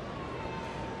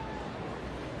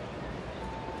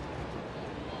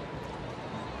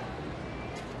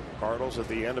 Cardinals at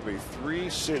the end of a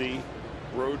 3-city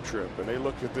road trip, and they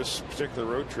looked at this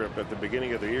particular road trip at the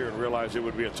beginning of the year and realized it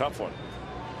would be a tough one.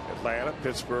 Atlanta,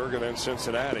 Pittsburgh, and then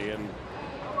Cincinnati. And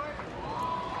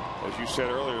as you said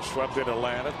earlier, swept in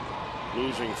Atlanta,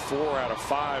 losing 4 out of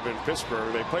 5 in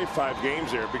Pittsburgh. They played 5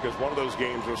 games there because one of those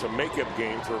games was a makeup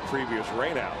game for a previous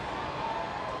rainout.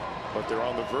 But they're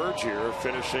on the verge here of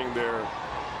finishing their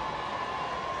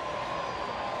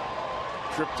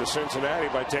trip to Cincinnati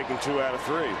by taking 2 out of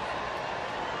 3.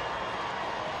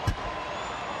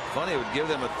 Funny, it would give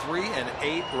them a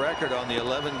 3-8 record on the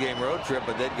 11-game road trip,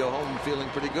 but they'd go home feeling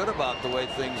pretty good about the way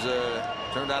things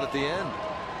turned out at the end.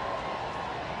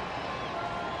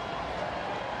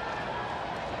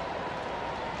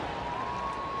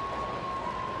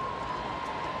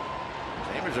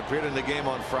 Chambers appeared in the game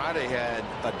on Friday, had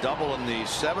a double in the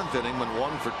 7th inning, went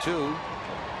 1 for 2.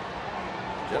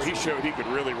 Well, he showed he could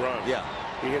really run. Yeah.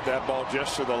 He hit that ball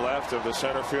just to the left of the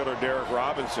center fielder, Derek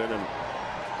Robinson, and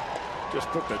just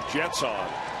put the Jets on.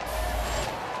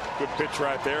 Good pitch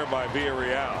right there by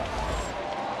Villarreal.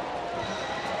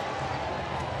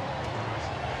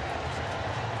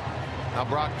 Now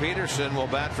Brock Peterson will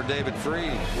bat for David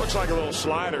Freese. Looks like a little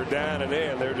slider down and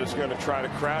in. They're just going to try to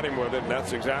crowd him with it, and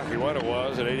that's exactly what it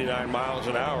was at 89 miles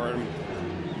an hour. And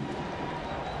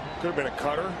could have been a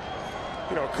cutter.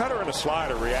 You know, a cutter and a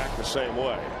slider react the same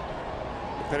way,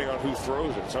 depending on who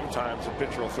throws it. Sometimes the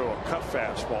pitcher will throw a cut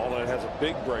fastball and it has a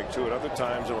big break to it. Other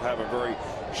times it'll have a very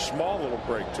small little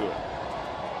break to it.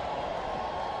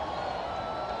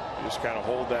 You just kind of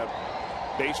hold that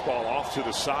baseball off to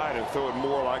the side and throw it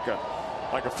more like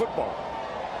a football.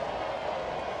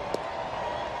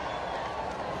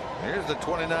 Here's the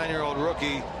 29-year-old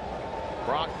rookie,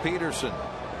 Brock Peterson.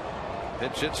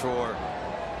 Pitch hits for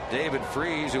David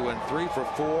Freese, who went 3 for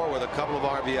 4 with a couple of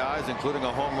RBIs, including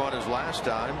a home run his last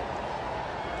time.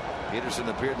 Peterson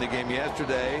appeared in the game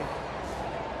yesterday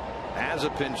as a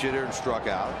pinch hitter and struck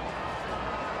out.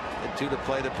 Had 2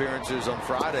 plate appearances on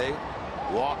Friday.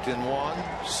 Walked in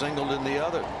 1, singled in the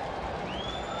other.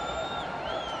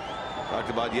 Talked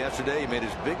about yesterday, he made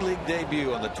his big league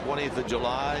debut on the 20th of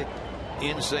July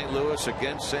in St. Louis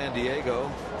against San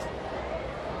Diego.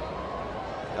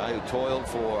 Guy who toiled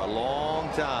for a long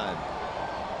time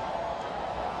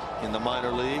in the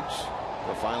minor leagues,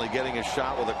 but finally getting a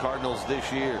shot with the Cardinals this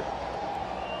year.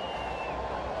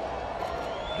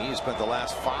 He spent the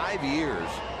last 5 years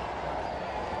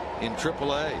in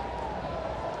AAA.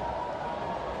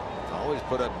 Always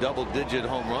put up double-digit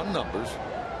home run numbers.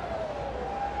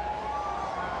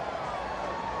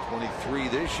 23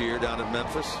 this year down at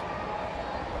Memphis.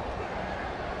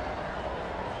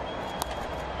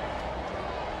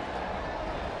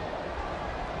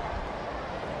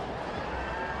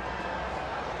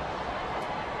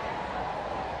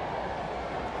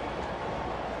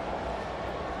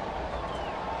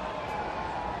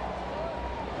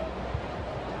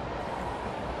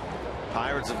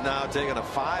 Pirates have now taken a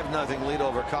 5-0 lead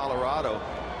over Colorado.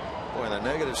 Boy, on the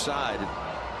negative side,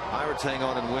 Pirates hang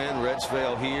on and win. Reds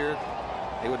fail here.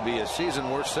 It would be a season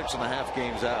worst 6.5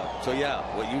 games out. So yeah,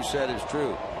 what you said is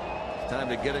true. It's time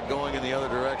to get it going in the other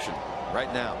direction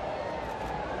right now.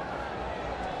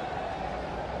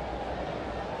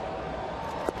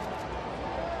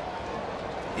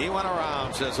 He went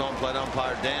around, says home plate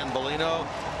umpire Dan Bellino.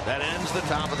 That ends the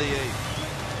top of the 8th.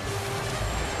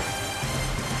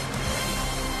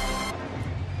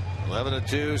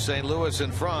 11-2, St. Louis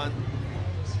in front.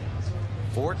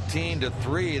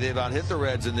 14-3, they've out hit the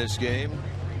Reds in this game.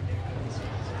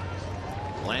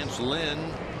 Lance Lynn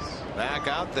back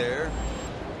out there,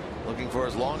 looking for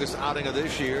his longest outing of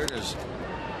this year. As he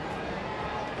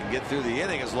can get through the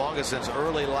inning, his longest since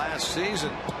early last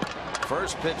season.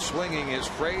 First pitch swinging is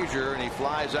Frazier, and he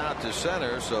flies out to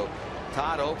center. So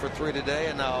Todd 0 for 3 today,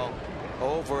 and now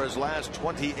 0 for his last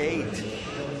 28.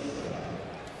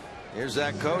 Here's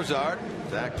Zach Cozart.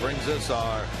 Zach brings us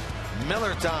our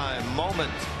Miller time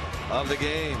moment of the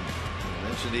game. I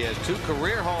mentioned he has 2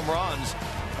 career home runs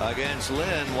against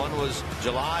Lynn. One was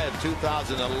July of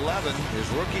 2011, his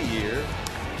rookie year.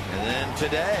 And then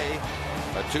today,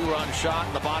 a 2-run shot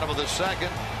in the bottom of the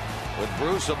 2nd with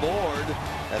Bruce aboard.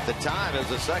 At the time, it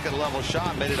was a second-level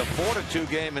shot, made it a 4-2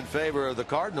 game in favor of the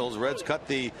Cardinals. Reds cut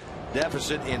the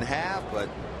deficit in half, but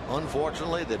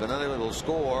unfortunately, they've been unable to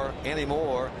score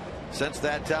anymore since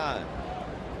that time.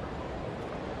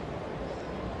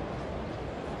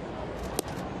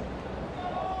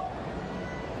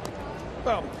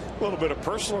 Well, A little bit of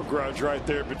personal grudge right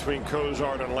there between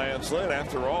Cozart and Lance Lynn.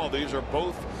 After all, these are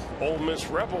both Ole Miss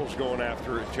Rebels going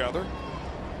after each other.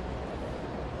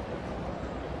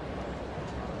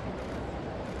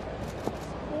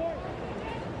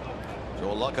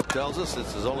 Joel Luckham tells us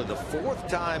this is only the 4th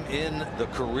time in the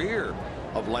career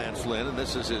of Lance Lynn, and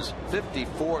this is his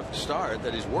 54th start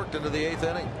that he's worked into the 8th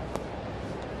inning.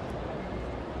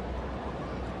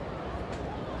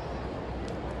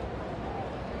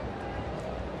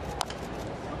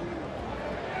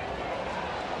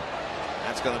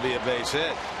 That's going to be a base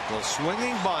hit. A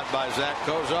swinging bunt by Zach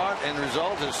Cozart, and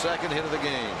result his 2nd hit of the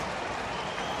game.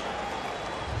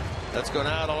 Let's go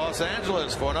now to Los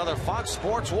Angeles for another Fox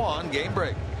Sports 1 game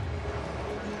break.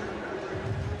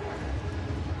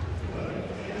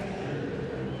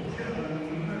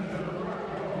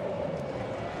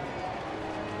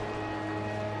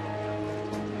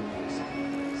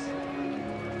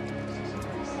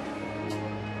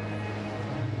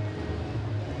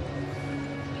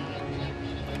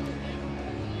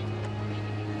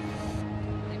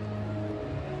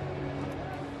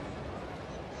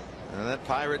 And that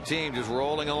Pirate team just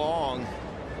rolling along.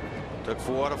 Took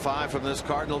 4 out of 5 from this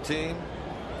Cardinal team.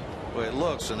 Well, it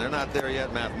looks, and they're not there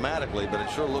yet mathematically, but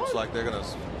it sure looks like they're going to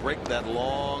break that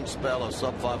long spell of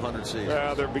sub-500 season.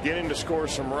 Yeah, they're beginning to score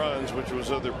some runs, which was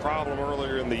their problem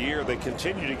earlier in the year. They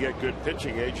continue to get good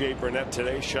pitching. A.J. Burnett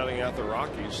today shutting out the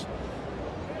Rockies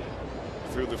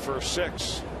through the first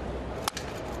 6.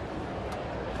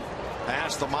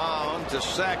 Past the mound to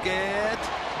second.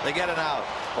 They get it out.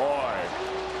 Boy,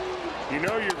 you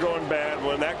know you're going bad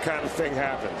when that kind of thing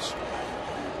happens.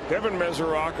 Devin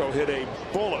Mesoraco hit a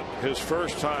bullet his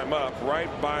first time up right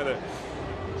by the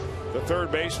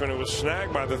third baseman. It was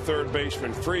snagged by the third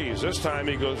baseman Freeze. This time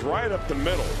he goes right up the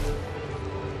middle.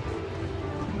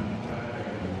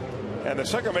 And the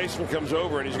second baseman comes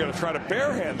over and he's going to try to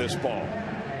barehand this ball.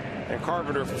 And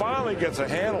Carpenter finally gets a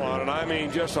handle on it. I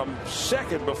mean, just a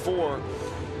second before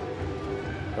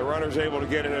the runner's able to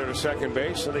get in there to second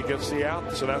base, and he gets the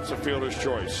out. So that's a fielder's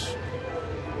choice.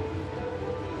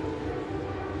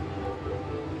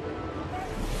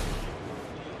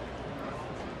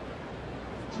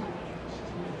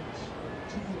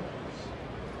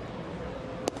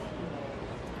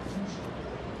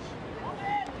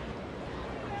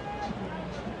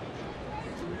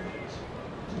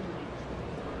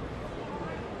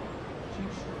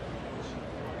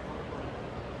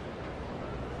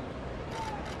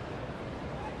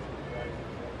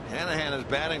 Hanahan is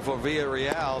batting for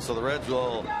Villarreal, so the Reds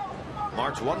will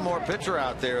march one more pitcher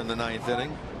out there in the 9th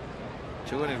inning.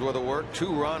 2 innings worth of work,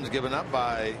 2 runs given up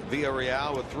by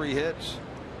Villarreal with 3 hits,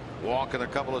 walk and a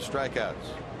couple of strikeouts.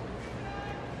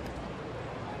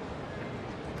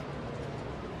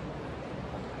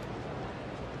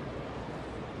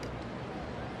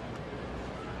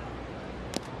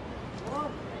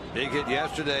 Big hit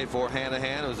yesterday for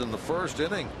Hanahan. It was in the 1st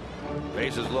inning.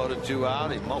 Bases loaded, 2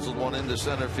 out. He muscled one into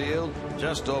center field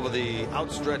just over the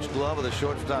outstretched glove of the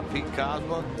shortstop Pete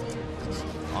Kozma,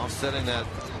 offsetting that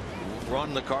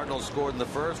run the Cardinals scored in the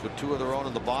 1st with 2 of their own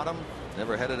in the bottom.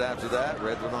 Never headed after that.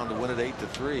 Reds went on to win it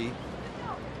 8-3.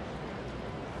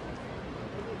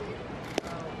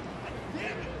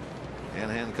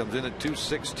 Hanahan comes in at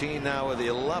 216 now with the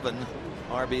 11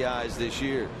 RBIs this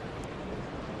year.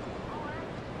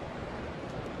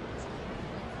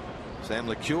 Sam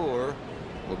LeCure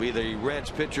will be the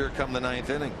Reds pitcher come the 9th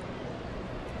inning.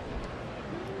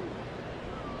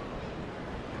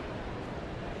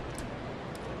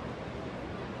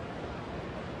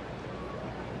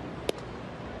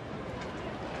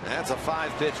 That's a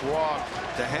 5-pitch walk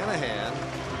to Hanahan.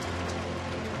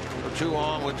 2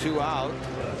 on with 2 out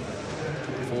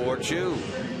for Chu.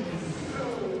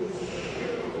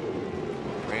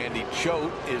 Randy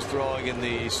Choate is throwing in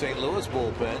the St. Louis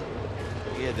bullpen.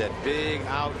 He had that big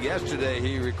out yesterday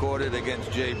he recorded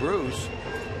against Jay Bruce.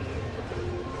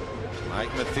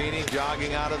 Mike Matheny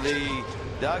jogging out of the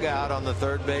dugout on the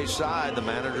third base side, the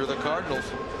manager of the Cardinals.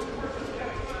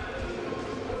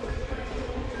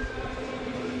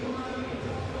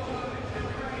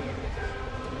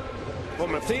 Well,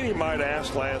 Matheny might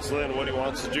ask Lance Lynn what he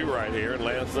wants to do right here, and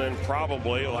Lance Lynn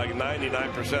probably, like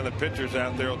 99% of the pitchers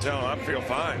out there, will tell him, I feel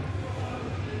fine.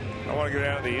 I want to get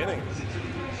out of the inning.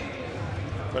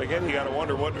 But again, you got to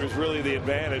wonder what was really the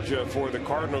advantage for the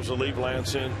Cardinals to leave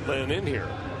Lance Lynn in here.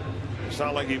 It's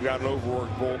not like you've got an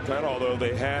overworked bullpen, although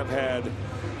they have had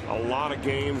a lot of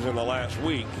games in the last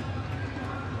week.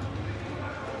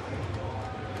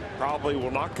 Probably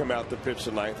will not come out to pitch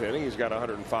the 9th inning. He's got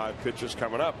 105 pitches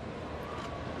coming up.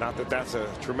 Not that that's a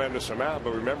tremendous amount,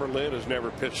 but remember, Lynn has never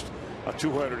pitched a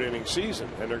 200 inning season,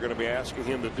 and they're going to be asking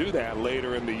him to do that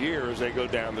later in the year as they go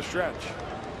down the stretch.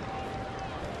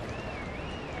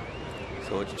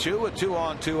 So it's Chu with 2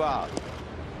 on 2 out.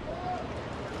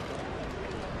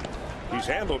 He's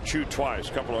handled Chu twice,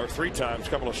 3 times,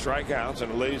 couple of strikeouts,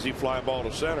 and a lazy fly ball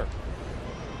to center.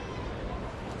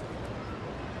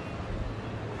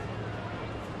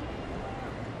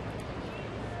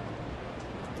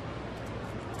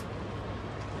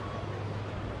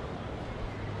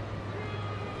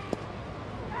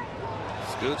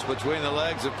 Scoots between the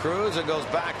legs of Cruz and goes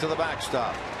back to the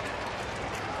backstop.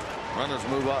 Runners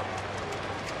move up.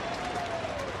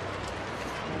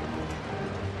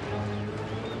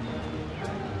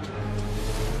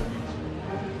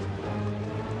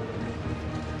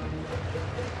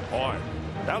 Boy,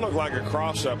 that looked like a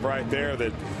cross-up right there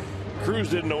that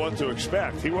Cruz didn't know what to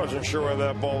expect. He wasn't sure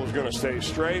whether that ball was going to stay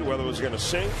straight, whether it was going to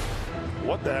sink.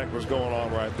 What the heck was going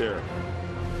on right there?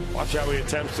 Watch how he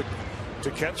attempts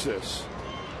to catch this.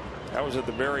 That was at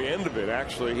the very end of it.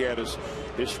 Actually, he had his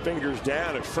fingers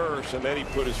down at first, and then he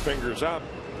put his fingers up.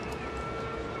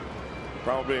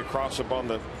 Probably a cross-up on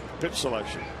the pitch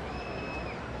selection.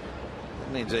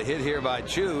 That means a hit here by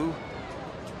Chu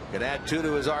could add 2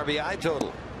 to his RBI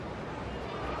total.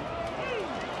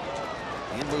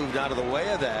 He moved out of the way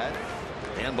of that.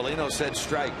 Dan Bellino said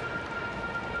strike.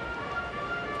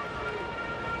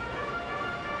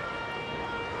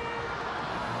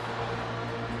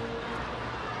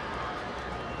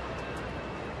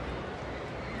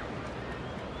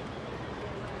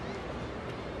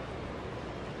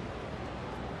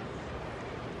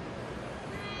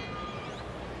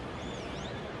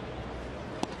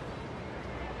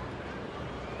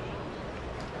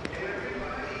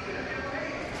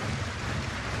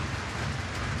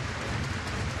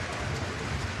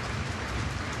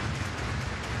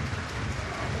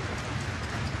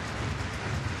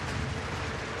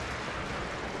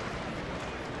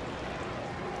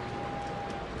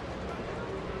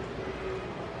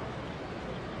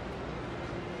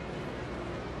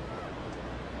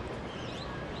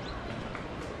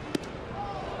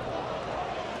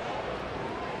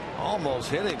 Almost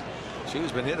hit him.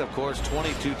 Chu's been hit, of course,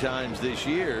 22 times this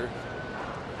year.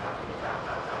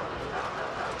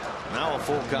 Now a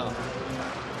full count.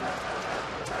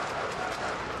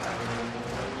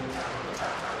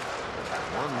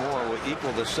 One more will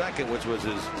equal the second, which was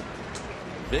his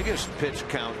biggest pitch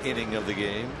count inning of the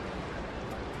game.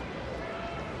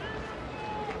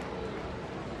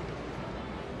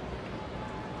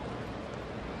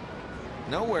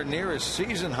 Nowhere near his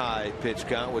season high pitch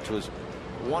count, which was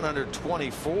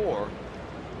 124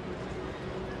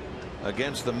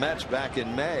 against the Mets back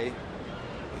in May.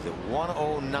 He's at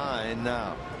 109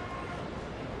 now.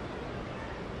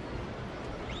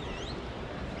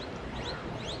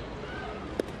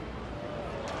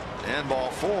 And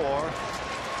ball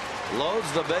 4.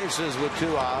 Loads the bases with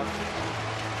 2 out.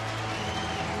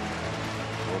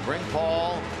 Will bring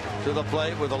Paul to the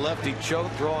plate with a lefty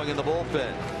choke throwing in the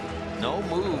bullpen. No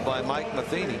move by Mike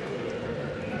Matheny.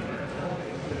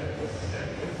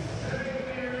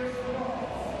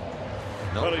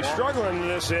 Well, he's struggling in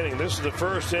this inning. This is the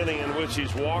first inning in which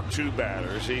he's walked 2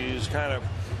 batters. He's kind of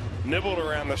nibbled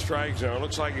around the strike zone.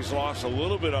 Looks like he's lost a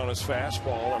little bit on his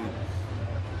fastball. And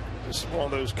this is one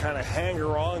of those kind of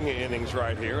hanger-on innings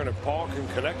right here. And if Paul can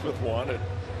connect with one, it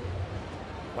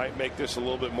might make this a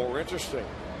little bit more interesting.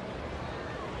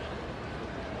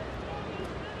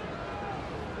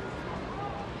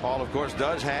 Paul, of course,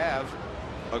 does have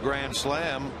a grand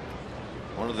slam.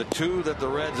 One of the 2 that the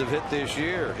Reds have hit this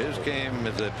year. His came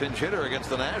as a pinch hitter against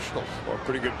the Nationals. Well,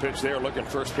 pretty good pitch there. Looking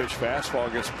first pitch fastball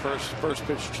against first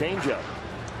pitch changeup.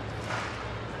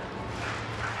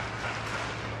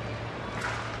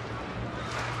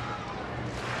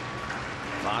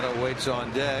 Votto waits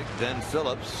on deck. Then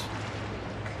Phillips.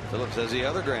 Phillips has the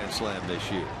other grand slam this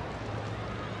year.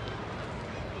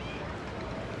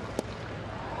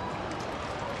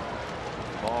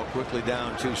 Ball quickly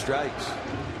down 2 strikes.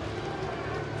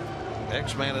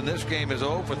 X-Man in this game is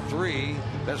 0 for 3.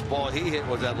 Best ball he hit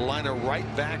was that liner right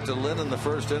back to Lynn in the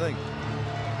first inning.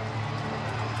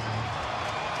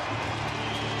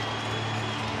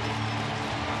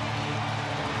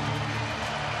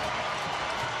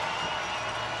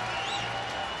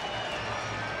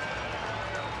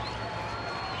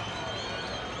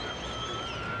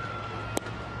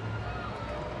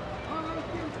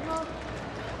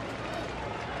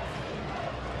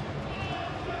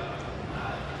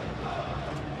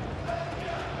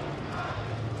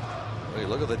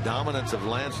 Look at the dominance of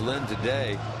Lance Lynn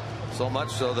today. So much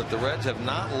so that the Reds have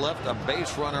not left a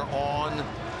base runner on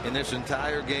in this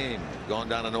entire game. Gone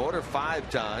down in order 5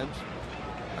 times.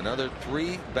 Another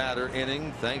 3-batter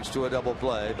inning thanks to a double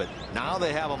play, but now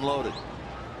they have them loaded.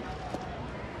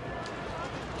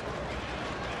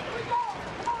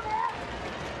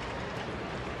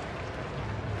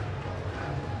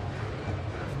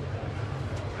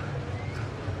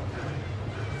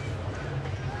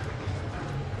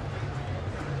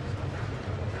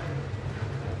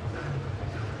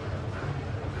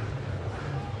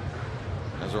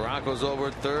 Rocco's over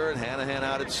at third, Hanahan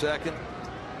out at second.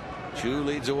 Chu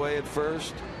leads away at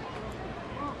first.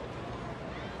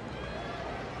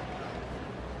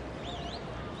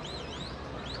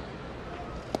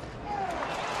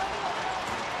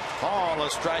 Paul, a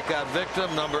strikeout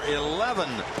victim, number 11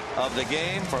 of the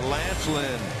game for Lance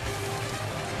Lynn.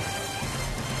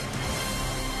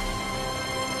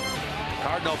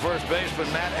 Cardinal first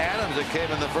baseman Matt Adams, that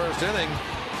came in the first inning,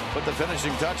 put the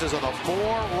finishing touches on a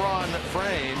 4-run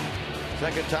frame.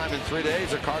 Second time in 3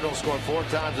 days. The Cardinals scored 4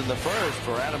 times in the first.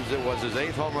 For Adams, it was his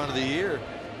 8th home run of the year.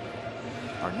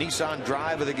 Our Nissan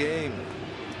drive of the game.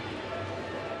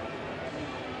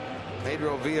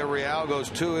 Pedro Villarreal goes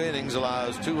 2 innings,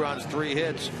 allows 2 runs, 3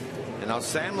 hits. And now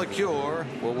Sam LeCure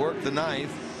will work the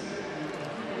 9th.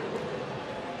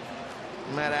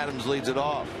 Matt Adams leads it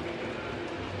off.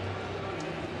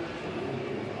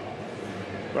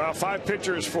 Well, 5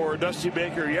 pitchers for Dusty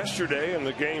Baker yesterday, and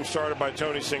the game started by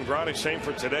Tony Cingrani. Same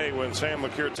for today. When Sam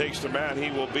LeCure takes the mound,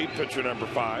 he will be pitcher number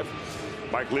 5.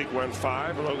 Mike Leake went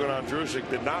 5. Logan Ondrusek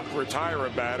did not retire a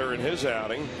batter in his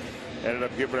outing. Ended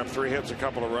up giving up 3 hits, a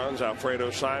couple of runs.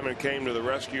 Alfredo Simon came to the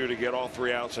rescue to get all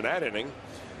 3 outs in that inning.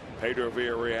 Pedro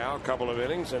Villarreal, a couple of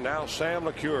innings, and now Sam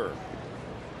LeCure.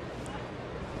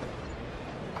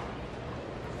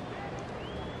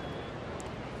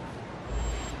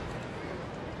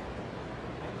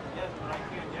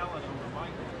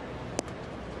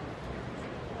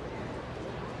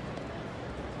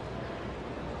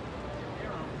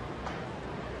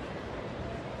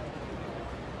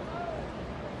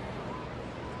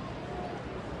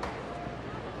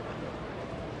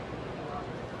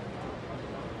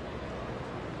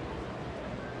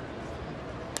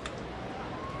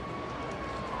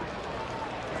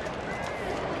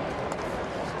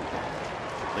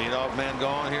 Leadoff man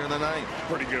gone here in the 9th.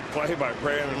 Pretty good play by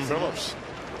Brandon Phillips.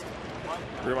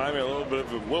 Remind me a little bit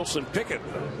of Wilson Pickett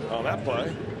on that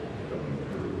play.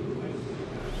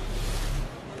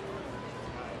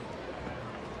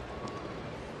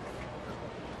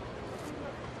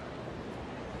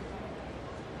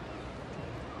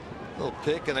 Little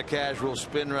pick and a casual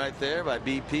spin right there by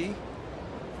BP.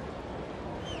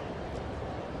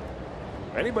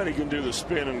 Anybody can do the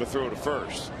spin and the throw to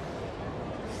first.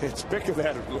 It's picking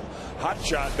that hot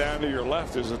shot down to your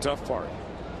left is the tough part.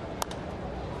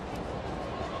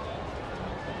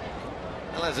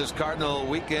 Well, as this Cardinal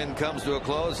weekend comes to a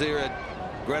close here at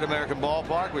Great American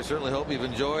Ballpark, we certainly hope you've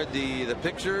enjoyed the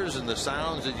pictures and the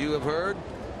sounds that you have heard.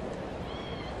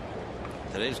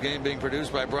 Today's game being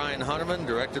produced by Brian Hunterman,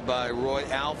 directed by Roy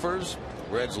Alfers.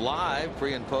 Reds Live,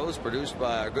 pre and post, produced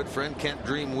by our good friend Kent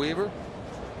Dreamweaver.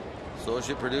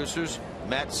 Associate producers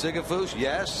Matt Sigafus,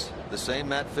 yes, the same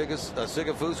Matt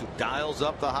Sigafus who dials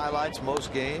up the highlights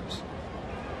most games.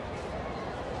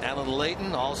 Alan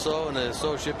Layton, also an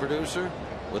associate producer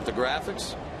with the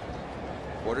graphics.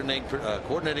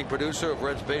 Coordinating producer of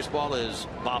Reds baseball is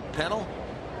Bob Pennell.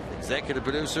 Executive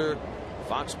producer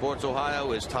Fox Sports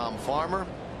Ohio is Tom Farmer.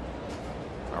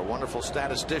 Our wonderful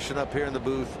statistician up here in the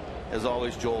booth, as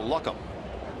always, Joel Luckham.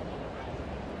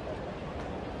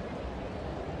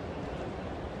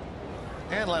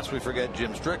 And lest we forget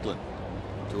Jim Strickland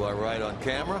to our right on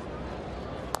camera.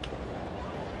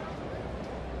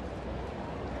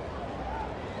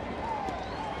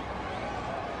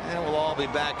 And we'll all be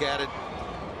back at it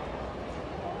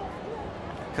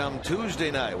come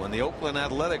Tuesday night when the Oakland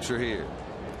Athletics are here.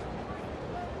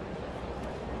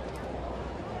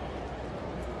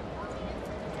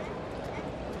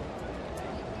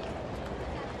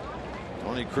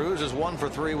 Tony Cruz is 1 for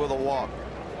 3 with a walk.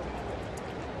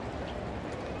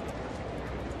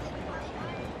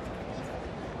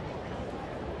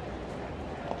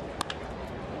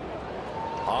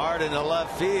 Hard into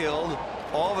left field,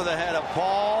 over the head of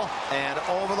Paul and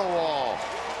over the wall.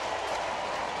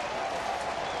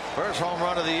 First home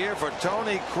run of the year for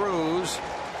Tony Cruz,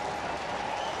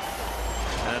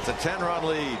 and it's a 10-run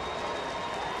lead.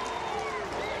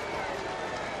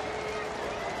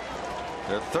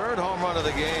 Their third home run of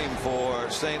the game for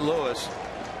St. Louis.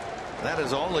 That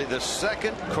is only the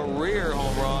second career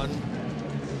home run.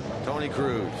 Tony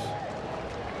Cruz.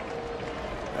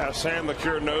 Sam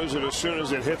LeCure knows it as soon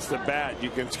as it hits the bat. You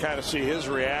can kind of see his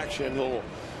reaction. A little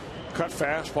cut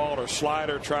fastball or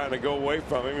slider trying to go away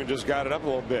from him, and just got it up a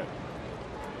little bit.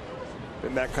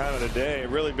 Been that kind of a day.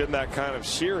 Really been that kind of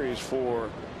series for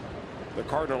the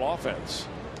Cardinal offense.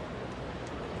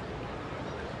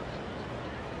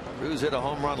 Cruz hit a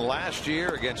home run last year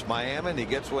against Miami, and he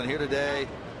gets one here today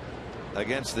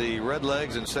against the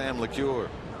Redlegs and Sam LeCure.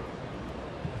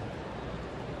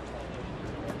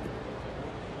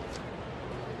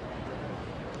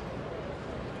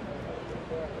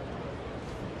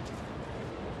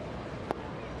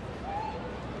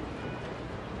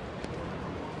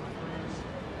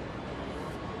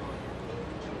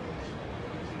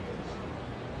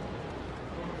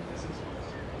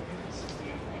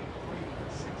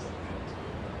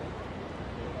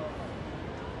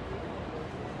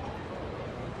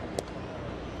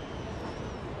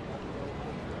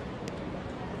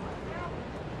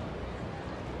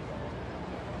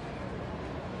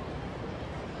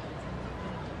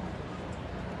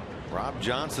 Rob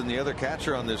Johnson, the other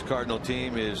catcher on this Cardinal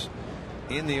team, is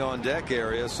in the on deck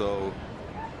area, so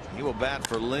he will bat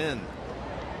for Lynn.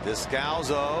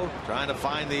 Descalzo trying to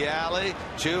find the alley.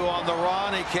 Chu on the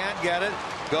run. He can't get it.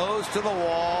 Goes to the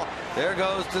wall. There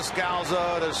goes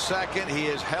Descalzo to second. He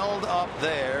is held up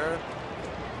there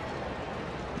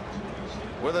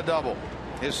with a double.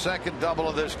 His second double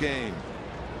of this game.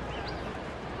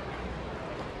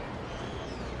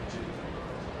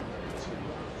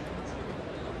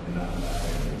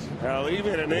 Well,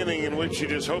 even an inning in which you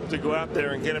just hope to go out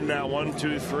there and get him now 1,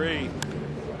 2, 3.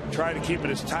 Try to keep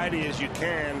it as tidy as you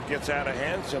can. Gets out of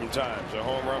hand sometimes. A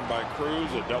home run by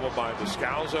Cruz, a double by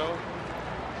Descalzo.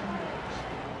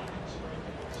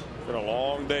 Been a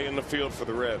long day in the field for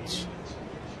the Reds.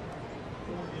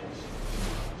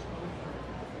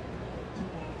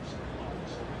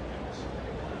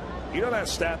 You know that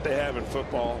stat they have in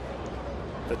football?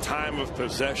 The time of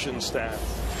possession stat.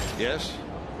 Yes.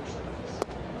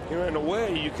 You know, in a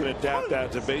way, you can adapt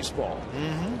that to baseball.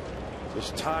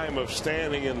 This time of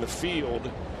standing in the field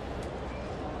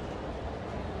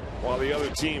while the other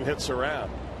team hits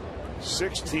around.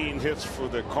 16 hits for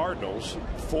the Cardinals,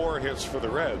 4 hits for the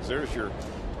Reds. There's your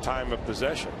time of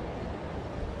possession.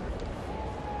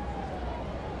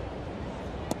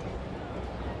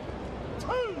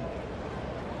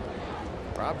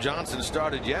 Rob Johnson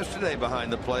started yesterday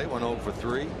behind the plate, went 0 for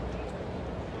 3.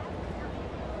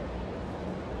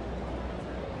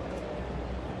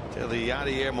 Till the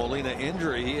Yadier Molina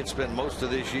injury, he had spent most of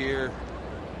this year,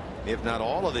 if not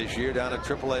all of this year, down at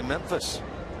AAA Memphis.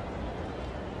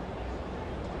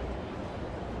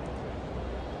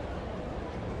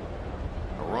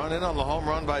 A run in on the home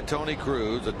run by Tony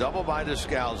Cruz. A double by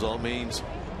Descalzo means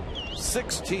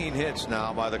 16 hits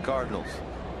now by the Cardinals.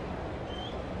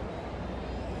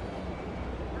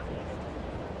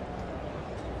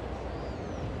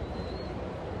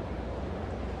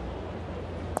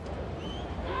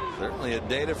 Certainly a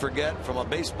day to forget from a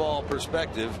baseball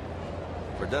perspective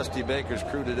for Dusty Baker's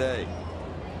crew today.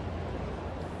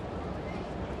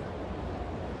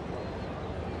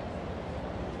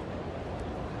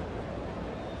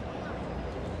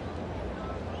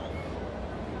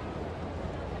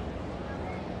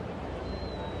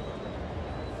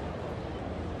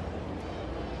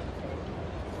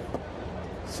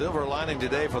 Silver lining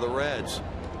today for the Reds.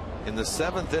 In the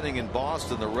 7th inning in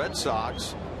Boston, the Red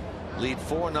Sox lead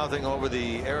 4-0 over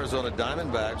the Arizona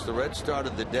Diamondbacks. The Reds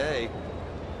started the day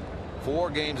 4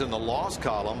 games in the loss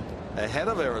column ahead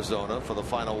of Arizona for the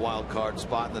final wild card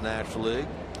spot in the National League.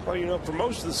 Well, you know, for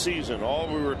most of the season,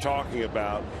 all we were talking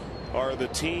about are the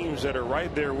teams that are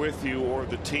right there with you or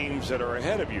the teams that are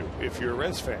ahead of you if you're a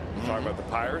Reds fan. Talking about the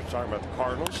Pirates, talking about the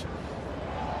Cardinals.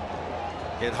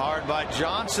 Hit hard by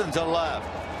Johnson to left.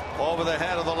 Over the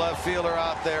head of the left fielder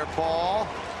out there, Paul.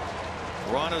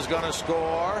 Run is going to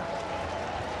score.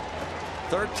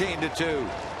 13-2.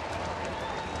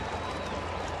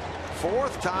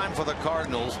 4th time for the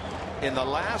Cardinals in the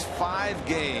last 5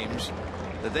 games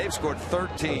that they've scored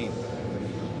 13.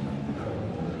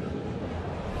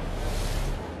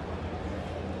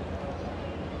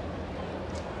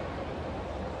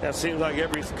 That seems like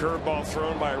every curveball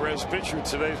thrown by a Reds pitcher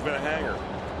today's been a hanger.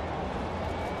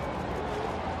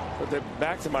 But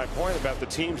back to my point about the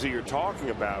teams that you're talking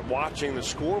about, watching the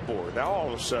scoreboard. Now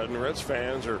all of a sudden Reds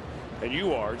fans are, and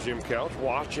you are, Jim Couch,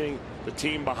 watching the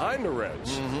team behind the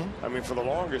Reds. I mean, for the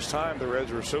longest time the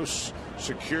Reds were so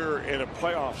secure in a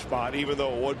playoff spot, even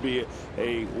though it would be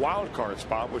a wild card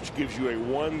spot, which gives you a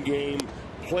 1-game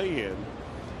play-in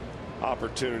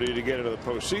opportunity to get into the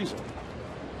postseason.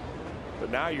 But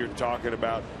now you're talking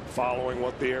about following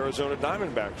what the Arizona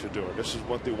Diamondbacks are doing. This is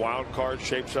what the wild card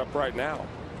shapes up right now.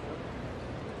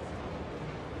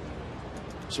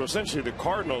 So essentially the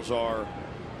Cardinals are,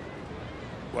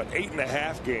 what,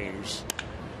 8.5 games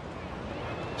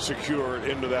secured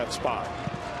into that spot.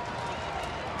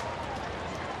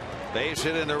 Base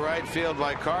hit into right field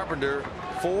by Carpenter.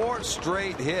 4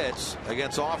 straight hits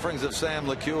against offerings of Sam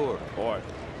LeCure. Boy.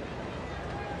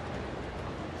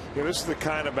 You know, this is the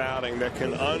kind of outing that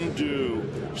can undo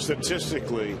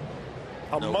statistically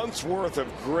a month's worth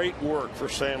of great work for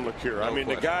Sam LeCure. I mean,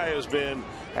 the guy has been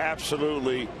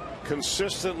absolutely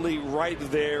consistently right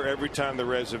there every time the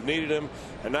Reds have needed him,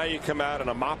 and now you come out in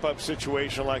a mop-up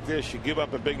situation like this. You give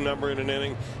up a big number in an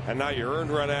inning, and now your earned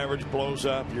run average blows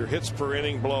up, your hits per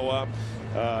inning blow up,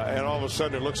 and all of a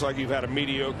sudden it looks like you've had a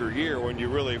mediocre year when you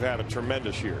really have had a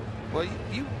tremendous year. Well,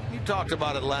 you talked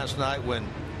about it last night when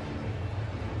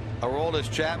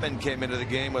Aroldis Chapman came into the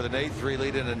game with an 8-3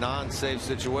 lead in a non-safe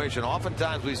situation.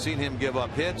 Oftentimes we've seen him give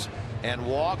up hits and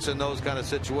walks in those kind of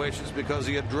situations because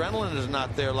the adrenaline is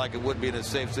not there like it would be in a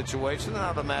safe situation. And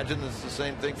I'd imagine it's the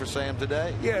same thing for Sam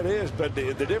today. Yeah, it is. But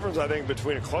the difference, I think,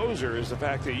 between a closer is the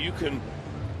fact that you can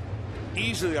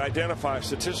easily identify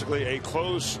statistically a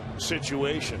close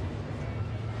situation,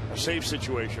 a safe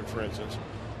situation, for instance,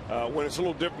 when it's a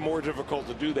little more difficult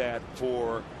to do that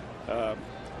for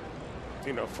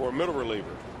for a middle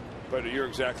reliever. But you're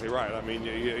exactly right. I mean,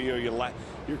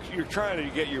 you're trying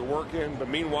to get your work in, but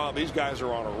meanwhile these guys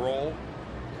are on a roll,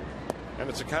 and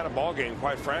it's a kind of ball game,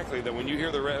 quite frankly, that when you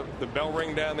hear the bell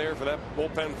ring down there for that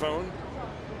bullpen phone,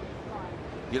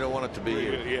 you don't want it to be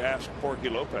you. You ask Porky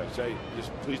Lopez, hey,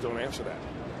 just please don't answer that.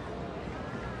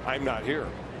 I'm not here.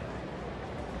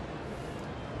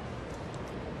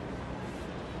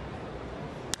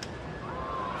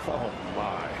 Oh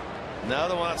my.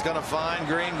 Another one that's going to find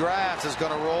green grass is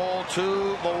going to roll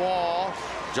to the wall.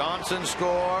 Johnson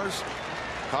scores.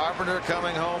 Carpenter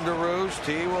coming home to roost.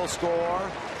 He will score.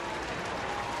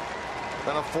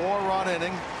 Been a 4-run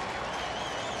inning.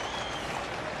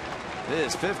 It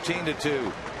is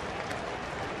 15-2.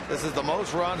 This is the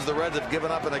most runs the Reds have given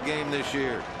up in a game this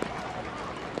year.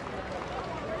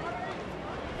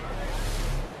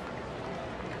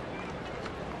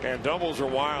 And doubles are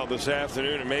wild this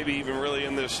afternoon, and maybe even really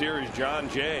in this series. John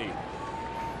Jay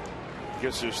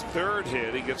gets his 3rd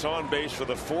hit. He gets on base for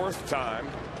the 4th time.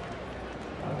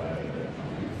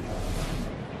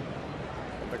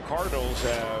 The Cardinals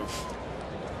have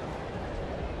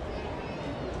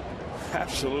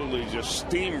absolutely just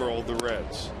steamrolled the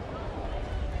Reds.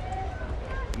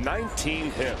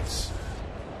 19 hits.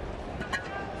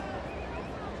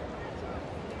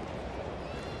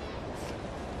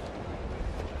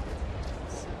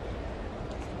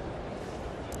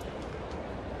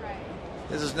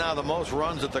 This is now the most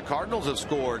runs that the Cardinals have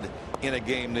scored in a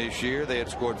game this year. They had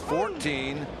scored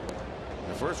 14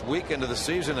 the first weekend of the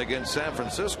season against San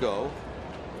Francisco.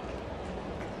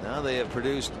 Now they have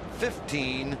produced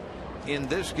 15 in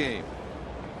this game.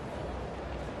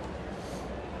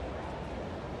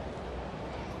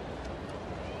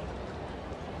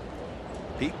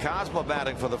 Pete Kozma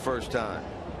batting for the first time.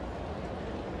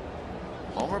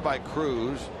 Homer by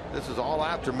Cruz. This is all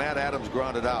after Matt Adams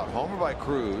grounded out. Homer by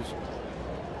Cruz.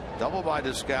 Double by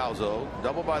Descalzo,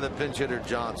 double by the pinch hitter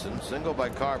Johnson, single by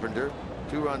Carpenter,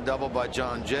 2-run double by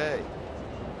John Jay.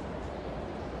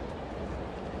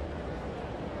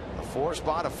 A 4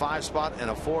 spot, a 5 spot,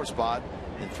 and a 4 spot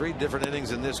in 3 different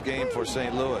innings in this game for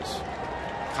St. Louis.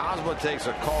 Kozma takes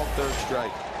a called 3rd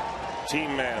strike.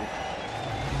 Team man.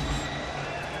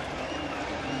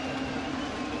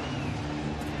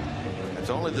 It's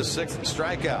only the 6th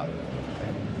strikeout.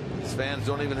 These fans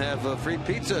don't even have free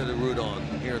pizza to root on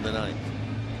here in the 9th.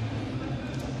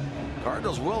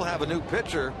 Cardinals will have a new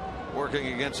pitcher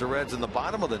working against the Reds in the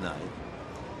bottom of the 9th.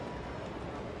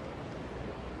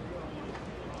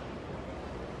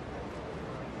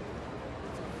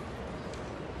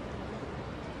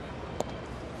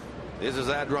 This is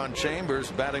Adron Chambers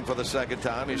batting for the 2nd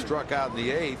time. He struck out in the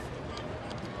 8th.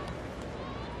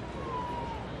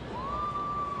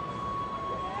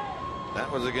 That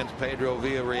was against Pedro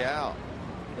Villarreal.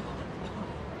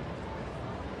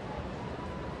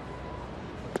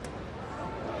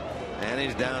 And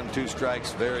he's down 2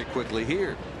 strikes very quickly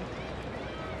here.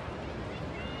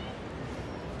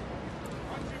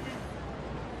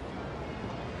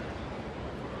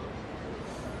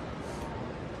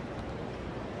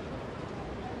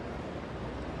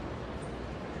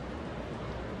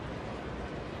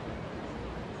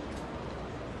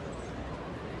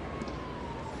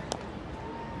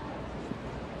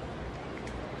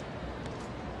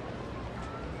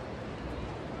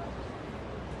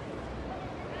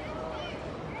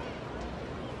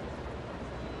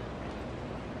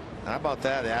 How about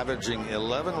that? Averaging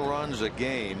 11 runs a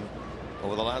game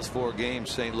over the last 4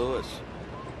 games, St. Louis.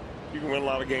 You can win a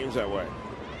lot of games that way.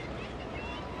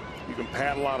 You can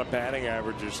pad a lot of batting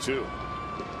averages too.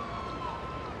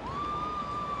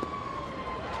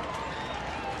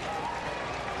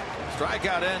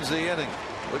 Strikeout ends the inning.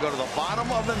 We go to the bottom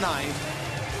of the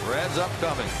 9th. Reds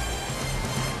upcoming.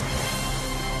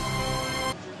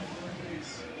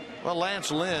 Well,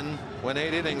 Lance Lynn went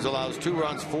 8 innings, allows 2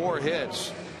 runs, 4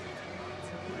 hits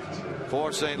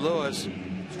for St. Louis.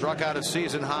 Struck out a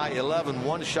season high 11,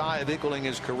 1 shy of equaling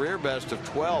his career best of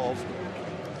 12.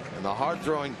 And the hard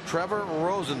throwing Trevor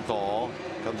Rosenthal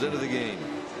comes into the game.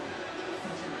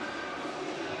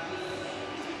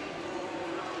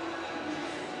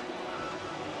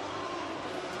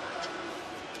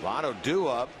 Lotto due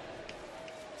up.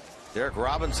 Derek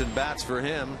Robinson bats for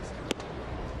him.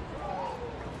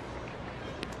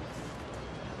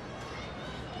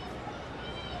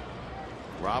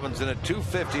 Robinson at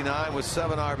 .259 with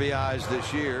 7 RBIs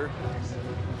this year.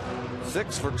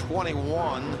 6 for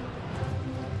 21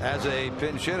 as a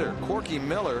pinch hitter. Corky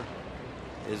Miller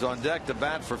is on deck to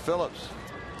bat for Phillips.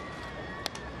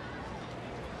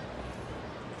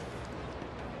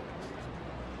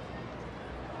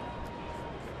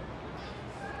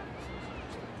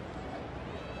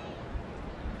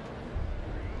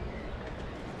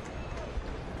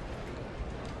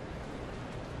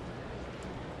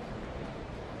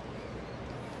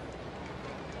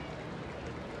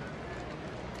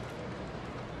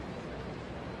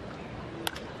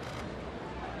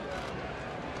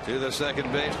 To the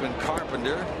second baseman,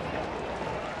 Carpenter.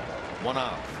 1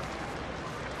 out.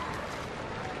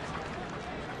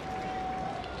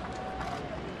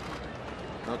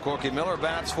 Now Corky Miller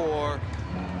bats for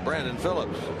Brandon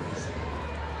Phillips.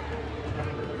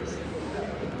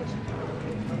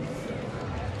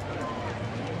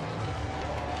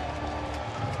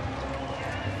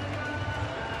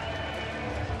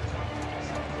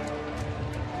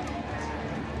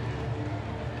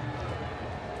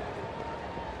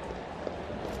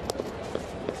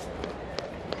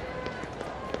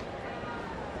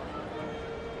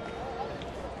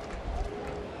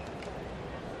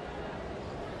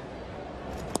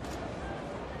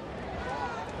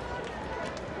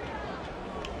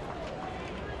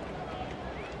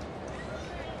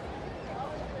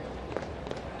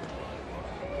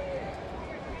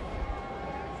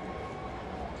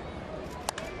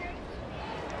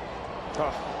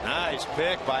 Nice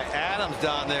pick by Adams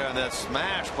down there, and that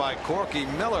smash by Corky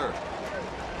Miller.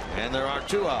 And there are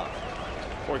 2 out.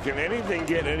 Boy, can anything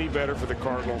get any better for the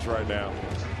Cardinals right now?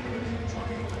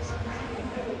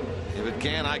 If it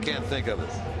can, I can't think of it.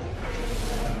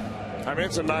 I mean,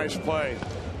 it's a nice play,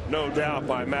 no doubt,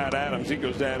 by Matt Adams. He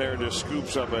goes down there and just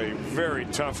scoops up a very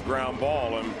tough ground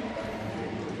ball. And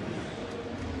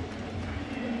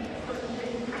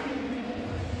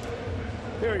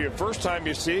you know, your first time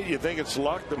you see it, you think it's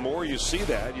luck. The more you see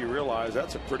that, you realize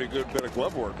that's a pretty good bit of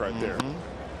glove work right there.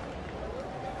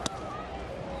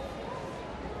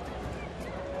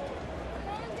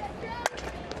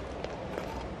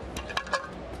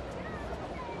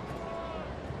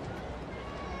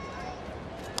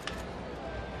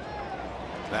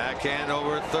 Backhand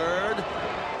over at third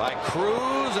by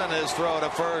Cruz, and his throw to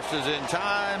first is in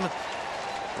time.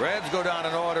 Reds go down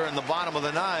in order in the bottom of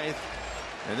the 9th.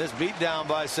 And this beatdown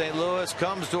by St. Louis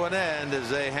comes to an end as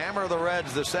they hammer the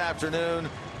Reds this afternoon.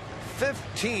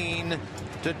 15-2,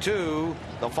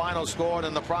 the final score, and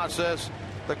in the process,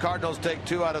 the Cardinals take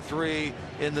 2 out of 3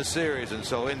 in the series. And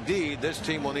so, indeed, this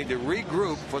team will need to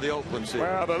regroup for the Oakland series.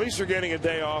 Well, at least they're getting a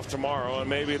day off tomorrow, and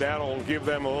maybe that'll give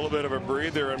them a little bit of a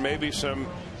breather and maybe some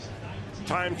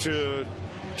time to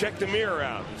check the mirror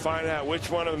out and find out which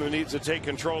one of them needs to take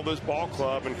control of this ball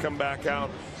club and come back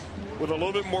out with a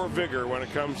little bit more vigor when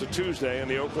it comes to Tuesday and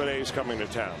the Oakland A's coming to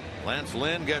town. Lance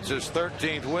Lynn gets his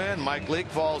 13th win. Mike Leake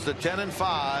falls to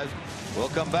 10-5. We'll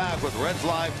come back with Reds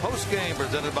Live postgame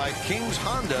presented by Kings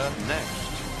Honda next.